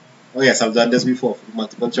before? Oh yes, I've done this before for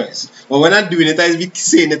multiple choice. But when I'm doing it, I be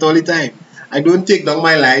saying it all the time. I don't take down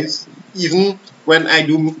my lives. Even when I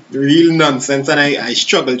do real nonsense and I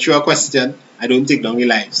struggle through a question, I don't take down the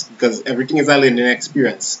lives because everything is a learning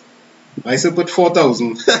experience. I still put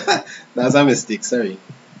 4,000. That's a mistake, sorry.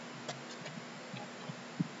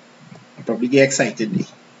 I probably get excited.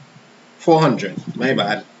 400, my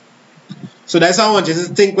bad. So that's how I want you to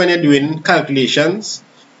think when you're doing calculations.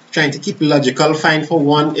 Trying to keep logical, find for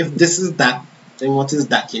one, if this is that, then what is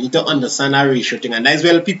that? You need to understand our ratio thing, and that's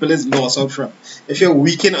where people is lost out from. If you're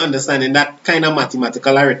weak in understanding that kind of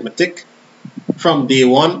mathematical arithmetic from day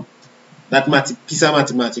one, that piece of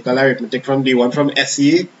mathematical arithmetic from day one, from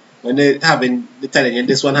SEA, when they're telling you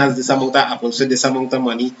this one has this amount of apples with this amount of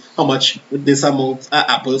money, how much would this amount of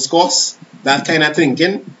apples cost? That kind of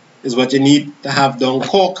thinking is what you need to have done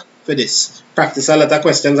cork for this. Practice a lot of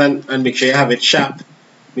questions and make sure you have it sharp.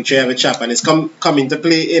 Make sure you have it sharp, and it's come into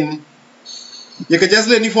play in. You could just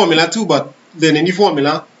learn the formula too, but learning the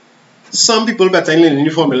formula, some people better in learning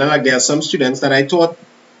the formula. Like there are some students that I thought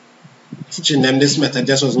teaching them this method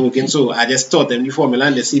just wasn't working, so I just taught them the formula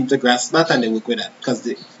and they seem to grasp that and they work with that. Because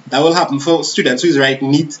that will happen for students who is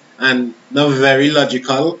writing neat and not very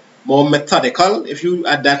logical, more methodical. If you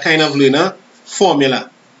are that kind of learner, formula.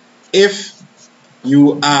 If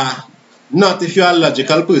you are not, if you are a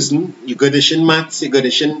logical person, you good in maths, you good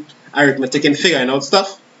in arithmetic and figuring out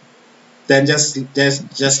stuff, then just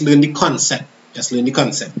learn the concept. Just learn the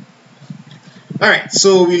concept. Alright,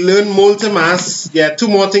 so we learn mole to mass. There are 2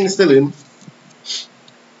 more things to learn.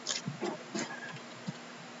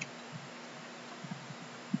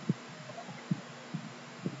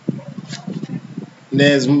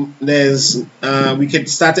 We could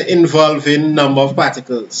start to involve in number of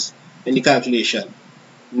particles in the calculation.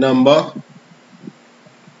 Number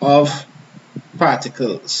of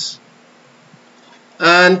particles.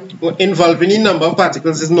 And involving the number of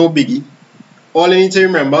particles is no biggie. All you need to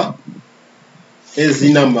remember is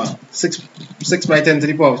the number 6 by 10 to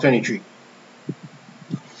the power of 23.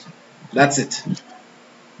 That's it.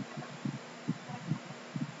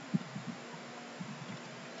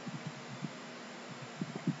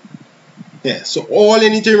 Yeah, so all you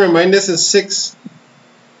need to remember in this is 6.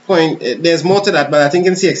 There's more to that, but I think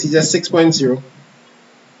in CSEC just 6.0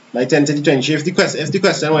 by 10 to the 23. If the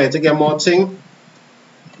question wanted to get more thing,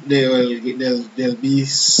 they'll be,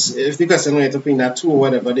 if the question wanted to bring that 2 or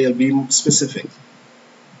whatever, they'll be specific.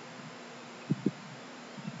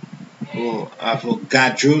 Oh,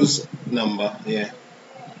 Avogadro's number, yeah.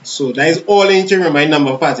 So that is all you need to remember,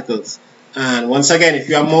 number of particles. And once again, if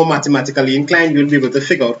you are more mathematically inclined, you'll be able to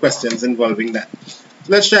figure out questions involving that.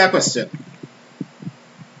 Let's try a question.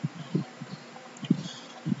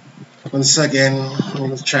 Once again, I'm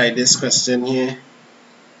going to try this question here.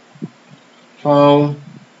 How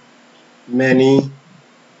many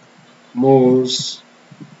moles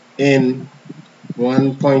in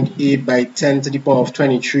 1.8 by 10 to the power of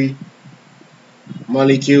 23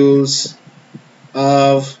 molecules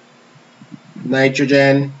of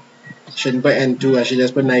nitrogen. Shouldn't put N2, I should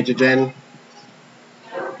just put nitrogen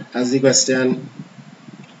as the question.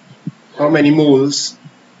 How many moles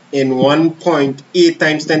in 1.8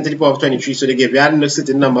 times 10 to the power of 23? So they give you a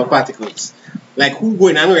certain number of particles. Like, who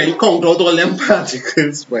going and really count out all them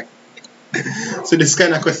particles? But so this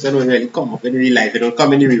kind of question will really come up in real life. It don't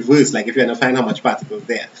come in the reverse, like if you want to find how much particles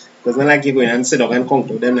there. Because not like you're going and sit up and count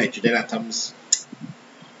out them nitrogen atoms.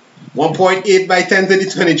 1.8 by 10 to the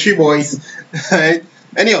 23, boys. Right?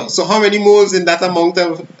 Anyhow, so how many moles in that amount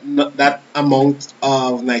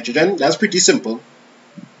of nitrogen? That's pretty simple.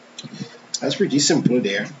 That's pretty simple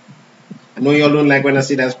there. I know y'all don't like when I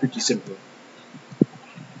say that's pretty simple.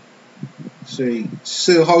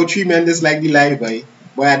 So how 3 men dislike the life, boy?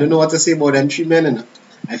 Boy, I don't know what to say about them 3 men, you know.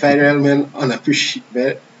 I find real men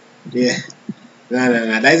unappreciated. Yeah.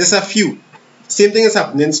 Nah. That's just a few. Same thing is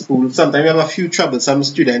happening in school. Sometimes you have a few troublesome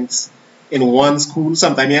students in one school.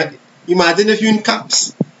 Sometimes you have, imagine if you're in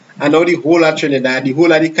CAPS and now the whole of Trinidad, the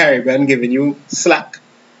whole of the Caribbean giving you slack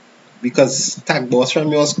because tag boss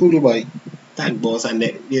from your school, boy. Tag boss, and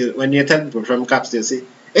when you tell people from CAPS, they say,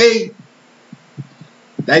 hey,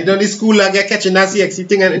 like down the school, I get catching that CSEC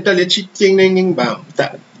thing and tell you cheating, bam.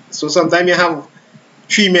 So sometimes you have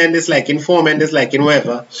 3 men disliking, 4 men disliking,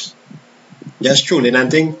 whatever. Just trolling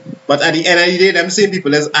and thing. But at the end of the day, them same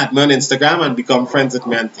people just add me on Instagram and become friends with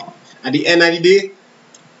me and thing. At the end of the day,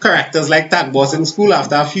 characters like Tag Boss in school,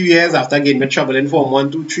 after a few years, after getting me trouble in Form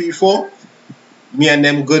 1, 2, 3, 4, me and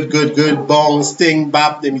them good, bongs, thing,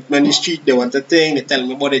 bap, they meet me on the street, they want a thing, they tell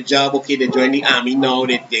me about the job, okay, they join the army now,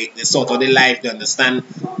 they sort out their life, they understand.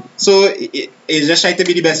 So it's just try to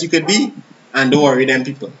be the best you could be, and don't worry them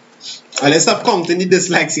people. And let's stop counting the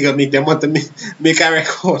dislikes you make them want to make a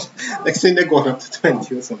record. Next thing they're going up to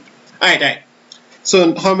 20 or something. Alright.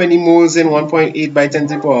 So how many moles in 1.8 by 10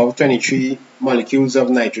 to the power of 23 molecules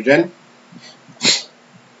of nitrogen?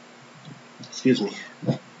 Excuse me.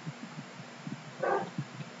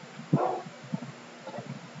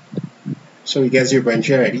 So we get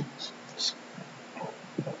 0.3 already.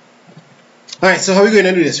 Alright, so how are we going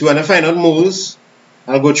to do this? We want to find out moles.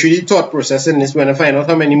 I'll go through the thought process in this. We want to find out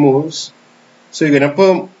how many moles. So we're going to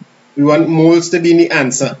put, we want moles to be in the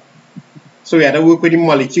answer. So we have to work with the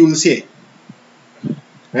molecules here.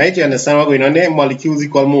 Right? You understand what's going on there? Molecules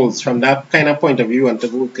equal moles. From that kind of point of view, we want to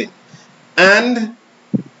work in. And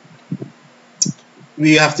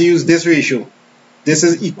we have to use this ratio. This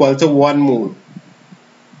is equal to 1 mole.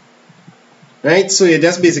 Right? So you're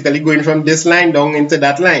just basically going from this line down into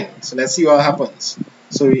that line. So let's see what happens.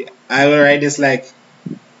 So I will write this like,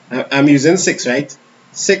 I'm using 6, right?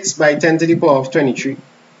 6 by 10 to the power of 23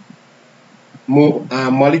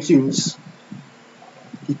 molecules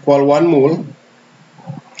equal 1 mole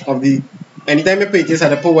of the, anytime you put this at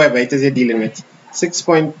the power, whatever it is you're dealing with, 6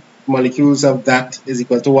 molecules of that is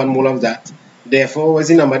equal to 1 mole of that. Therefore, what's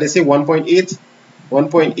the number? They say 1.8.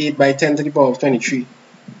 1.8 by 10 to the power of 23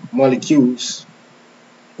 molecules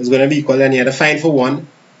is going to be equal, and you have to find for 1,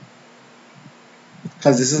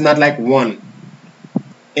 because this is not like 1.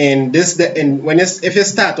 And this, if you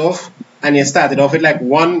start off and you started off with like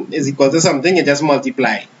 1 is equal to something, you just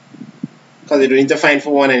multiply, because you don't need to find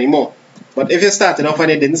for 1 anymore. But if you started off and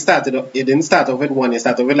you didn't start off with 1, you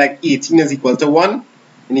start off with like 18 is equal to 1,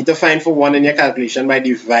 you need to find for 1 in your calculation by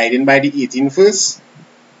dividing by the 18 first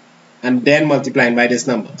and then multiplying by this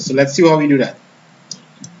number. So let's see how we do that.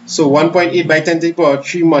 So 1.8 by 10 to the power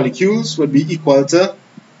 3 molecules would be equal to,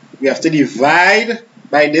 we have to divide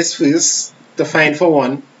by this first to find for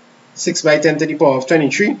 1, 6 by 10 to the power of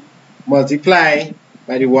 23, multiply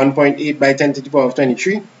by the 1.8 by 10 to the power of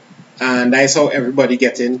 23, and that's how everybody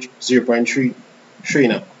gets in 0.33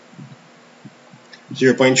 now.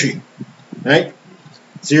 0.3, right?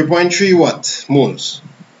 0.3 what? Moles.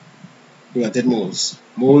 We wanted moles.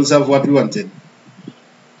 Moles of what we wanted?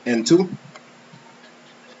 N2.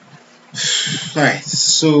 Alright,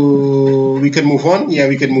 so we can move on? Yeah,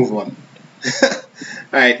 we can move on.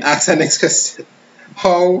 Alright, ask the next question.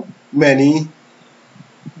 How many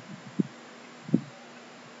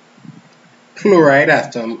chloride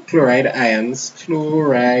ions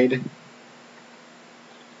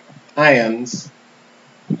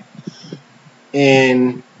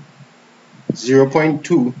in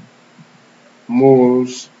 0.2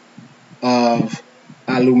 moles of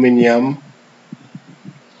aluminium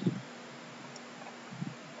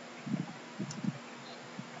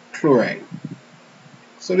chloride?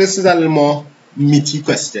 So this is a little more meaty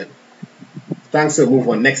question. Thanks, so move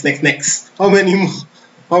on. Next. How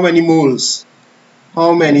many moles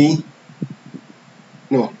how many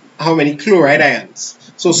chloride ions.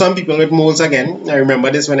 So some people with moles again, I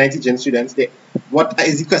remember this when I teach students, what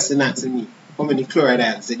is the question asking me? How many chloride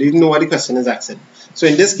ions? They don't even know what the question is asking. So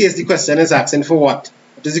in this case, the question is asking for what?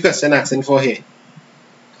 What is the question asking for here?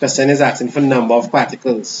 The question is asking for number of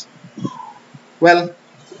particles. Well,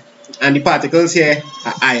 and the particles here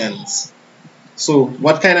are ions. So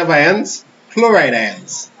what kind of ions? Chloride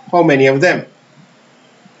ions. How many of them?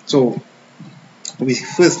 So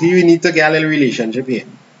firstly, we need to get a little relationship here.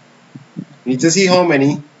 We need to see how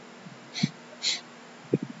many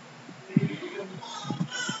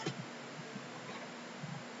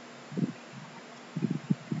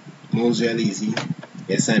moles. Real easy.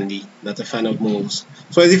 Yes, Andy, not a fan of moles.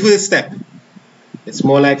 So as the first step, it's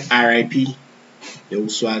more like RIP. Yo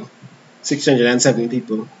swag. 607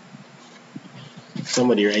 people.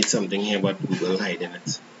 Somebody write something here about Google hiding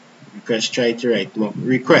it. Request, try to write more.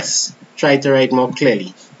 Request, try to write more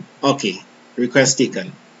clearly. Okay, request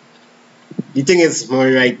taken. The thing is, more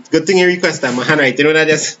right. Good thing you request that my handwriting. You know,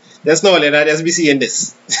 just no let I just be seeing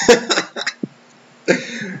this.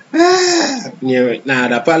 Yeah, nah,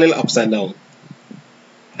 that part a little ups and down.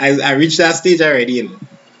 I reached that stage already, you know.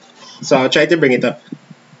 So I'll try to bring it up.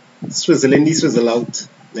 Swizzle in, swizzle out.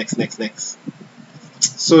 Next.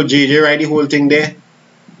 So JJ write the whole thing there.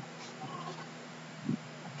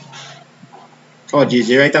 Oh,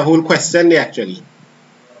 JJ write a whole question there actually.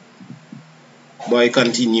 Boy,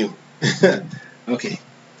 continue. Okay.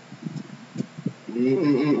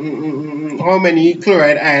 How many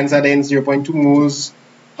chloride ions are there in 0.2 moles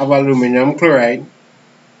of aluminum chloride?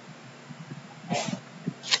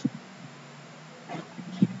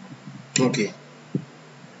 Okay.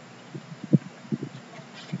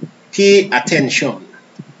 Pay attention.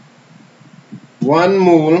 1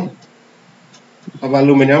 mole of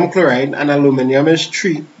aluminum chloride, and aluminum is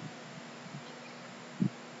 3.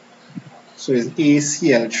 So it's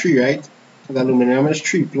ACl3, right? So the aluminum is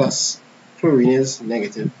 3 plus chlorine is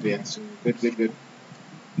negative. Yeah, so good.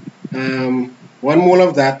 1 mole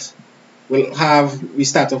of that will have, we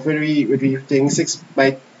start off with we thing 6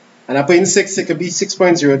 by, and I put in 6, it could be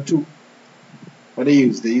 6.02. What they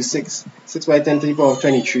use? They use 6 by 10 to the power of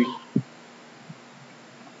 23.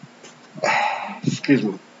 Excuse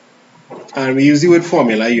me. And we use the word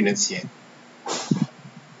formula units here.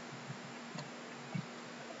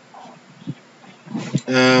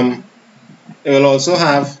 It will also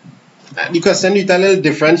have the question is a little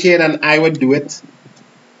different here than I would do it.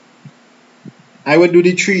 I would do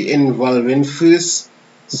the 3 involving first,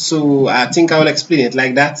 so I think I will explain it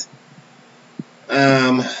like that.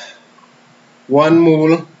 1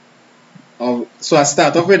 mole of, so I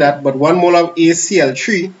start off with that, but 1 mole of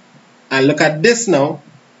ACl3, and look at this now.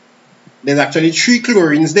 There's actually 3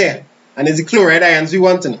 chlorines there, and it's the chloride ions we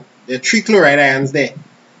want to know. There are 3 chloride ions there.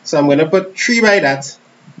 So I'm going to put 3 by that.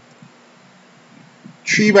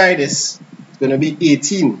 3 by this. It's going to be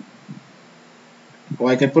 18.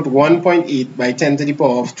 Or I could put 1.8 by 10 to the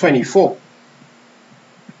power of 24.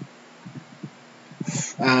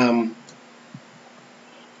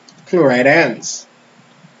 Chloride ions.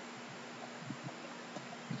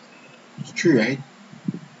 It's true, right?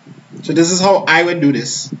 So this is how I would do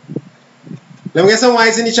this. Let me get some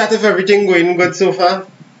wise in the chat if everything going good so far.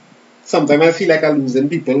 Sometimes I feel like I'm losing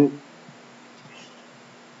people.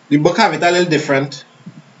 The book have it a little different.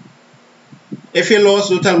 If you're lost,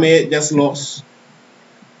 don't tell me just lost.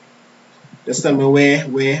 Just tell me where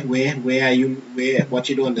are you, what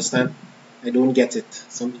you don't understand. I don't get it.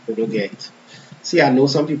 Some people don't get it. See, I know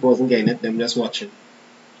some people wasn't getting it, them just watching.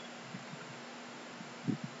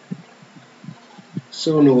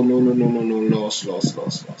 So no, lost.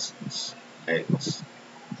 I lost.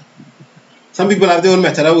 Some people have their own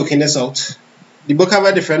method of working this out. The book have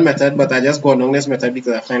a different method, but I just go along this method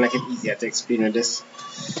because I find like it easier to explain with this.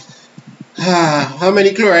 How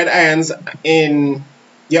many chloride ions in,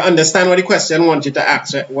 you understand what the question wants you to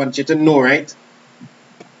ask, want you to know, right?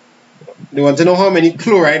 They want to know how many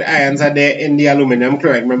chloride ions are there in the aluminum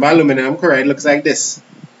chloride. Remember, aluminum chloride looks like this.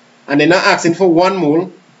 And they're not asking for 1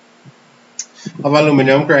 mole of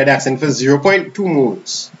aluminum chloride, asking for 0.2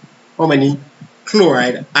 moles. How many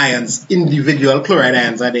chloride ions, individual chloride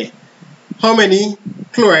ions are there? How many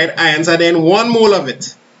chloride ions are there in 1 mole of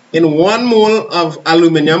it? In 1 mole of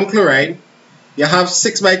aluminum chloride, you have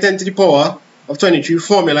 6 by 10 to the power of 23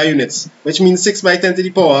 formula units, which means 6 by 10 to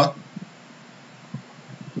the power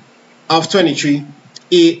of 23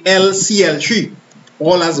 AlCl3,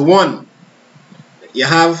 all as 1. You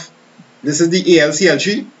have, this is the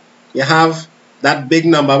AlCl3, you have that big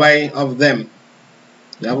number of them.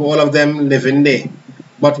 You have all of them living there.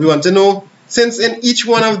 But we want to know since in each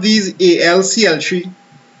one of these AlCl3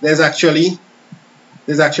 there's actually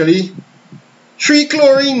 3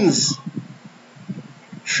 chlorines.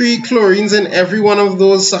 3 chlorines in every one of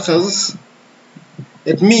those suckers.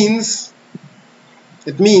 It means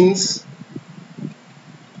if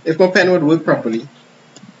my pen would work properly,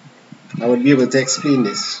 I would be able to explain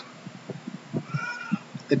this.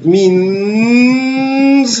 It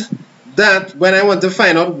means that when I want to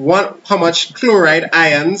find out how much chloride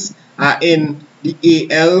ions are in the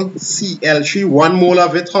AlCl3, 1 mole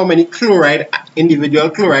of it, how many individual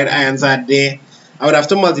chloride ions are there, I would have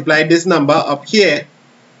to multiply this number up here.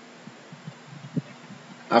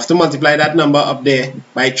 I have to multiply that number up there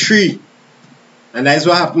by 3. And that is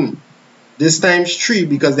what happened. This times 3,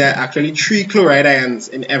 because there are actually 3 chloride ions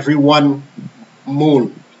in every 1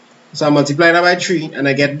 mole. So I multiply that by 3 and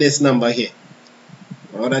I get this number here.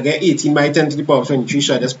 Or I get 18 by 10 to the power of 23,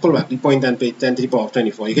 so I just pull back the point and pay 10 to the power of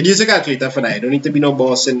 24. You could use a calculator for that. You don't need to be no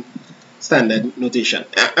boss in standard notation.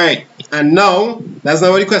 Alright, and now, that's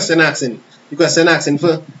not what the question asking. The question asking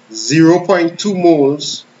for 0.2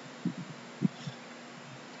 moles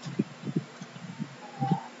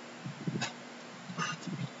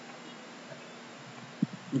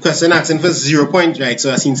question asking for 0. Right,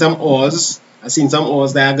 so I've seen some ors.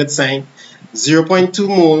 That are a good sign. 0.2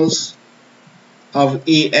 moles of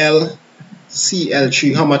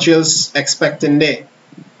AlCl3. How much you're expecting there?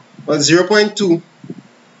 Well, 0.2.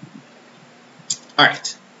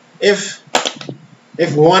 Alright. If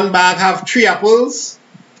one bag have 3 apples,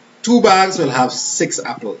 2 bags will have 6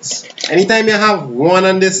 apples. Anytime you have 1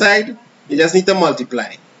 on this side, you just need to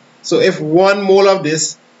multiply. So if 1 mole of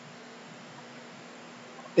this,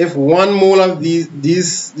 if 1 mole of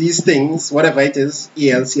these things, whatever it is,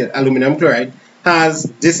 AlCl, aluminum chloride, has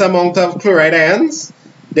this amount of chloride ions,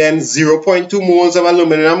 then 0.2 moles of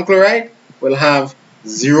aluminum chloride will have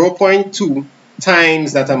 0.2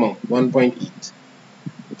 times that amount, 1.8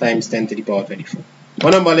 times 10 to the power 24.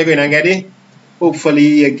 What number are you going to get it?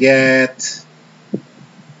 Hopefully you get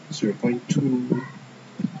 0.2.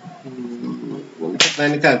 Let me put that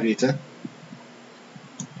in the calculator.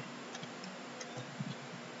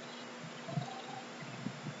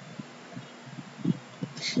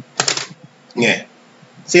 Yeah,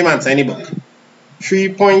 same answer in the book.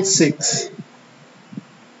 3.6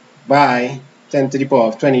 by 10 to the power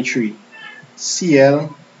of 23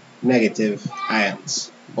 Cl negative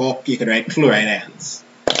ions. Or you could write chloride ions.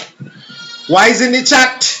 Why is in the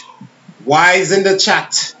chat? Why is in the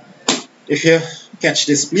chat? If you catch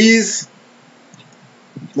this, please.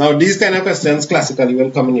 Now, these kind of questions classically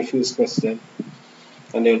will come in your first question.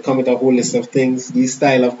 And they will come with a whole list of things. These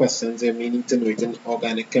style of questions, you may need to know it in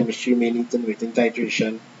organic chemistry, you may need to know it in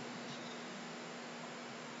titration.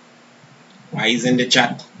 Why is in the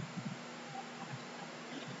chat?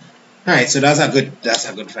 Alright, so that's a good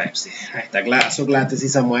vibes there. Alright, I'm so glad to see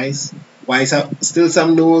some Y's. Y's are still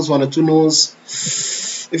some no's, 1 or 2 no's.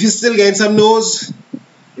 If you're still getting some no's,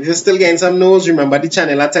 remember the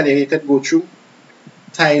channel I tell you could go through.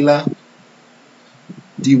 Tyler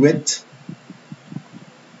DeWitt.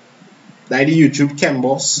 Like the YouTube Chem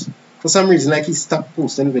boss. For some reason, like he stopped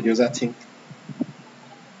posting videos, I think.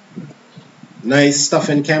 Nice stuff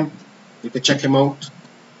in Chem. You can check him out.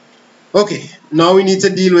 Okay, now we need to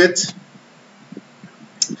deal with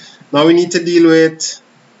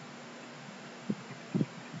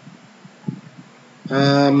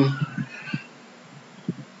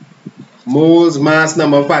moles, mass,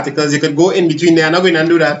 number of particles. You could go in between there. I'm not going to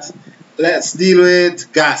do that. Let's deal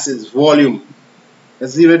with gases, volume.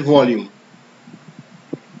 Let's deal with volume.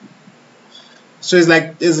 So it's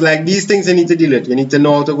like these things you need to deal with. You need to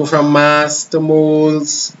know how to go from mass to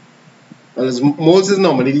moles. Well, moles is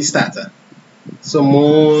normally the starter. So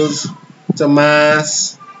moles to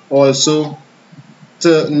mass, also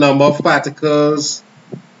to number of particles,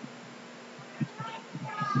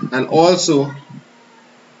 and also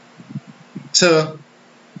to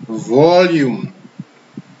volume.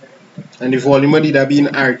 And the volume would either be in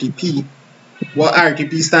RTP. What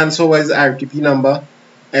RTP stands for? What is the RTP number?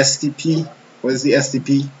 STP. What is the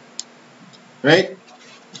STP? Right?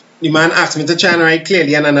 The man asked me to try and write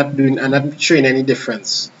clearly, and I'm not showing any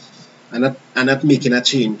difference. I'm not making a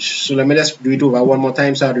change. So let me just do it over one more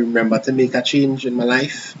time so I remember to make a change in my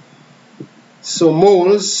life. So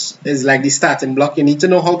moles is like the starting block. You need to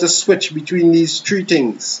know how to switch between these 3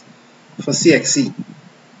 things for CXC.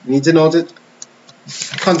 You need to know how to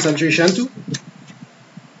concentration too.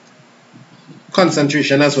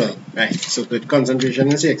 Concentration as well. Right. So good concentration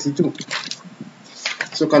in CXC too.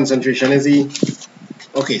 So concentration is the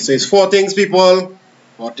okay, so it's 4 things, people.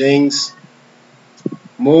 4 things.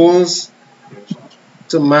 Moles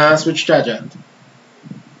to mass which charger?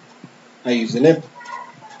 Are you using it?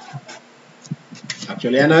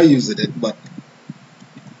 Actually, I'm not using it, but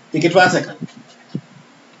take it for a second.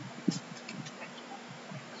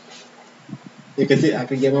 You can see I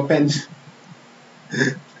can get my pen.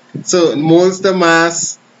 So moles to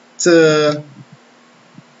mass to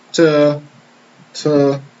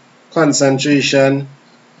concentration,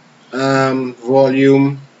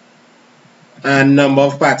 volume, and number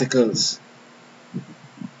of particles.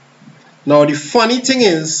 Now the funny thing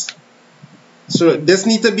is, so this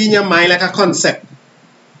needs to be in your mind like a concept.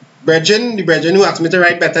 The brethren who asked me to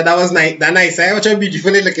write better, that was nice. That nice. Watch how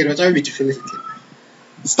beautifully looking. Watch how beautifully looking.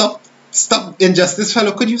 Stop, injustice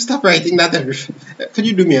fellow. Could you stop writing that could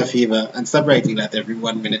you do me a favor and stop writing that every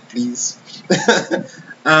 1 minute, please?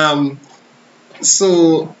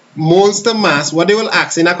 So moles to mass, what they will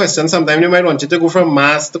ask in a question, sometimes they might want you to go from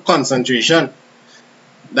mass to concentration.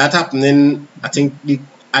 That happened in, I think,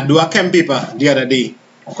 I do a chem paper the other day.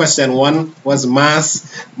 Question 1 was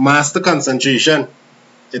mass to concentration.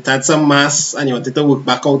 It had some mass and you wanted to work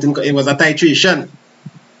back out. It was a titration.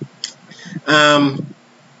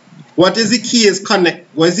 What is the key is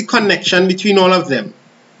what is the connection between all of them?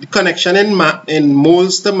 The connection in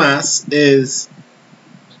moles to mass is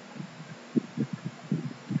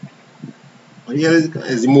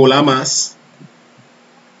the molar mass.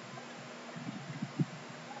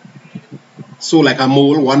 So like a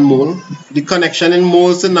mole, 1 mole. The connection in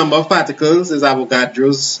moles to number of particles is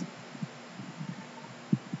Avogadro's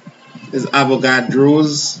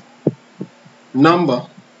number.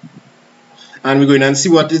 And we're going to see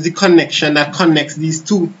what is the connection that connects these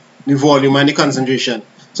two, the volume and the concentration.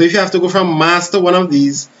 So if you have to go from mass to one of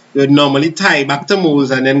these, you would normally tie back to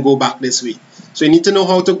moles and then go back this way. So you need to know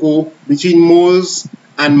how to go between moles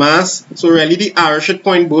and mass. So really the arrow should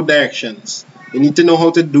point both directions. You need to know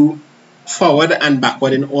how to do forward and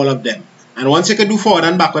backward in all of them. And once you can do forward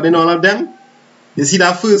and backward in all of them, you see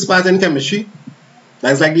that first part in chemistry?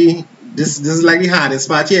 That's like this is like the hardest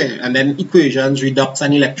part here, and then equations, redox,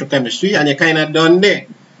 and electrochemistry, and you're kind of done there.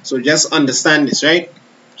 So just understand this, right?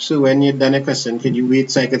 So when you're done a question, can you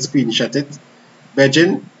wait so I can screenshot it?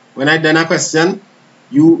 Virgin, when I done a question,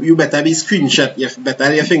 you better be screenshot. You better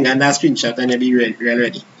have your finger on that screenshot and you'll be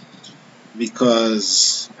ready.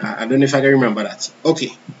 Because I don't know if I can remember that.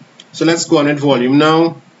 Okay, so let's go on with volume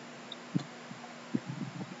now.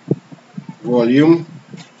 Volume.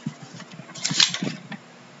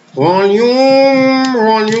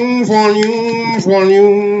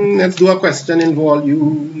 Let's do a question in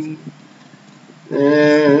volume.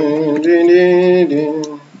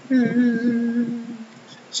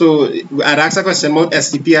 So I'd ask a question about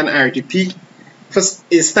STP and RTP. For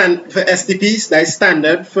STPs, that is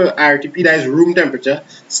standard. For RTP, that is room temperature.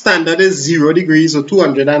 Standard is 0 degrees or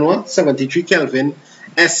 273 Kelvin.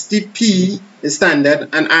 STP is standard,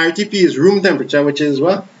 and RTP is room temperature, which is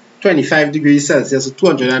what? 25 degrees Celsius, so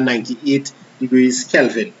 298 degrees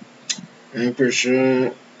Kelvin.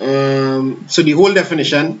 Pressure. So the whole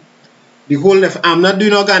definition, I'm not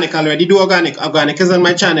doing organic already. Do organic. Organic is on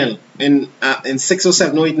my channel in 6 or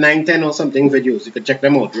 7 or 8, 9, 10 or something videos. You could check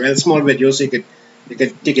them out. Real small videos, so you could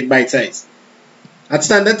take it bite size. At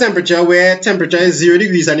standard temperature, where temperature is 0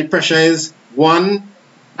 degrees and the pressure is 1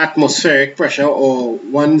 atmospheric pressure or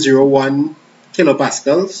 101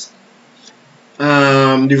 kilopascals.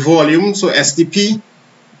 The volume, so STP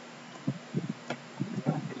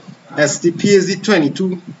is the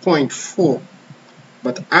 22.4,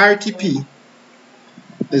 but RTP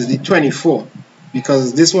is the 24,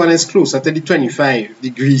 because this one is closer to the 25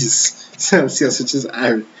 degrees Celsius, which is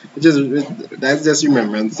that's just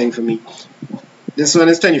remembrance thing for me. This one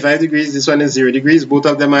is 25 degrees, this one is 0 degrees, both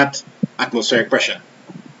of them at atmospheric pressure.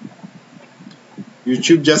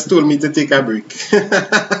 YouTube just told me to take a break.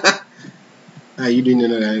 You didn't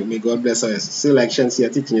know that. May God bless us. Selections here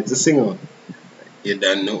teaching you to sing on. You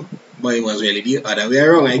don't know. But it was really the other way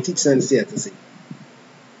around. I teach sense here to sing.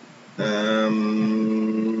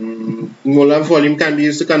 Molar volume can be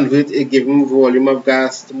used to convert a given volume of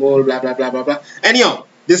gas to mole, blah blah blah blah blah. Anyhow,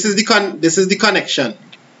 this is the connection.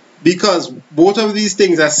 Because both of these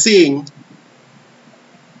things are saying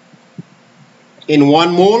in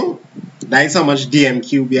 1 mole, that is how much dm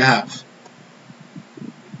cube you have.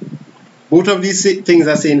 Both of these things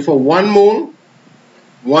are saying for 1 mole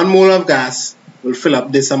of gas will fill up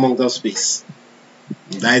this amount of space.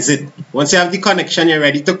 That is it. Once you have the connection, you're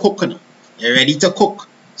ready to cook. You're ready to cook.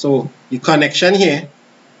 So the connection here,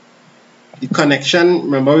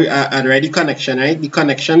 remember we had already connection, right? The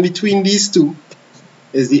connection between these two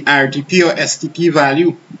is the RTP or STP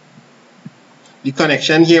value. The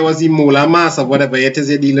connection here was the molar mass of whatever it is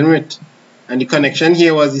you're dealing with. and the connection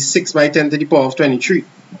here was the 6 by 10 to the power of 23.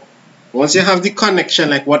 Once you have the connection,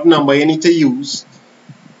 like what number you need to use,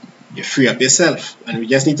 you free up yourself, and we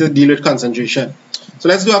just need to deal with concentration. So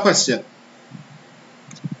let's do a question.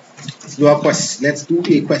 Let's do a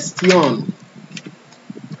question.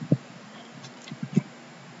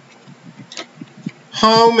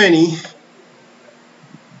 How many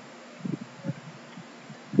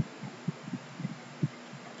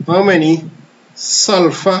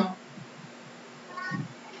sulfur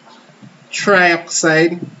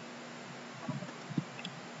trioxide,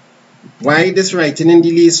 why this writing in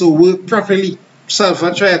delay so work properly?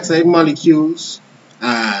 Sulfur trioxide molecules.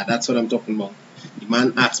 That's what I'm talking about. The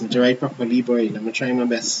man asked me to write properly, boy. Let me try my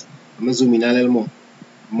best. I'm gonna zoom in a little more.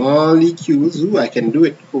 Molecules. Ooh, I can do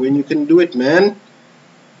it. When you can do it, man.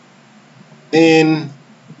 In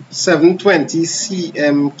 720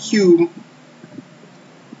 cm cube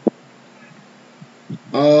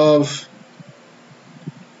of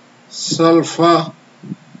sulfur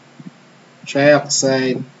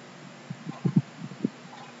trioxide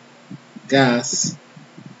gas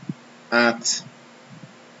at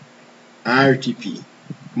RTP.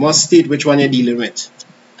 Must state which one you're dealing with.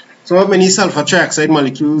 So how many sulfur trioxide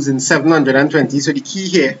molecules in 720? So the key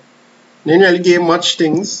here, they didn't really give much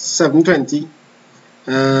things. 720.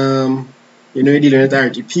 You know you're dealing with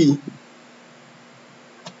RTP.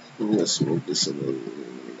 Let's move this a little.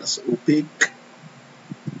 That's opaque.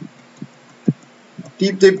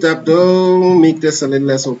 Tip tap down. Make this a little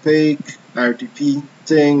less opaque. RTP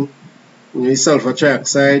thing. You know, sulfur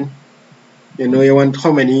trioxide. You know you want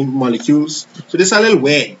how many molecules. So this is a little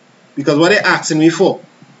weird because what they're asking me for.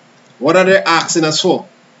 What are they asking us for?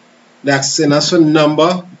 They're asking us for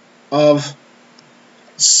number of.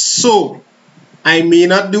 So I may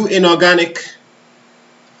not do inorganic.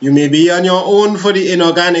 You may be on your own for the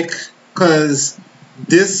inorganic, because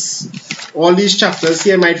all these chapters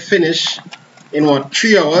here might finish in what,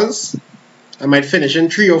 3 hours? I might finish in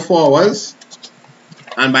 3 or 4 hours.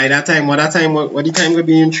 And by that time, what the time will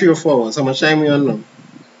be in 3 or 4 hours? How much time we on now?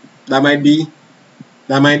 That might be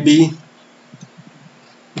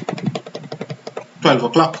 12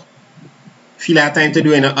 o'clock. If you have time to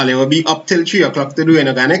do it, it will be up till 3 o'clock to do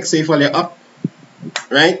inorganic. So if all you're up,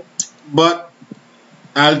 right? But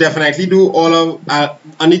I'll definitely do all of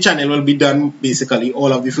on the channel will be done basically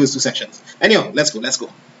all of the first 2 sections. Anyhow, let's go.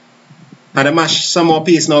 Had to mash some more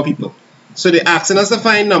pace now, people. So they're asking us to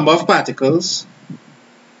find number of particles,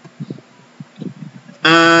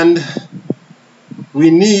 and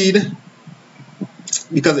we need,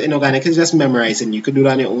 because inorganic is just memorizing, you could do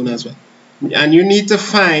that on your own as well. And you need to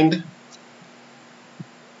find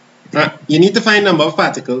number of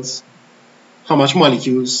particles, how much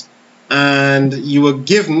molecules, and you were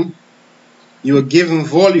given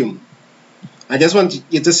volume. I just want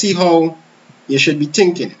you to see how you should be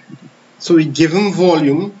thinking. So we given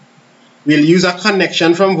volume, we'll use a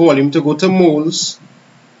connection from volume to go to moles,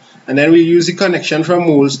 and then we'll use the connection from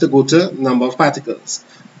moles to go to number of particles.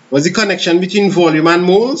 What's the connection between volume and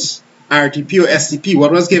moles? RTP or STP.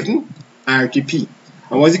 What was given? RTP.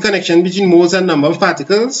 And what's the connection between moles and number of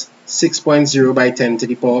particles? 6.0 by 10 to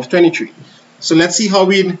the power of 23. So let's see how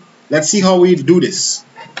we do this.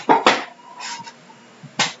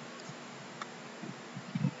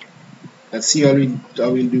 Let's see how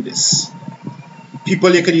we'll do this.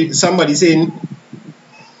 People, somebody saying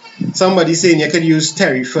you could use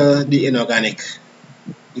Terry for the inorganic.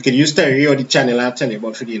 You could use Terry or the channel I'll tell you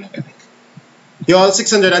about for the inorganic. You're all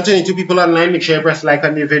 622 people online. Make sure you press like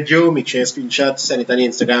on the video. Make sure you screenshot, send it on your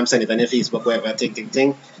Instagram, send it on your Facebook, wherever.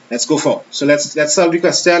 Ting. Let's go for. So let's solve the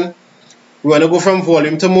question. We want to go from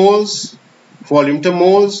volume to moles. So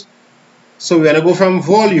we want to go from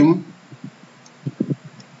volume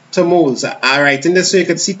to moles. I write in this so you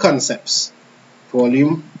can see concepts.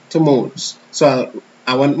 Volume to moles. So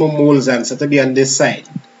I want my moles answer to be on this side.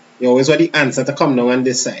 You always want the answer to come down on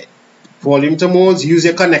this side. Volume to moles. Use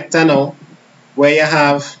your connector now, where you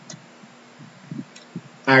have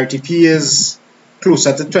RTP is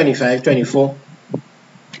closer to 25, 24.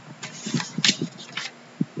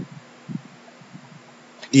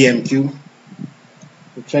 dm cube.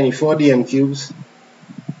 24 dm cubes.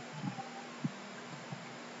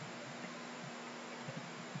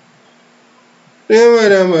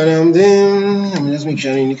 Let me just make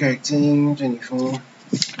sure I'm in the correct thing. 24.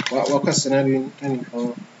 What question are we doing?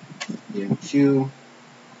 24 dm cube.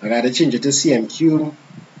 I gotta change it to cm cube.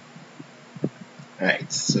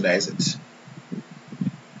 Alright, so that is it.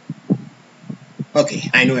 Okay,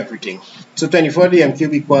 I know everything. So 24 dm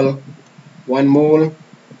cube equal 1 mole.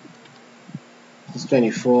 It's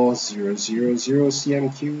 24,000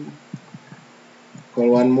 cm cube equal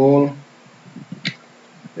 1 mole.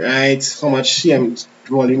 right? How much cm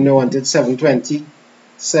volume they wanted? 720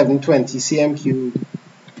 cm cube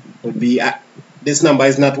would be this number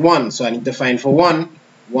is not 1, so I need to find for 1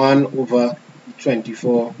 over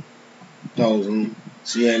 24,000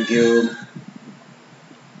 cm cube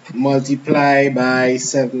multiply by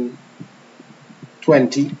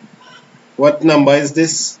 720. What number is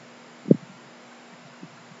this?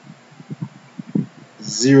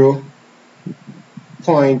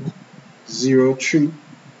 0.03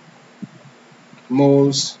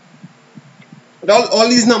 moles. All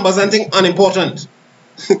these numbers I think unimportant.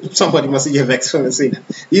 Somebody must be vexed when I say that.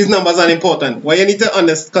 These numbers are important. What you need to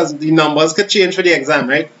understand, because the numbers could change for the exam,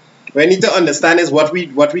 right? What you need to understand is what we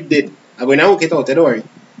did. I'm going to work it out, don't worry.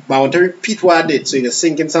 But I want to repeat what I did so you can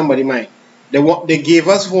sink in somebody's mind. They gave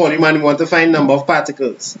us volume and we want to find number of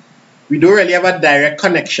particles. We don't really have a direct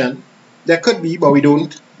connection. There could be, but we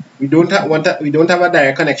don't. We don't have a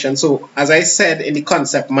direct connection. So as I said in the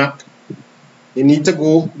concept map, you need to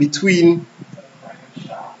go between.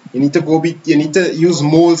 You need to use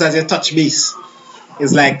moles as your touch base.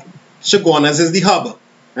 It's like Shogunas is the hub,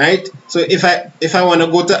 right? So if I want to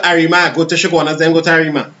go to Arima, I go to Shogunas, then go to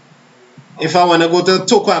Arima. If I want to go to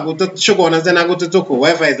Toko, I go to Shogunas, then I go to Toko.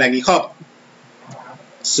 Wherever is like the hub.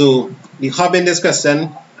 So the hub in this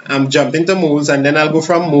question, I'm jumping to moles, and then I'll go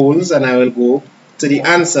from moles and I will go to the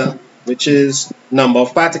answer, which is number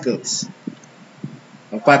of particles.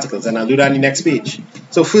 And I'll do that on the next page.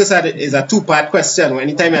 So first is a two-part question.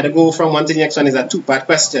 Anytime you have to go from one to the next one is a two-part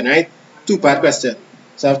question, right? Two-part question.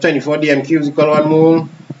 So I have 24 dm cubes equal 1 mole,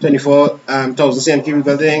 24,000 cm cube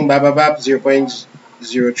equal thing,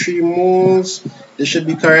 0.03 moles. This should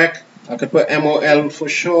be correct. I could put MOL for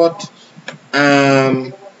short.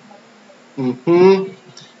 So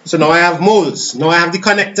now I have moles. Now I have the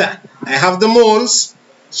connector. I have the moles.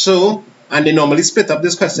 So, and they normally split up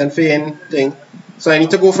this question for any thing. So I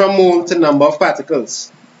need to go from mole to number of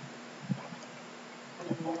particles.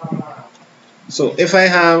 So if I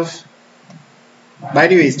have, by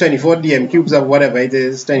the way, it's 24 dm cubes of whatever it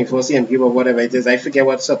is, 24 cm cube of whatever it is. I forget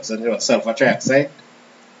what substance it was, sulfur trioxide.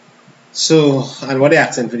 So, and what they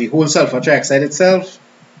asking for the whole sulfur trioxide itself,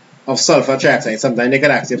 of sulfur trioxide. Sometimes they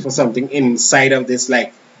could ask you for something inside of this,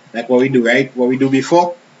 like what we do, right? What we do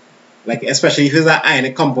before. Like, especially if it's an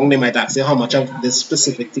ionic compound, they might ask you how much of this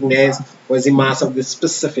specific thing there is. What is the mass of this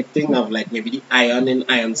specific thing of, like, maybe the iron in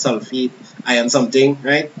iron sulfate, iron something,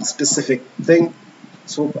 right? The specific thing.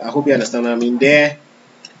 So I hope you understand what I mean there.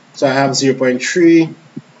 So I have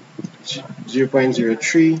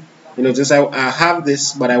 0.03. You notice I have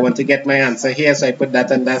this, but I want to get my answer here, so I put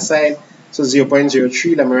that on that side. So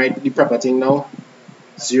 0.03. Let me write the proper thing now.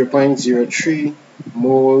 0.03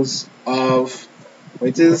 moles of what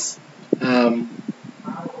it is.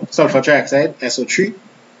 Sulfur trioxide, SO3,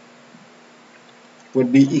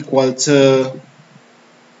 would be equal to,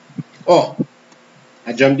 oh,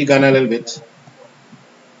 I jumped the gun a little bit.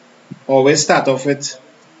 Always start off with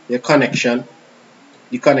your connection.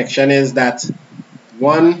 The connection is that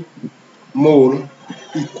 1 mole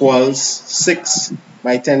equals 6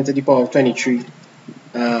 by 10 to the power of 23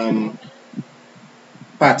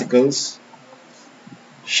 particles.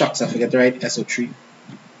 Shucks, I forget to write SO3.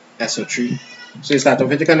 So you start off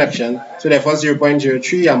with the connection. So therefore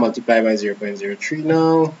 0.03, I multiply by 0.03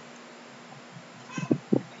 now.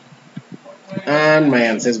 And my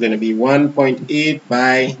answer is going to be 1.8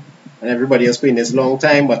 by, and everybody else explained this long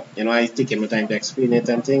time, but you know, I taking my time to explain it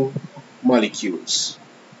and thing, molecules.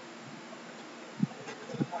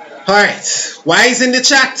 Alright, why is in the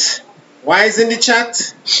chat?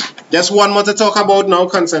 Just one more to talk about now,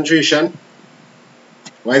 concentration.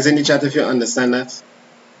 Why is in the chat if you understand that?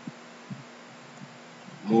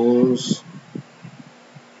 Moles,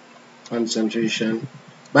 concentration.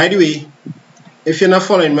 By the way, if you're not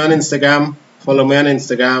following me on Instagram, follow me on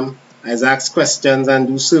Instagram. I ask questions and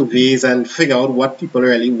do surveys and figure out what people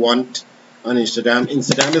really want on Instagram.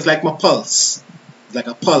 Instagram is like my pulse. It's like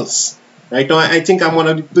a pulse. Right now, I think I'm one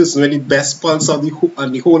of the persons with the best pulse of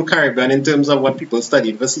the whole Caribbean in terms of what people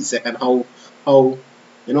study for CSEC and how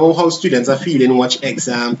you know how students are feeling, watch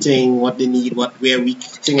exam thing, what they need, what we're weak,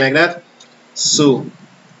 thing like that. So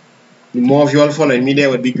the more of you all following me there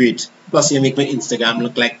would be great. Plus you make my Instagram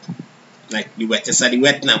look like the wettest of the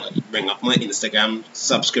wet now. You bring up my Instagram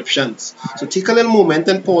subscriptions. So take a little moment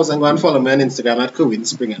and pause and go and follow me on Instagram at Kerwin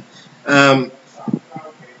Springer. What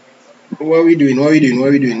are we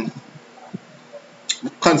doing?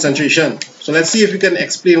 Concentration. So let's see if we can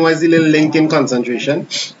explain what is the little link in concentration.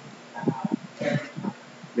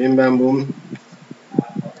 Bim bam boom.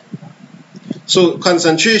 So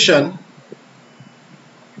concentration,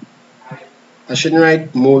 I shouldn't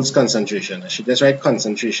write moles concentration. I should just write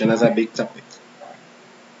concentration as a big topic.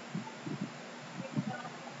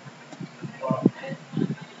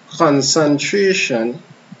 Concentration.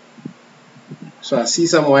 So I see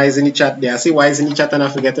some Y's in the chat there. I see Y's in the chat and I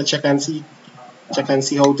forget to check and see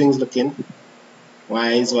how things looking.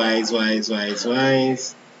 Y's.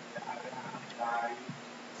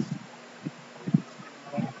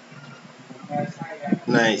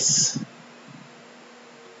 Nice.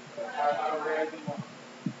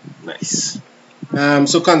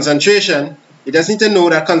 So concentration, you just need to know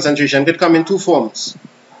that concentration could come in two forms.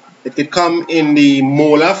 It could come in the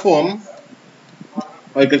molar form,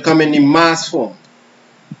 or it could come in the mass form.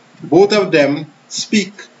 Both of them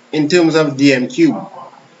speak in terms of dm cube.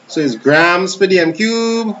 So it's grams per dm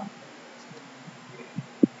cube,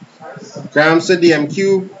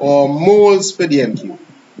 or moles per dm cube.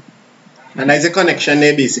 And there's a connection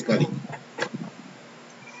there basically.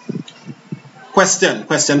 Question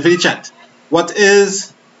for the chat. What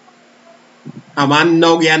is a man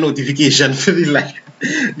now get a notification for the live?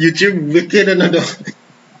 YouTube wicked another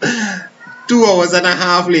 2 hours and a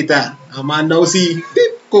half later. A man now see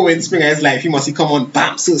Cohen Springer is live. He must see come on,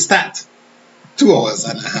 bam, so start. 2 hours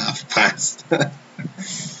and a half past.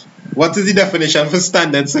 What is the definition for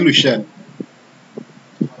standard solution?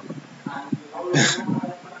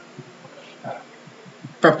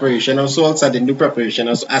 Preparation of salts. I didn't do preparation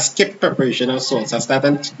of salts. I skipped preparation of salts. I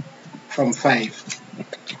started from 5.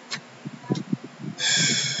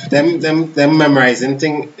 Them memorizing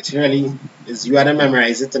thing, it really is, you had to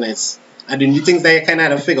memorize it, and it's and the new things that you kind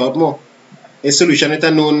of have to figure out more. A solution with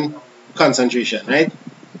a known concentration, right?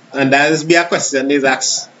 And that is be a question they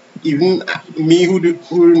ask. Even me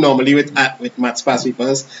who normally with maths past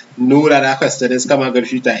papers know that question has come a good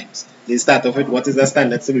few times. They start off with what is the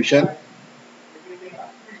standard solution?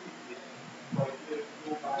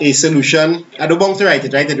 A solution, I don't want to write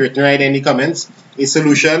it, it's written right in the comments. A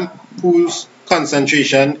solution whose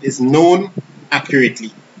concentration is known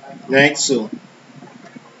accurately, right? So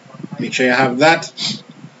make sure you have that.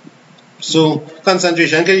 So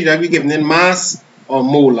concentration can either be given in mass or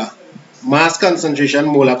molar. Mass concentration,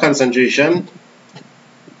 molar concentration,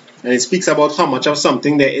 and it speaks about how much of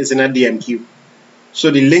something there is in a dm cube. So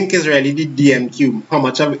the link is really the dm cube, how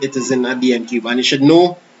much of it is in a dm cube, and you should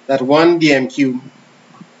know that 1 dm cube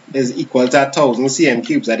is equal to 1,000 cm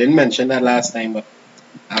cubes. I didn't mention that last time, but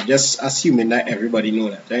I'm just assuming that everybody know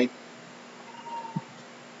that, right?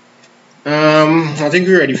 I think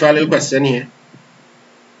we're ready for a little question here.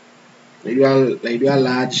 Let's do a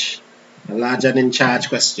large and in charge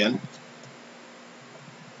question.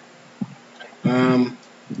 I'm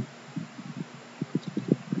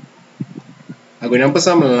going to put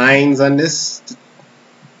some lines on this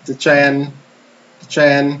to try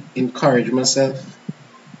and encourage myself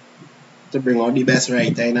to bring out the best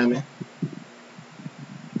writer in me.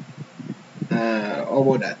 How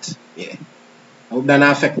about that? Yeah. I hope that's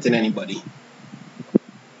not affecting anybody.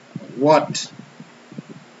 What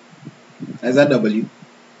is a W?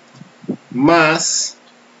 Mass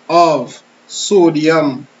of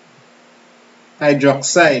sodium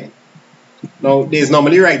hydroxide. Now, they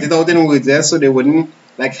normally write it out in words there, so they wouldn't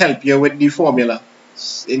like help you with the formula.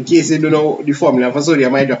 In case you don't know the formula for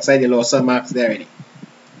sodium hydroxide, you lost some marks there already.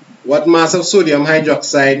 What mass of sodium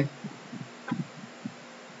hydroxide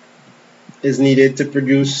is needed to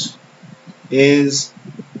produce? Is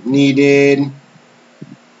needed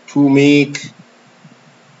to make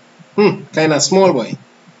kind of small boy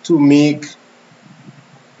to make,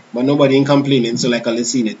 but nobody ain't complaining, so like I'll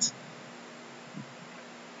seen it.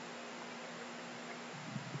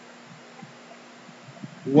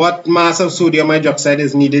 What mass of sodium hydroxide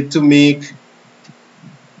is needed to make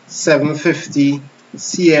 750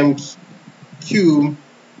 cm cube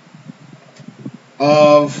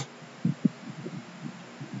of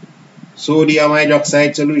sodium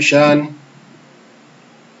hydroxide solution?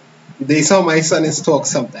 This is how my son is talk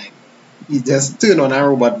sometimes. He just turned on a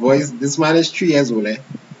robot voice. This man is 3 years old.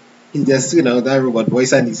 He just turned on a robot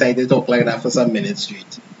voice and decided to talk like that for some minutes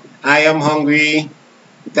straight. I am hungry.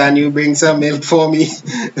 Can you bring some milk for me?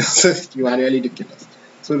 You are really ridiculous.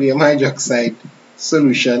 Sodium hydroxide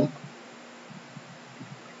solution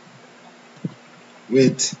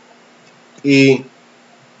with a,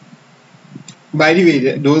 by the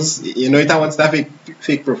way, those, you know, it I want to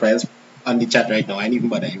fake profiles on the chat right now. I ain't even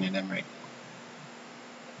bother any of them right.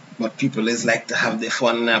 But people is like to have the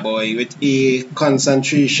fun now, boy, with a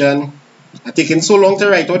concentration. It's taking so long to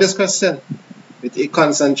write out this question. With a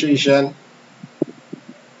concentration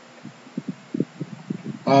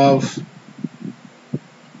of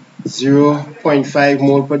 0.5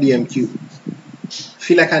 mole per dm cube.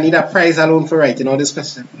 feel like I need a prize alone for writing all this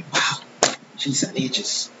question. Wow, jeez and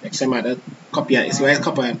ages. Next time I had copy and see why I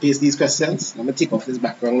copy and paste these questions. Let me take off this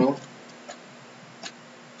background now.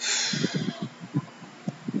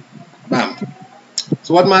 Bam.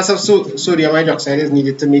 So what mass of sodium hydroxide is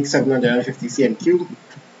needed to make 750 cm³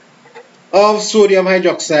 of sodium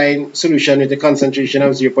hydroxide solution with a concentration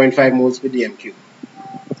of 0.5 moles per dm³?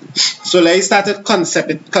 So let's start to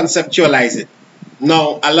conceptualize it.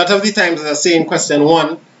 Now, a lot of the times, as I say in question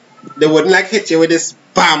 1, they wouldn't like hit you with this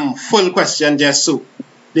bam, full question just so.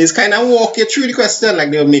 They just kind of walk you through the question,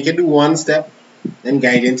 like they'll make you do one step, then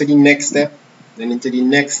guide you into the next step, then into the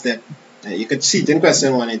next step. You could see it in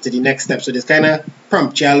question 1 into the next step, so this kind of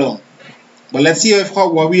prompt you along. But let's see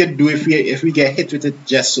what we do if we get hit with it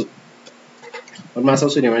just so. What mass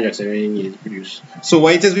of sodium hydroxide really needed to produce? So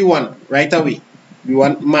what it is we want right away? We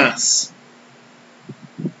want mass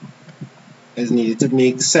is needed to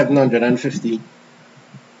make 750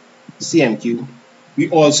 cm³. We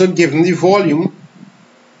also given the volume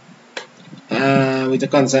with the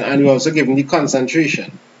constant, and we also given the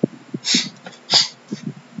concentration.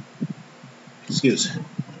 Excuse.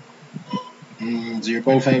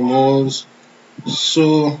 0.5 moles.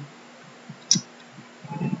 So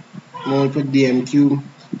mole per dm³.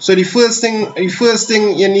 So the first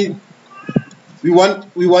thing you need, we want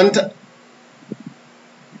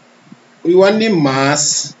the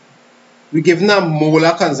mass. We give them a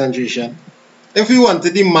molar concentration. If we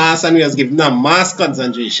wanted the mass and we was given a mass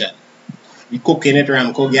concentration, we cooking it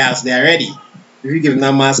Ramco gas there already. If we give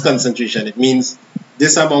them a mass concentration, it means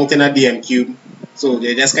this amount in a dm³. So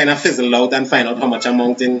they just kind of fizzle out and find out how much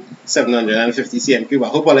amount in 750 cm³. I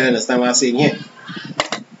hope all you understand what I'm saying here.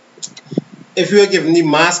 If we were given the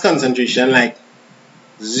mass concentration, like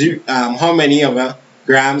how many of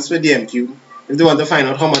grams per dm³, if they want to find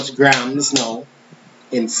out how much grams now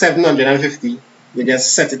in 750, you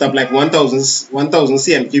just set it up like 1000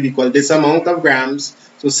 cm³ equal this amount of grams.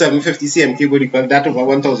 So 750 cm³ would equal that over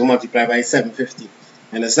 1000 multiplied by 750.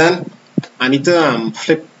 Understand? I need to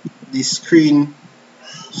flip the screen.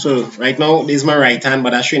 So right now this is my right hand,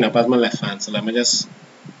 but I'm showing up as my left hand. So let me just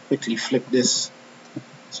quickly flip this,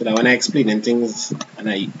 so that when I explain things and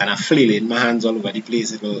I flail in my hands all over the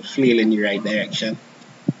place, it will flail in the right direction.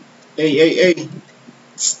 Hey,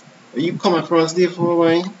 you come across there for a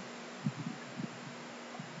while.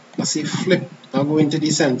 I say flip, I'll go into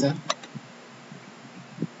the center.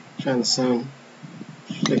 Transform,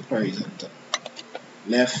 flip horizontal.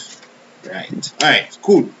 Left, right. Alright,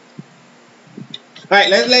 cool. Alright,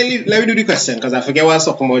 let me do the question because I forget what I was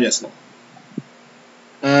talking about just now.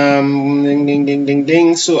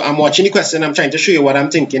 Ding. So I'm watching the question, I'm trying to show you what I'm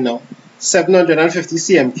thinking now. 750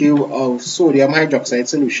 cm³ of sodium hydroxide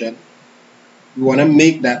solution. We want to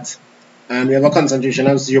make that, and we have a concentration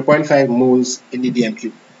of 0.5 moles in the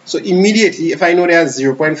dm³. So immediately, if I know there's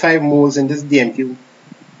 0.5 moles in this dm³,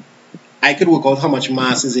 I could work out how much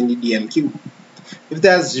mass is in the dm³. If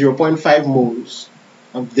there's 0.5 moles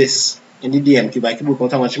of this in the dm³, I could work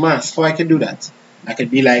out how much mass. How I can do that? I can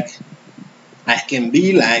be like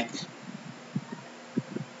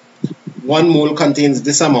 1 mole contains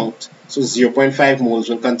this amount, so 0.5 moles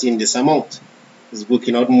will contain this amount. It's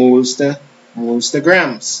working out moles to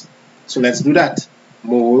grams. So let's do that.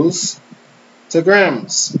 Moles to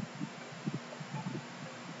grams.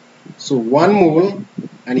 So 1 mole,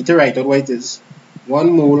 I need to write out what it is.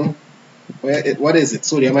 1 mole, what is it?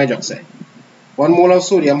 Sodium hydroxide. 1 mole of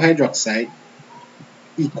sodium hydroxide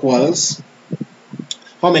equals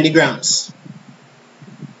how many grams?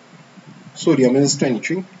 Sodium is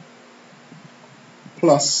 23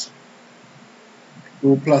 plus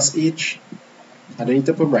rho plus H. I don't need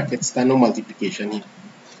to put brackets, there's no multiplication here.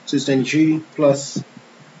 So it's 23 plus,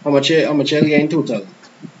 how much are we in total?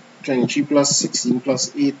 23 plus 16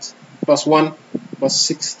 plus 8 plus 1 plus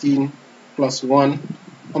 16 plus 1.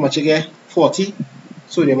 How much you get? 40.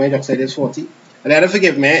 Sodium hydroxide is 40. And I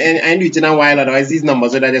forgive me, I ain't do it in a while, otherwise these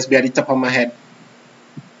numbers would just be at the top of my head.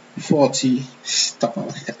 40, top of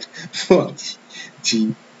my head. 40.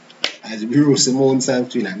 Gee, as we roast the own self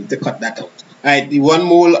twin, I need to cut that out. Alright, the 1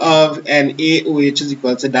 mole of NaOH is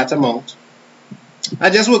equal to that amount. I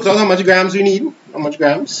just worked out how much grams we need. How much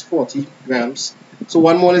grams? 40 grams. So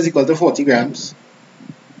 1 mole is equal to 40 grams.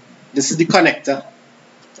 This is the connector.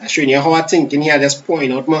 I'm showing you how I think in here. I just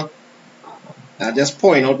point out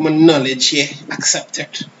my knowledge here.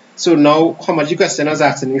 Accepted. So now, how much the question was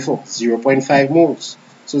asking me for? 0.5 moles.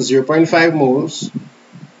 So 0.5 moles.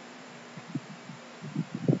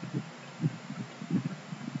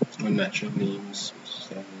 Natural names.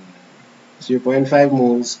 0.5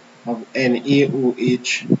 moles of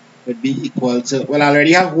NaOH would be equal to, well, I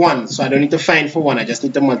already have 1, so I don't need to find for 1, I just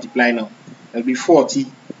need to multiply now. That'll be 40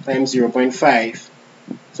 times 0.5,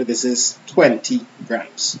 so this is 20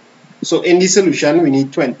 grams. So in the solution, we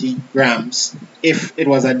need 20 grams if it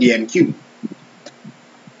was a DMQ.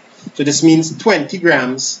 So this means 20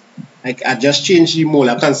 grams, like I just changed the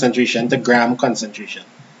molar concentration to gram concentration.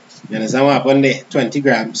 You understand what happened there? 20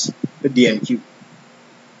 grams per DMQ.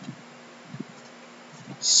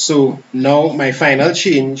 So now my final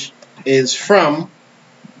change is from,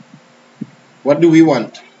 what do we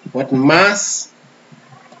want? What mass?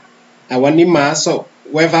 I want the mass, so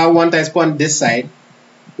whatever I want I put on this side,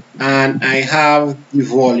 and I have the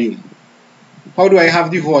volume. How do I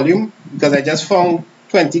have the volume? Because I just found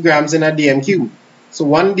 20 grams in a DMQ. So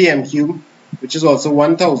 1 DMQ, which is also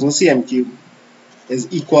 1000 cm3, is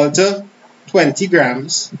equal to 20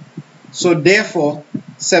 grams. So therefore,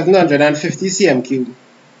 750 cm3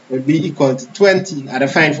 would be equal to 20. I had to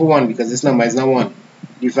find for 1 because this number is not 1.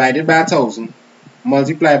 Divided by 1000,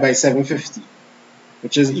 multiplied by 750,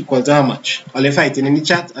 which is equal to how much? Are they fighting in the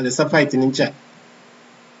chat? Are they stop fighting in the chat?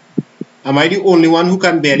 Am I the only one who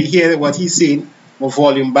can barely hear what he's saying? My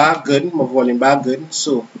volume bar good, my volume bar good.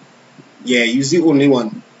 So yeah, use the only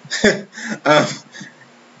one.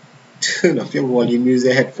 Turn off your volume, use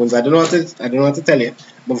your headphones. I don't know what to tell you.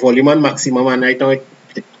 My volume on maximum, and right now it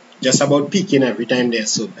just about peaking every time there.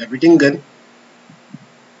 So everything good.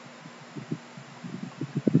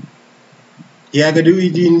 Yeah, I gotta do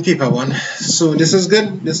it in paper 1. So this is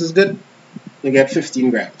good. This is good. You get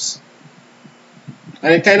 15 grams.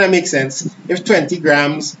 And it kind of makes sense. If 20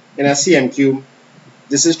 grams in a cm3,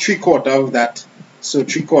 this is 3/4 of that. So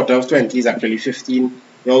 3/4 of 20 is actually 15.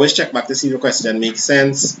 You always check back to see if the question makes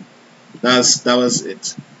sense. That was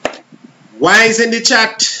it. Why is in the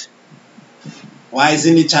chat? Why is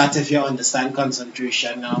in the chat if you understand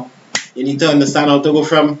concentration now? You need to understand how to go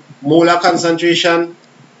from molar concentration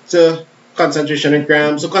to concentration in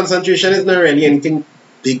grams. So concentration is not really anything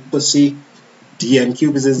big per se.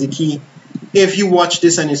 DMQ is the key. If you watch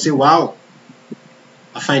this and you say, wow,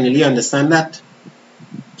 I finally understand that,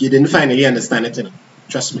 you didn't finally understand it, you know.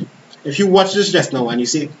 Trust me. If you watch this just now and you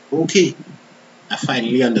say, okay, I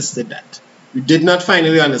finally understood that, you did not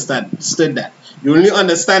finally understand that. You only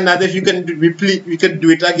understand that if you can you can do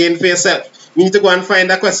it again for yourself. You need to go and find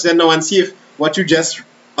that question now and see if what you just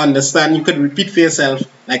understand you could repeat for yourself,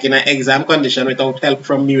 like in an exam condition, without help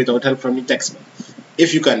from me, without help from the textbook.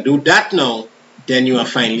 If you can do that now, then you have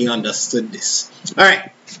finally understood this.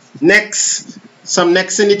 Alright, next. Some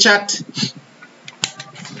next in the chat.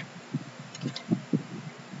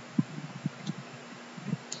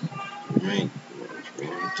 Right.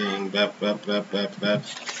 Ding, bap, bap, bap, bap, bap.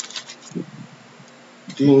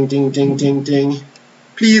 Ding, ding, ding, ding, ding.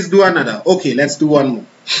 Please do another. Okay, let's do one more.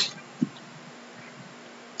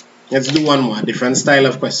 Let's do one more. Different style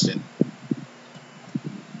of question.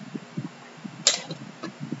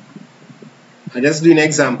 I'm just doing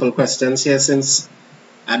example questions here since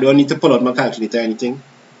I don't need to pull out my calculator or anything.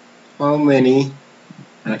 How many,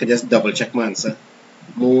 and I can just double check my answer,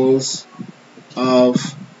 moles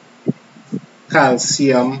of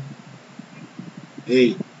calcium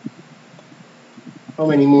A? How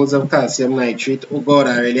many moles of calcium nitrate? Oh God,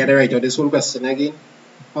 I really had to write out this whole question again.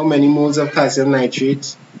 How many moles of calcium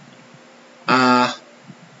nitrate are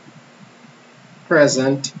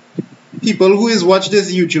present? People who is watch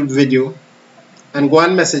this YouTube video and go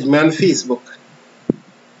and message me on Facebook.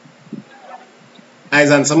 I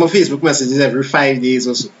answer my Facebook messages every 5 days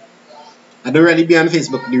or so. I don't really be on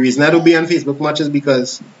Facebook. The reason I don't be on Facebook much is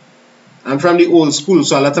because I'm from the old school,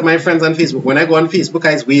 so a lot of my friends on Facebook, when I go on Facebook,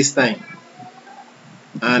 I waste time.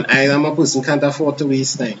 And I am a person who can't afford to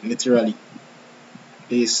waste time, literally.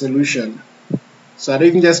 A solution. So I don't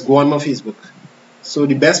even just go on my Facebook. So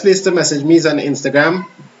the best place to message me is on Instagram.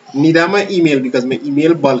 Neither my email, because my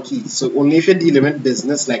email bulky. So only if you're dealing with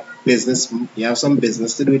business, like business, you have some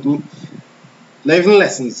business to do with me. Not even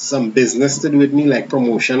lessons, some business to do with me, like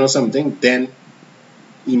promotion or something, then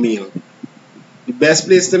email. The best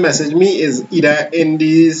place to message me is either in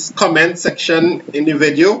the comment section in the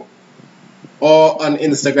video or on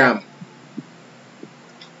Instagram.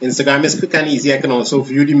 Instagram is quick and easy. I can also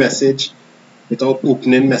view the message without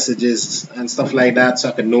opening messages and stuff like that, so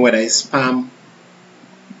I can know whether it's spam.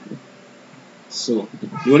 So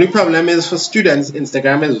the only problem is for students,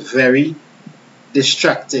 Instagram is very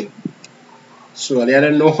distracting. So I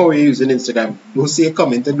don't know how you're using Instagram. Don't say a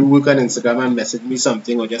comment to do work on Instagram and message me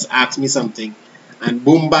something or just ask me something, and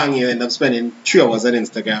boom bang, you end up spending 3 hours on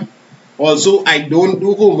Instagram. Also, I don't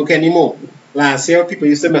do homework anymore. Last year people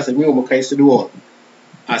used to message me homework I used to do all.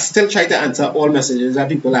 I still try to answer all messages that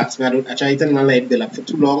people ask me. I try to not let it build up for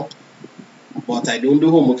too long. But I don't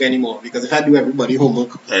do homework anymore, because if I do everybody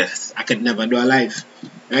homework, I could never do a live.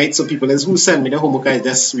 Right? So people who send me the homework, I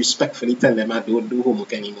just respectfully tell them I don't do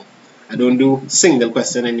homework anymore. I don't do single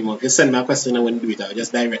question anymore. If you send me a question, I wouldn't do it. I'll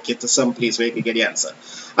just direct it to some place where you can get the answer.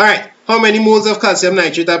 Alright, how many moles of calcium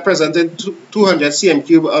nitrate are present in 200 cm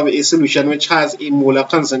cube of a solution which has a molar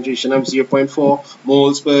concentration of 0.4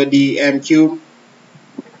 moles per dm cube?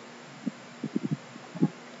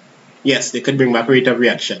 Yes, they could bring back rate of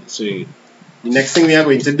reaction. So the next thing we are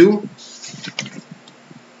going to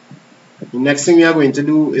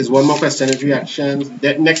do is one more question is reactions.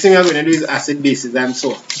 The next thing we are going to do is acid, bases, and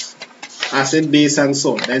salt. Acid, base, and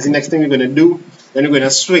salt. That's the next thing we're going to do. Then we're going to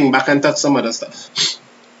swing back and touch some other stuff.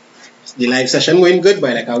 The live session going good,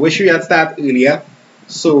 but like I wish we had started earlier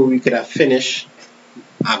so we could have finished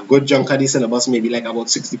a good chunk of the syllabus, maybe like about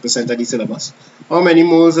 60% of the syllabus. How many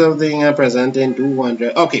moles of the thing are present in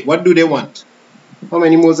 200? Okay, what do they want? How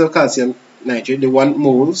many moles of calcium nitrate? They want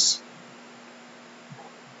moles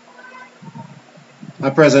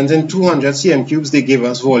are present in 200 cm cubes. They give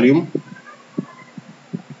us volume,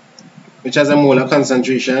 which has a molar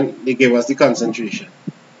concentration. They give us the concentration.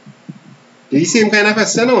 The same kind of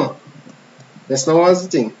question, no? That's not what's the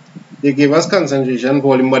thing. They gave us concentration,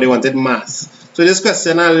 volume, but they wanted mass. So this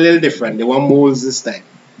question is a little different. They want moles this time.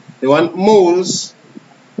 They want moles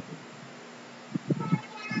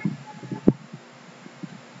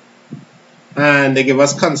and they give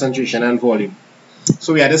us concentration and volume.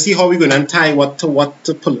 So we had to see how we're going to tie what to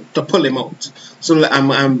pull him out. So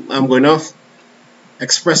I'm going to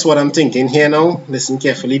express what I'm thinking here now. Listen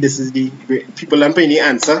carefully. This is the people don't pay the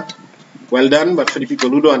answer. Well done, but for the people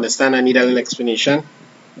who don't understand, I need a little explanation.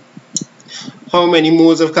 How many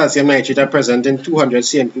moles of calcium nitrate are present in 200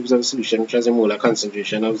 cm cubes of a solution which has a molar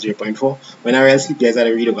concentration of 0.4? When I read sleep, guys, I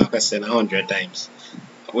read over a question 100 times.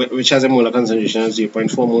 Which has a molar concentration of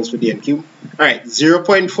 0.4 moles per dm cube. Alright,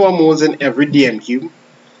 0.4 moles in every dm cube.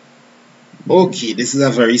 Okay, this is a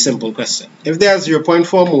very simple question. If there are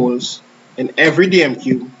 0.4 moles in every dm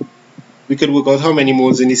cube, we could work out how many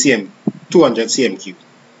moles in the 200 cm cube.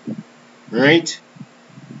 Right?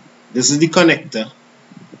 This is the connector,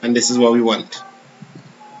 and this is what we want.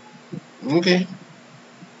 Okay.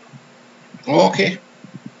 Okay.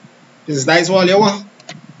 That is all you want.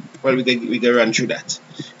 Well, we can run through that.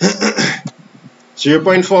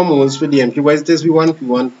 0.4 moles per dm cube. What is this we want? We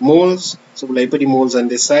want moles. So we'll put the moles on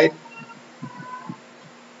this side.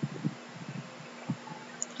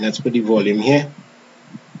 Let's put the volume here.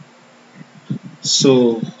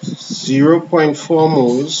 So 0.4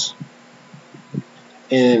 moles.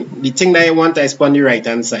 And the thing that I want is on the right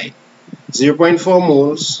hand side. 0.4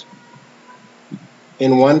 moles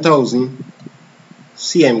in 1000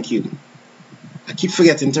 cm cube. I keep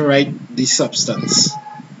forgetting to write the substance.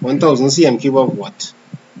 1000 cm cube of what?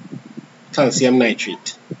 Calcium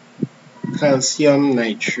nitrate. Calcium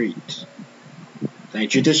nitrate.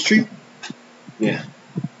 Nitrate is 3? Yeah.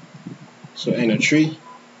 So NO3.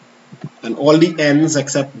 And all the N's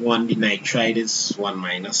except 1, the nitride is 1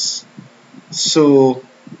 minus. So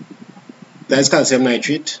that's calcium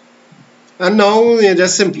nitrate. And now you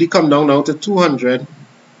just simply come down now to 200.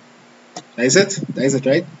 That is it? That is it,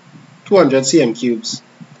 right? 200 cm cubes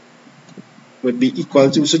would be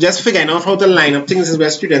equal to. So just figuring out how to line up things is where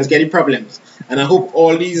students get the problems. And I hope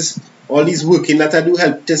all these working that I do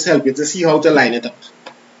help you to see how to line it up.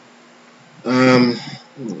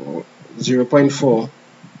 0.4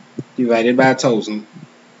 divided by 1000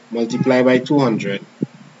 multiplied by 200.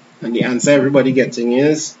 And the answer everybody getting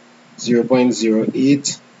is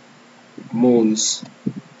 0.08 moles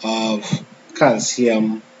of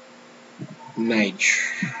calcium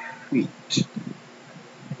nitrate.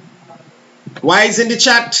 Why is in the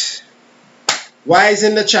chat? Why is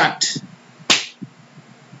in the chat?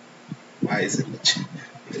 Why is in the chat?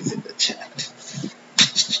 Why is in the chat?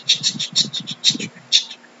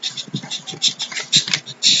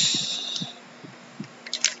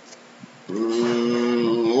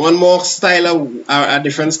 One more style of a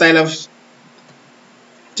different style of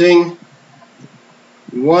thing.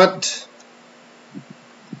 What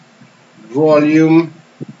volume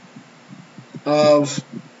of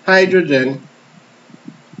hydrogen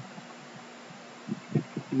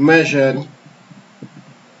measured?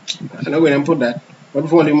 I know where I put that. What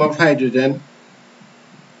volume of hydrogen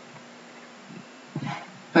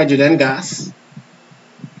gas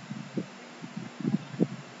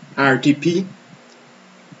RTP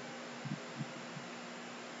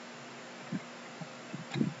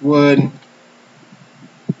would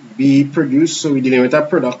be produced? So we're dealing with a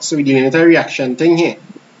product, so we're dealing with a reaction thing here.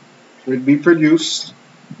 Would be produced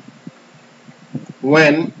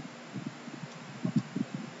when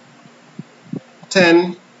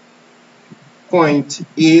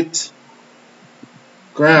 10.8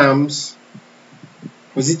 grams,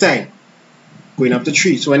 what's the time? Going up to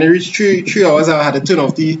 3. So when it reached 3 hours, I had to turn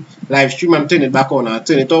off the live stream and turn it back on. I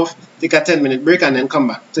turn it off, take a 10-minute break, and then come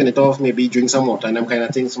back. Turn it off, maybe drink some water and them kind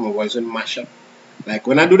of things, so my voice will mash up. Like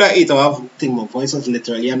when I do that 8-hour thing, my voice was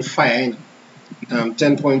literally on fire. You know?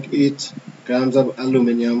 10.8 grams of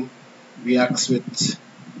aluminum reacts with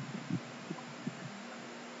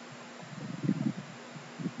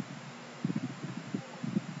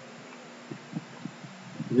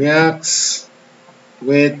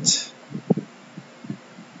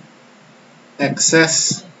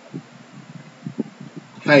excess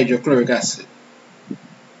hydrochloric acid.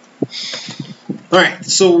 Alright,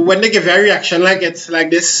 so when they give you a reaction like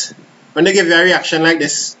this,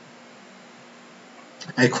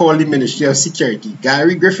 I call the Ministry of Security.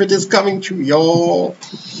 Gary Griffith is coming through, yo.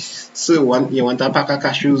 So you want a pack of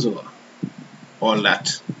cashews or all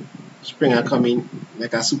that. Springer coming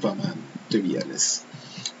like a Superman, to be honest.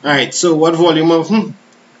 Alright, so what volume of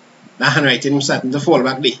that handwriting is starting to fall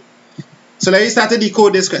back there. So let me start to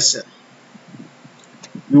decode this question.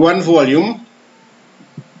 We want volume.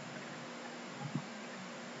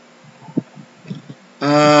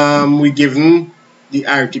 We given the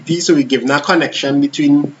RTP, so we given a connection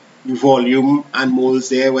between the volume and moles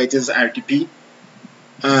there, where it is RTP,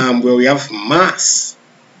 where we have mass.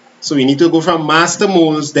 So we need to go from mass to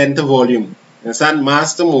moles, then to volume. Understand?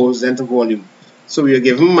 Mass to moles, then to volume. So we are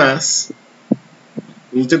given mass.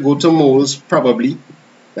 We need to go to moles, probably.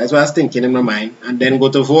 That's what I was thinking in my mind, and then go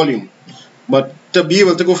to volume. But to be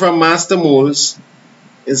able to go from mass to moles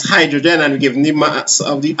is hydrogen, and we're given the mass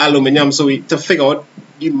of the aluminum. So to figure out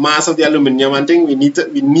the mass of the aluminum and thing, we need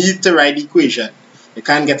to write the equation. You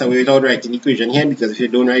can't get away without writing the equation here, because if you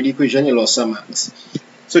don't write the equation, you lost some marks.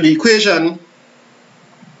 So the equation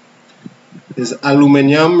is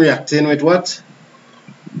aluminum reacting with what?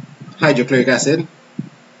 Hydrochloric acid,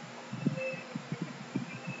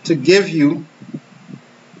 to give you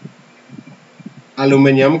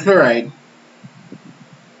aluminum chloride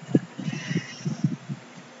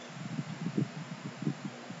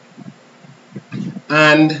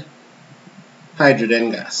and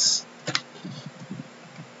hydrogen gas.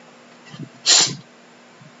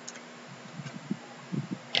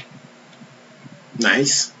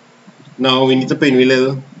 Nice. Now we need to put in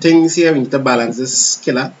little things here. We need to balance this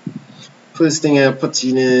killer. First thing I put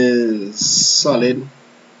in is solid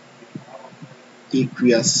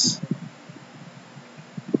aqueous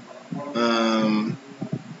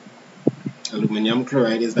aluminum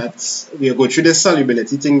chloride. Is that we'll go through the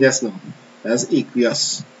solubility thing just now. That's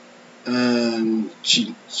aqueous and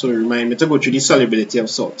G. So remind me to go through the solubility of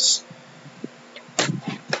salts.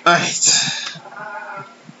 Alright.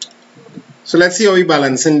 So let's see how we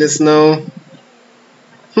balancing this now.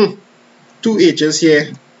 2 H's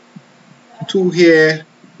here, 2 here.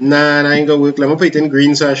 Nah, I ain't gonna work. Let me put it in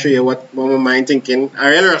green so I'll show you what my mind thinking. I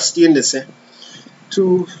really rusty in this.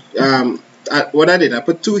 2 what I did, I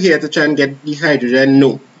put 2 here to try and get the hydrogen.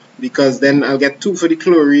 No, because then I'll get 2 for the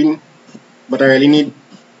chlorine, but I really need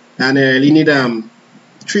 3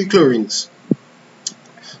 chlorines.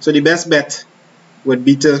 So the best bet would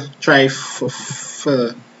be to try for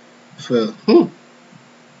 3.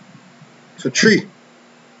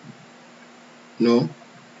 No,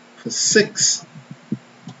 for 6.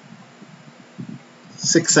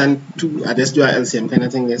 6 and 2. I just do a LCM kind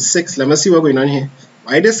of thing. There's 6. Let me see what's going on here.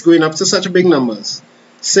 Why this going up to such big numbers?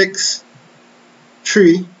 6,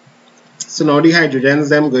 3. So now the hydrogens,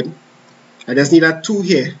 them good. I just need a 2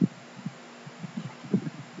 here.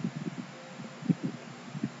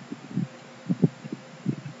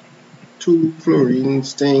 Two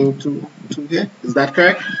chlorines thing, 2 here. Is that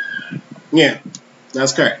correct? Yeah,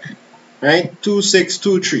 that's correct. Right? 2, 6,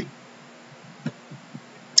 2, 3.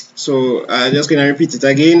 So I'm just gonna repeat it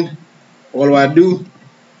again. All I do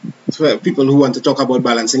for people who want to talk about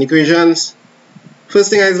balancing equations.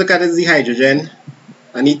 First thing I look at is the hydrogen.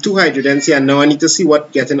 I need 2 hydrogens here. Now I need to see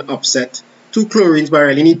what getting upset. 2 chlorines, but I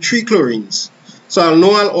really need 3 chlorines. So I'll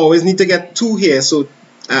know I'll always need to get 2 here. So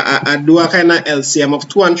I do a kind of LCM of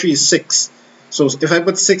 2 and 3 is 6. So if I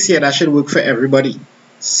put 6 here, that should work for everybody.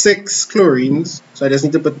 6 chlorines. So I just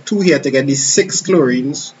need to put 2 here to get these 6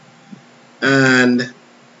 chlorines. And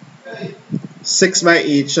 6 by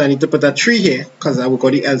 8, so I need to put a 3 here because I will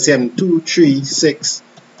call the LCM 2, 3, 6.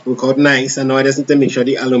 Work out nice, and now I just need to make sure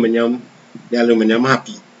the aluminum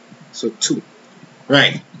happy. So 2.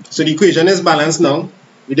 Right. So the equation is balanced now.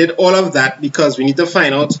 We did all of that because we need to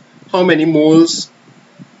find out how many moles.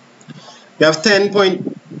 We have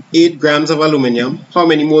 10.8 8 grams of aluminum, how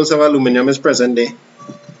many moles of aluminum is present there?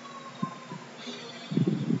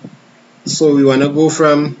 So we want to go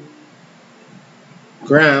from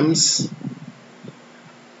grams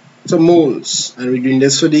to moles, and we're doing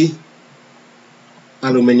this for the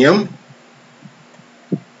aluminum.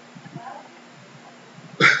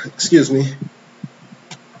 Excuse me.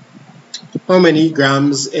 How many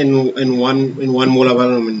grams in one mole of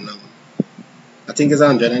aluminum? I think it's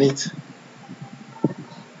 108.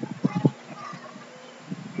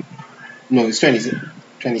 No, it's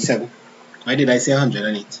 27. Why did I say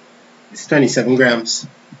 108? It's 27 grams.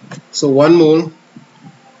 So 1 mole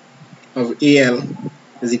of Al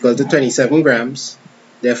is equal to 27 grams.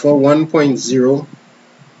 Therefore 1.0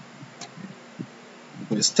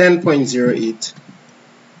 is 10.08.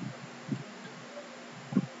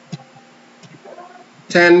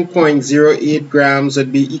 10.08 grams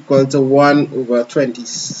would be equal to 1 over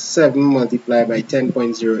 27 multiplied by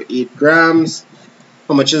 10.08 grams.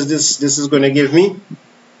 How much is this? This is going to give me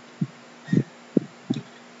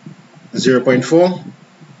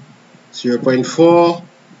 0.4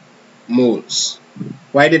 moles.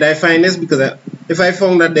 Why did I find this? Because if I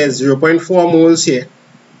found that there's 0.4 moles here,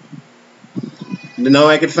 now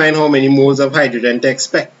I could find how many moles of hydrogen to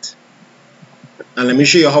expect. And let me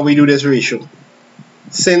show you how we do this ratio.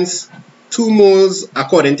 Since 2 moles,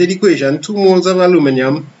 according to the equation, 2 moles of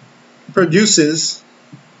aluminum produces,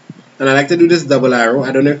 and I like to do this double arrow,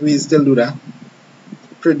 I don't know if we still do that,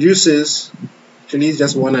 produces, actually it's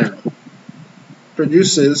just 1 arrow,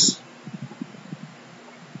 produces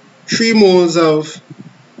 3 moles of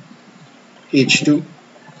H2,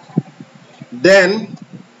 then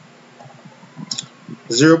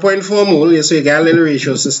 0.4 mole, so you got a little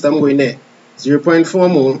ratio system going there, 0.4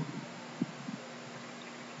 moles,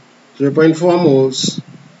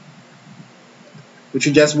 which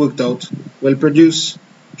we just worked out, will produce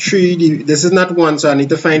 3, this is not 1, so I need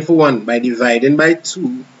to find for 1 by dividing by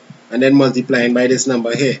 2 and then multiplying by this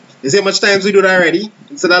number here. You see how much times we do that already?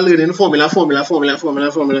 Instead of learning formula.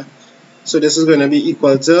 So this is going to be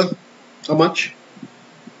equal to how much?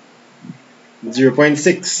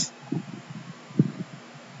 0.6.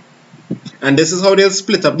 And this is how they'll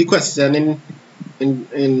split up the question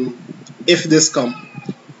in if this come.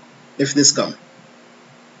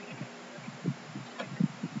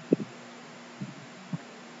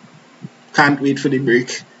 Can't wait for the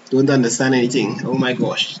break. Don't understand anything. Oh my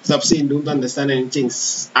gosh. Stop saying don't understand anything.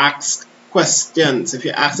 Ask questions. If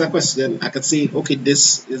you ask a question, I could say, okay,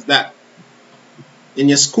 this is that. In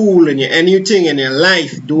your school, in your anything in your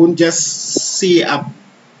life, don't just say a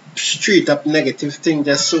straight up negative thing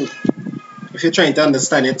just so. If you're trying to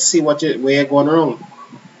understand it, see where you're going wrong.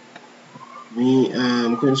 Me,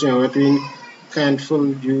 can't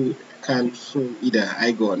fool either.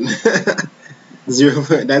 I gone. 0.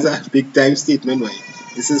 That's a big time statement. Why?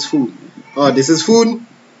 This is food. Oh, this is food.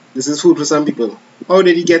 This is food for some people. How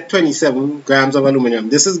did he get 27 grams of aluminum?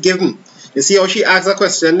 This is given. You see how she asks a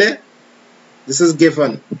question there? This is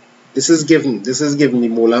given. This is given the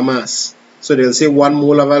molar mass. So they'll say 1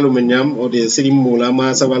 mole of aluminum, or they'll say the molar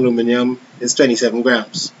mass of aluminum is 27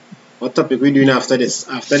 grams. What topic we're doing after this?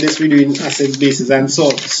 After this we're doing acid, bases and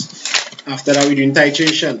salts. After that we're doing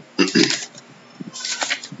titration.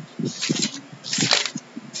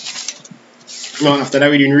 No, after that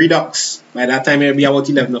we're doing redox. By that time it'll be about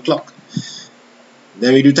 11 o'clock.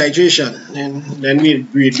 Then we do titration. And then we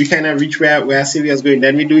kind of reach where I say we was going.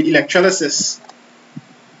 Then we do electrolysis.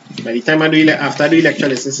 By the time after I do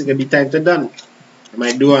electrolysis, it can be time to done. I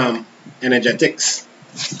might do energetics.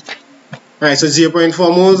 Alright, so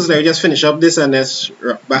 0.4 moles. Let me just finish up this and let's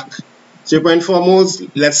rock back. 0.4 moles.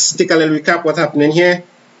 Let's take a little recap what's happening here.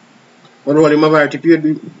 What volume of RTP would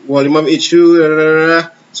be volume of H2.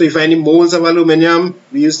 So we find the moles of aluminum.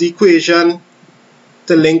 We use the equation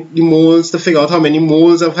to link the moles to figure out how many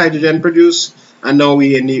moles of hydrogen produce. And now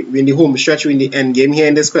we're in the home stretch, we're in the end game here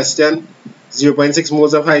in this question. 0.6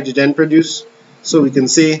 moles of hydrogen produce. So we can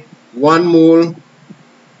say 1 mole.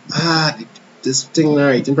 This thing not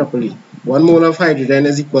writing properly. 1 mole of hydrogen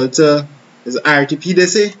is equal to, is RTP they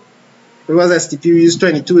say? If it was STP we use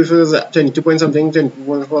 22, if it was 22 point something,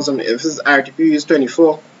 24 something, if it's RTP we use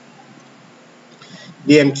 24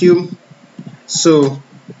 dm cube. So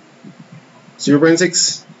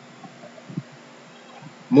 0.6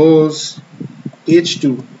 moles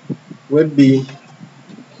H2 would be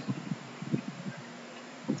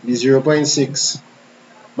 0.6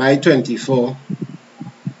 by 24,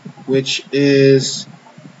 which is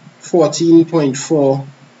 14.4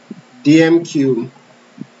 dm cube,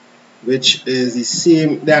 which is the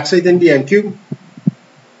same. They actually in dm cube.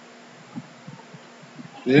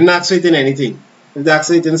 They didn't actually in anything. If the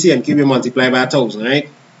accelerating CM cube, you multiply by 1,000, right?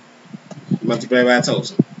 Multiply by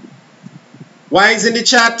 1,000. Why is in the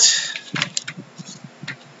chat?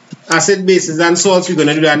 Acid, bases, and salts. We're going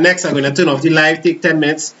to do that next. I'm going to turn off the live, take 10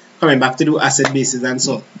 minutes, coming back to do acid, bases, and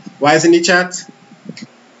salt. Why is in the chat?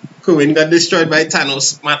 Cohen got destroyed by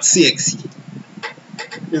Thanos, Math CXC.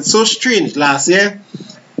 It's so strange. Last year,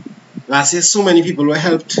 so many people were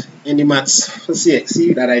helped in the maths for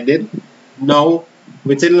CXC that I did. Now,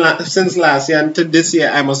 since last year until this year,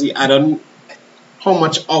 I must add on how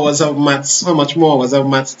much hours of maths, how much more hours of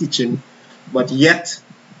maths teaching, but yet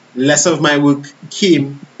less of my work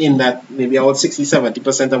came in that. Maybe about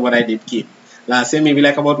 60-70% of what I did came. Last year, maybe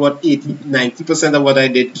like about what 80-90% of what I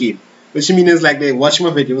did came. Which means like they watch my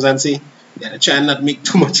videos and say, yeah, try and not make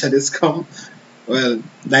too much of this come. Well,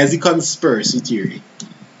 that is the conspiracy theory.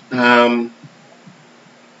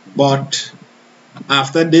 But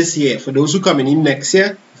after this year, for those who coming in next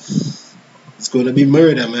year, it's going to be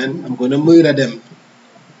murder, man. I'm going to murder them.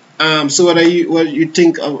 So what you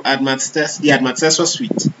think of AdMaths test? The AdMaths test was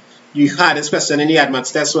sweet. The hardest question in the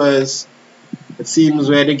AdMaths test was, it seems,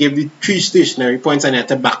 where they gave the 3 stationary points and you had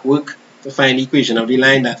to back work to find the equation of the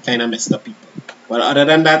line. That kind of messed up people. But other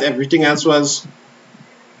than that, everything else was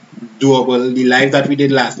doable. The live that we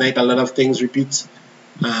did last night, a lot of things repeat.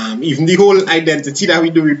 Even the whole identity that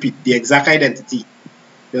we do repeat, the exact identity.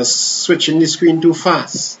 Just switching the screen too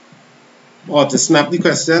fast. Or to snap the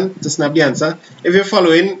question, to snap the answer. If you're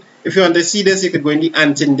following, if you want to see this, you could go in the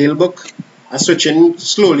Antindale book. I'm switching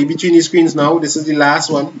slowly between the screens now. This is the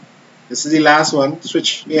last one. This is the last one.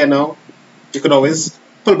 Switch here now. You could always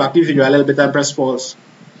pull back the video a little bit and press pause.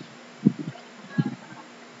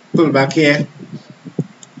 Pull back here.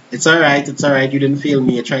 It's alright, it's alright. You didn't fail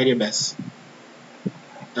me. You tried your best.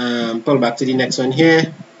 Pull back to the next one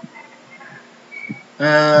here.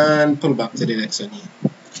 And pull back to the next one here.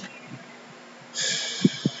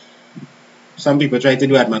 Some people try to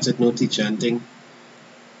do AdMaths with no teacher and thing.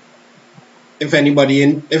 If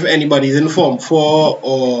anybody's in Form 4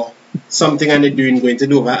 or something and they're going to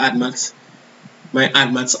do over AdMaths, my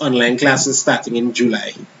AdMaths online class is starting in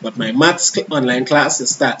July. But my maths online class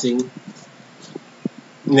is starting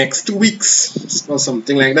next 2 weeks or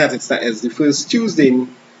something like that. It's the first Tuesday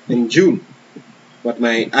in June. But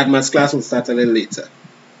my AdMaths class will start a little later.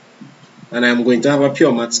 And I'm going to have a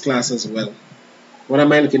pure maths class as well. What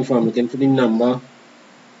am I looking for? I'm looking for the number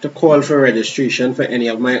to call for registration for any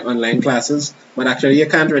of my online classes. But actually you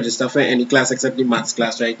can't register for any class except the maths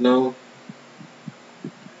class right now.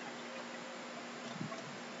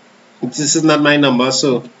 This is not my number,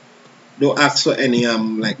 so don't ask for any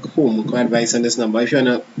like homework or advice on this number. If you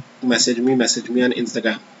wanna message me on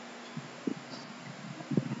Instagram.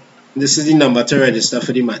 This is the number to register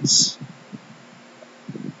for the maths.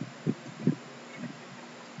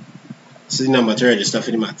 This is the number to register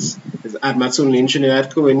for the maths. It's AdMaths only in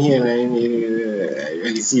Trinidad. Go in here and I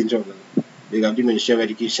really see in trouble. Big up the Ministry of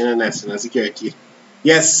Education and National Security.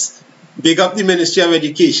 Yes, big up the Ministry of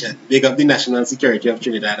Education. Big up the National Security of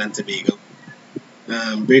Trinidad and Tobago.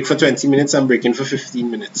 Break for 20 minutes. I'm breaking for 15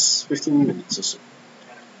 minutes. 15 minutes or so.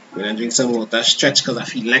 I'm going to drink some water, stretch because I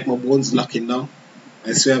feel like my bones locking down.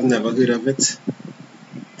 I swear I've never heard of it.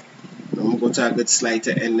 I'm going to go to a good slide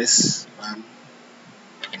to end this.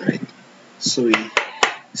 Right. So we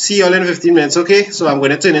see you all in 15 minutes, okay? So I'm going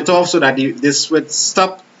to turn it off so that this would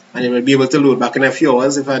stop and it will be able to load back in a few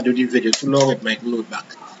hours. If I do the video too long, it might load back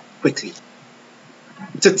quickly.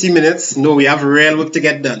 30 minutes. No, we have real work to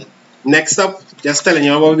get done. Next up, just telling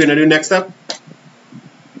you what we're going to do next up.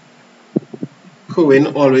 Cohen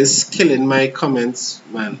always killing my comments,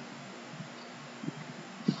 man.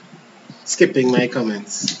 Skipping my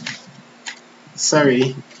comments.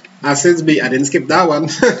 Sorry. Acids, I didn't skip that one.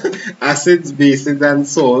 Acids, bases, and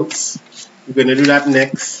salts. We're going to do that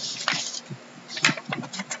next.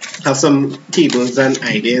 Have some tables and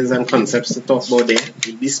ideas and concepts to talk about there.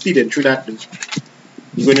 We'll be speeding through that too.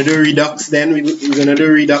 We're going to do redox then. We're going to do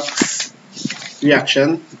redox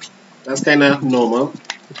reaction. That's kind of normal.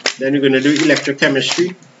 Then we're going to do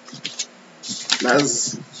electrochemistry.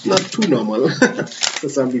 That's not too normal for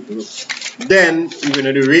some people. Then we're going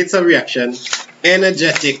to do rates of reaction,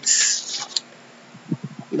 energetics.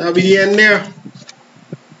 That'll be the end there.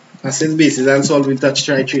 Acids, bases, and salt will touch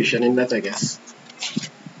titration in that, I guess.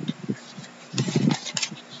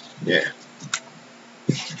 Yeah.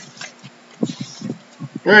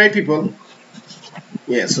 Alright, people.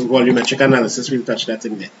 Yeah, so volumetric analysis, we'll touch that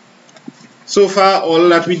in there. So far, all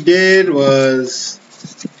that we did was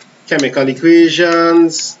chemical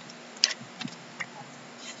equations,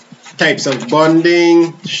 types of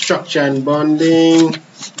bonding, structure and bonding.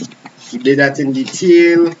 We did that in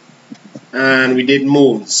detail. and we did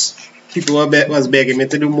moles. People was begging me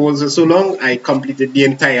to do moles for so long. I completed the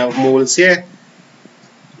entire moles here.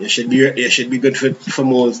 You should be good for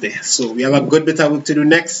moles there. So we have a good bit of work to do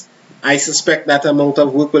next. I suspect that amount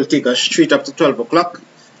of work will take us straight up to 12 o'clock.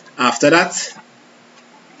 After that,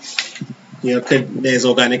 there's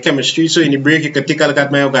organic chemistry. So in the break, you can take a look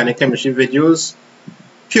at my organic chemistry videos.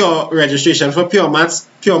 Pure registration for pure maths.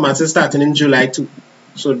 Pure maths is starting in July too.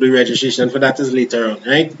 So the registration for that is later on,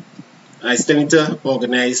 right? I still need to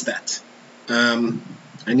organize that.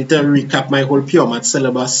 I need to recap my whole pure maths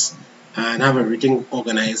syllabus and have everything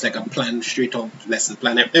organized, like a plan, straight out lesson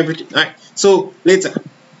plan, everything. All right. So later.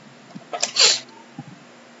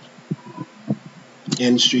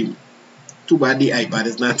 End stream. Too bad the iPad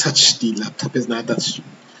is not touched, the laptop is not touched.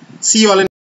 See you all in